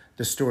tell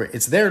the story.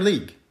 It's their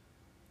league,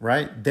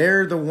 right?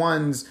 They're the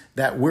ones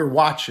that we're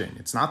watching.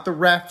 It's not the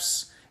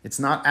refs. It's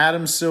not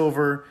Adam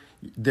Silver.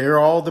 They're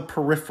all the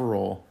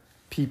peripheral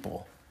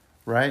people,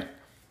 right?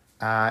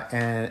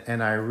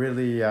 And I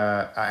really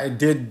I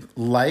did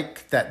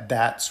like that.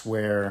 That's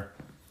where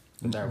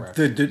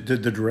the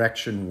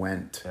direction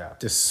went,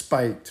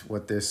 despite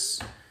what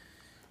this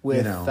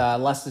with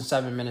less than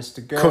 7 minutes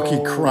to go,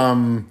 cookie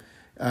crumb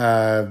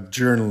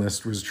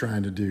journalist was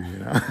trying to do. You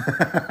know,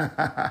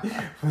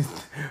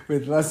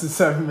 with less than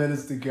 7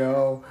 minutes to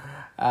go,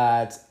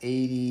 it's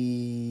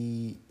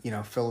 80. You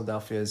know,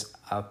 Philadelphia's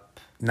up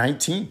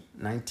 19.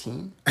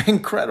 19?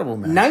 Incredible,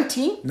 man.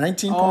 19?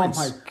 19 Oh points.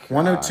 my God.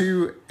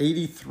 102,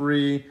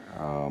 83.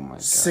 Oh my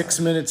God. 6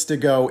 minutes to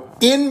go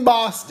in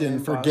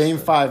Boston for Game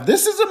 5.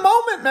 This is a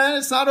moment, man.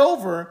 It's not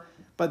over,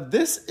 but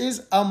this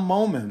is a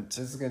moment.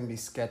 This is going to be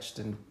sketched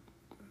in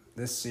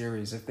this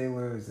series. If they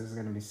lose, this is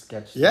going to be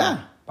sketched. Yeah.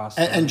 In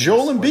Boston And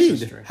Joel sports Embiid,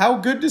 history. how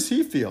good does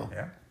he feel?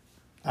 Yeah.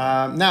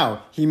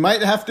 Now, he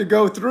might have to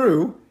go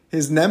through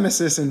his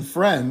nemesis and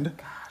friend,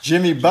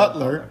 Jimmy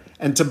Butler,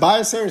 and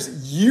Tobias Harris.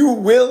 You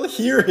will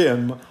hear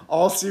him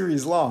all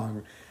series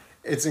long.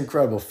 It's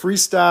incredible.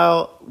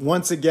 Freestyle,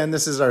 once again,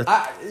 this is our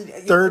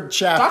third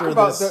chapter. Talk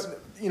about this.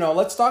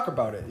 let's talk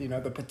about it.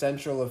 The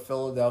potential of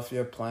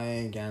Philadelphia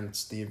playing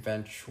against the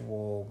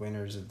eventual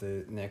winners of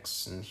the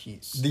Knicks and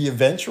Heat. The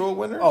eventual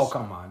winners? Oh,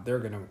 come on. They're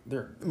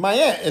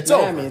Miami. It's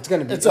Miami, over. it's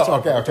going to be. It's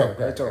over.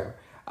 Okay. It's over.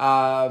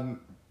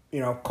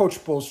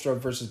 Coach Spoelstra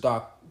versus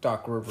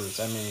Doc Rivers.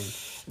 I mean,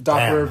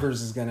 Doc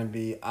Rivers is going to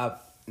be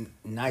up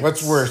nice.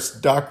 What's worse,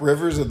 Doc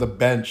Rivers or the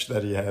bench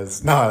that he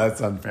has? No,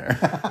 that's unfair.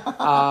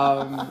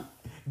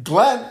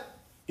 Glenn.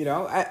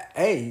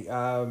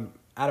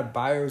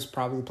 Adebayo's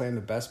probably playing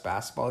the best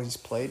basketball he's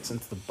played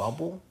since the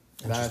bubble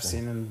that I've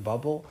seen in the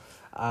bubble.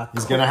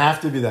 He's going to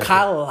have to be that.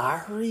 Kyle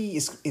Lowry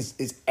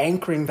is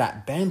anchoring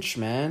that bench,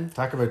 man.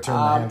 Talk about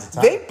turning the hands of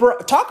time.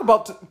 Talk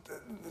about...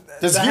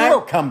 Does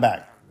Hero come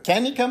back?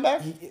 Can he come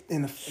back? I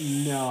think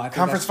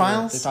Conference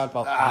finals? They talked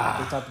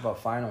about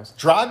finals.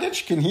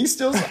 Dragic, can he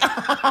still?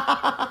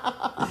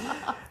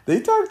 They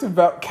talked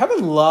about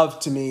Kevin Love.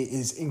 To me,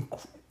 is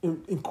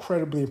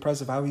incredibly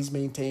impressive how he's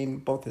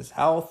maintained both his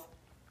health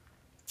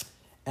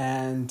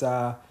and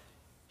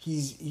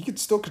he could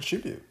still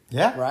contribute.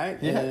 Yeah,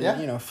 right.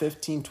 Yeah.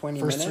 15,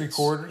 20 First minutes. 3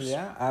 quarters.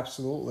 Yeah,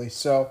 absolutely.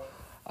 So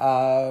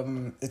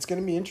it's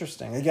going to be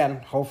interesting.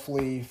 Again,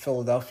 hopefully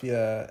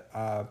Philadelphia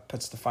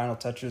puts the final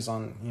touches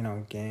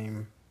on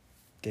game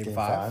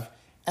 5.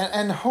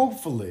 And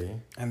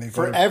hopefully, And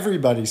for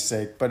everybody's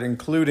sake, but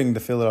including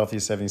the Philadelphia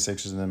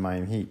 76ers and the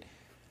Miami Heat,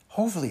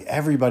 hopefully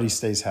everybody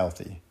stays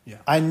healthy. Yeah.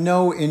 I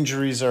know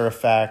injuries are a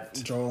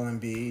fact. Joel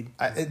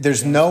Embiid.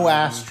 There's no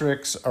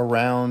asterisks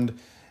around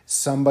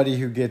somebody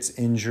who gets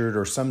injured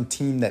or some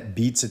team that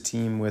beats a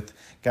team with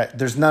guys.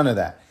 There's none of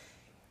that.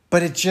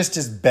 But it just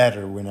is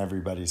better when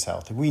everybody's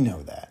healthy. We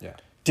know that. Yeah.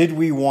 Did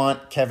we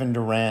want Kevin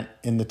Durant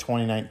in the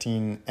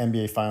 2019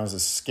 NBA Finals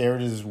as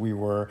scared as we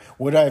were?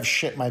 Would I have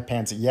shit my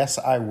pants? Yes,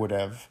 I would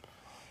have.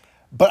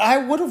 But I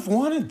would have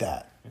wanted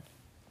that,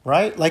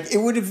 right? Like, it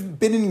would have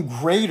been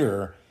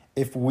greater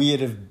if we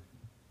had have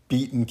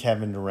beaten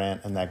Kevin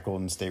Durant and that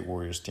Golden State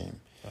Warriors team.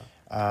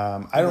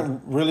 I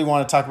don't really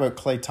want to talk about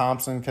Klay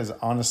Thompson because,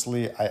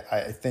 honestly,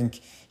 I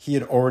think he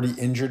had already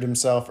injured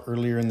himself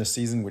earlier in the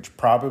season, which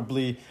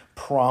probably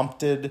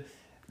prompted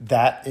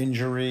that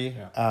injury.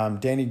 Yeah.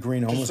 Danny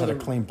Green almost had a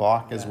clean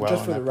block as well.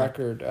 Just for the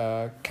record,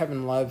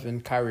 Kevin Love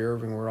and Kyrie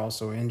Irving were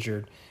also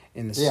injured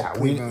in the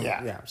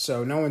Cleveland.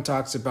 So no one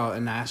talks about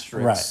an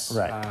asterisk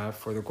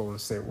for the Golden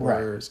State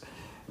Warriors.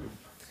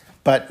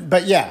 Right. But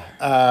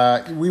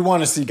we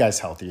want to see guys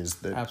healthy is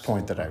the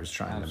point that I was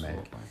trying to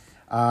make.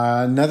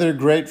 Another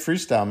great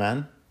freestyle,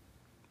 man.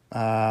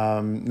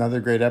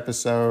 Another great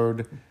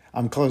episode.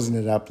 I'm closing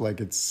it up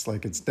like it's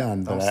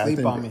done. Don't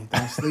sleep on me.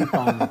 Don't sleep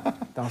on me.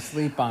 Don't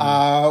sleep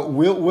on me.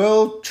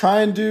 We'll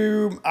try and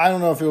do. I don't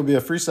know if it will be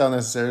a freestyle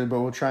necessarily,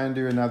 but we'll try and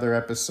do another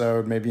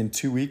episode maybe in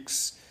 2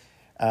 weeks,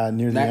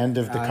 near the end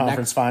of the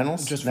conference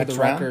finals. Just for the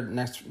record,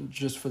 next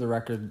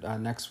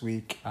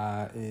week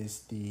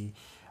is the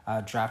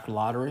draft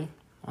lottery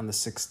on the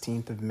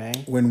 16th of May.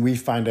 When we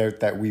find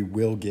out that we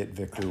will get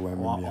Victor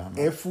Wembanyama.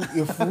 If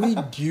we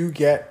do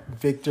get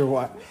Victor,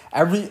 all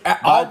the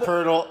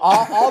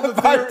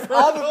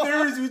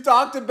theories we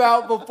talked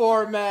about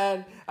before,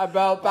 man,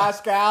 about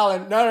Pascal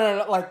and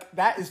no, like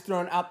that is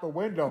thrown out the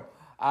window.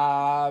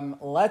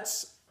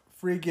 Let's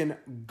freaking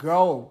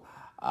go.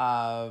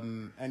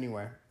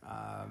 Anyway,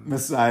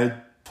 Masai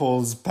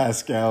pulls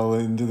Pascal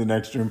into the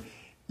next room.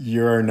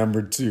 You're our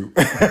number 2.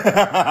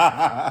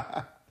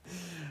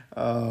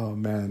 Oh,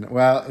 man.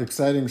 Well,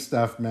 exciting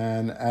stuff,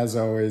 man. As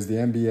always, the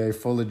NBA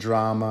full of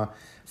drama,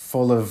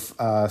 full of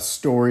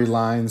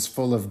storylines,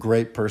 full of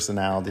great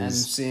personalities. And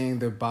seeing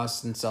the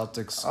Boston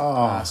Celtics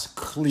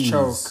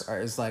choke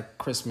is like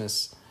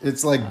Christmas.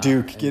 It's like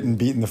Duke getting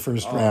beat in the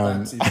first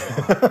round.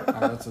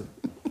 That's a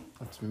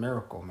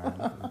miracle, man.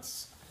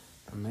 That's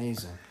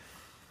amazing.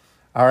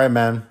 All right,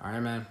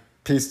 man.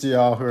 Peace to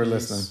y'all who are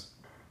listening.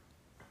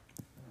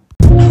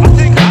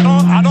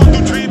 I don't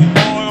do dream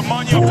or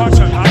money or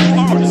passion. I do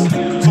arts.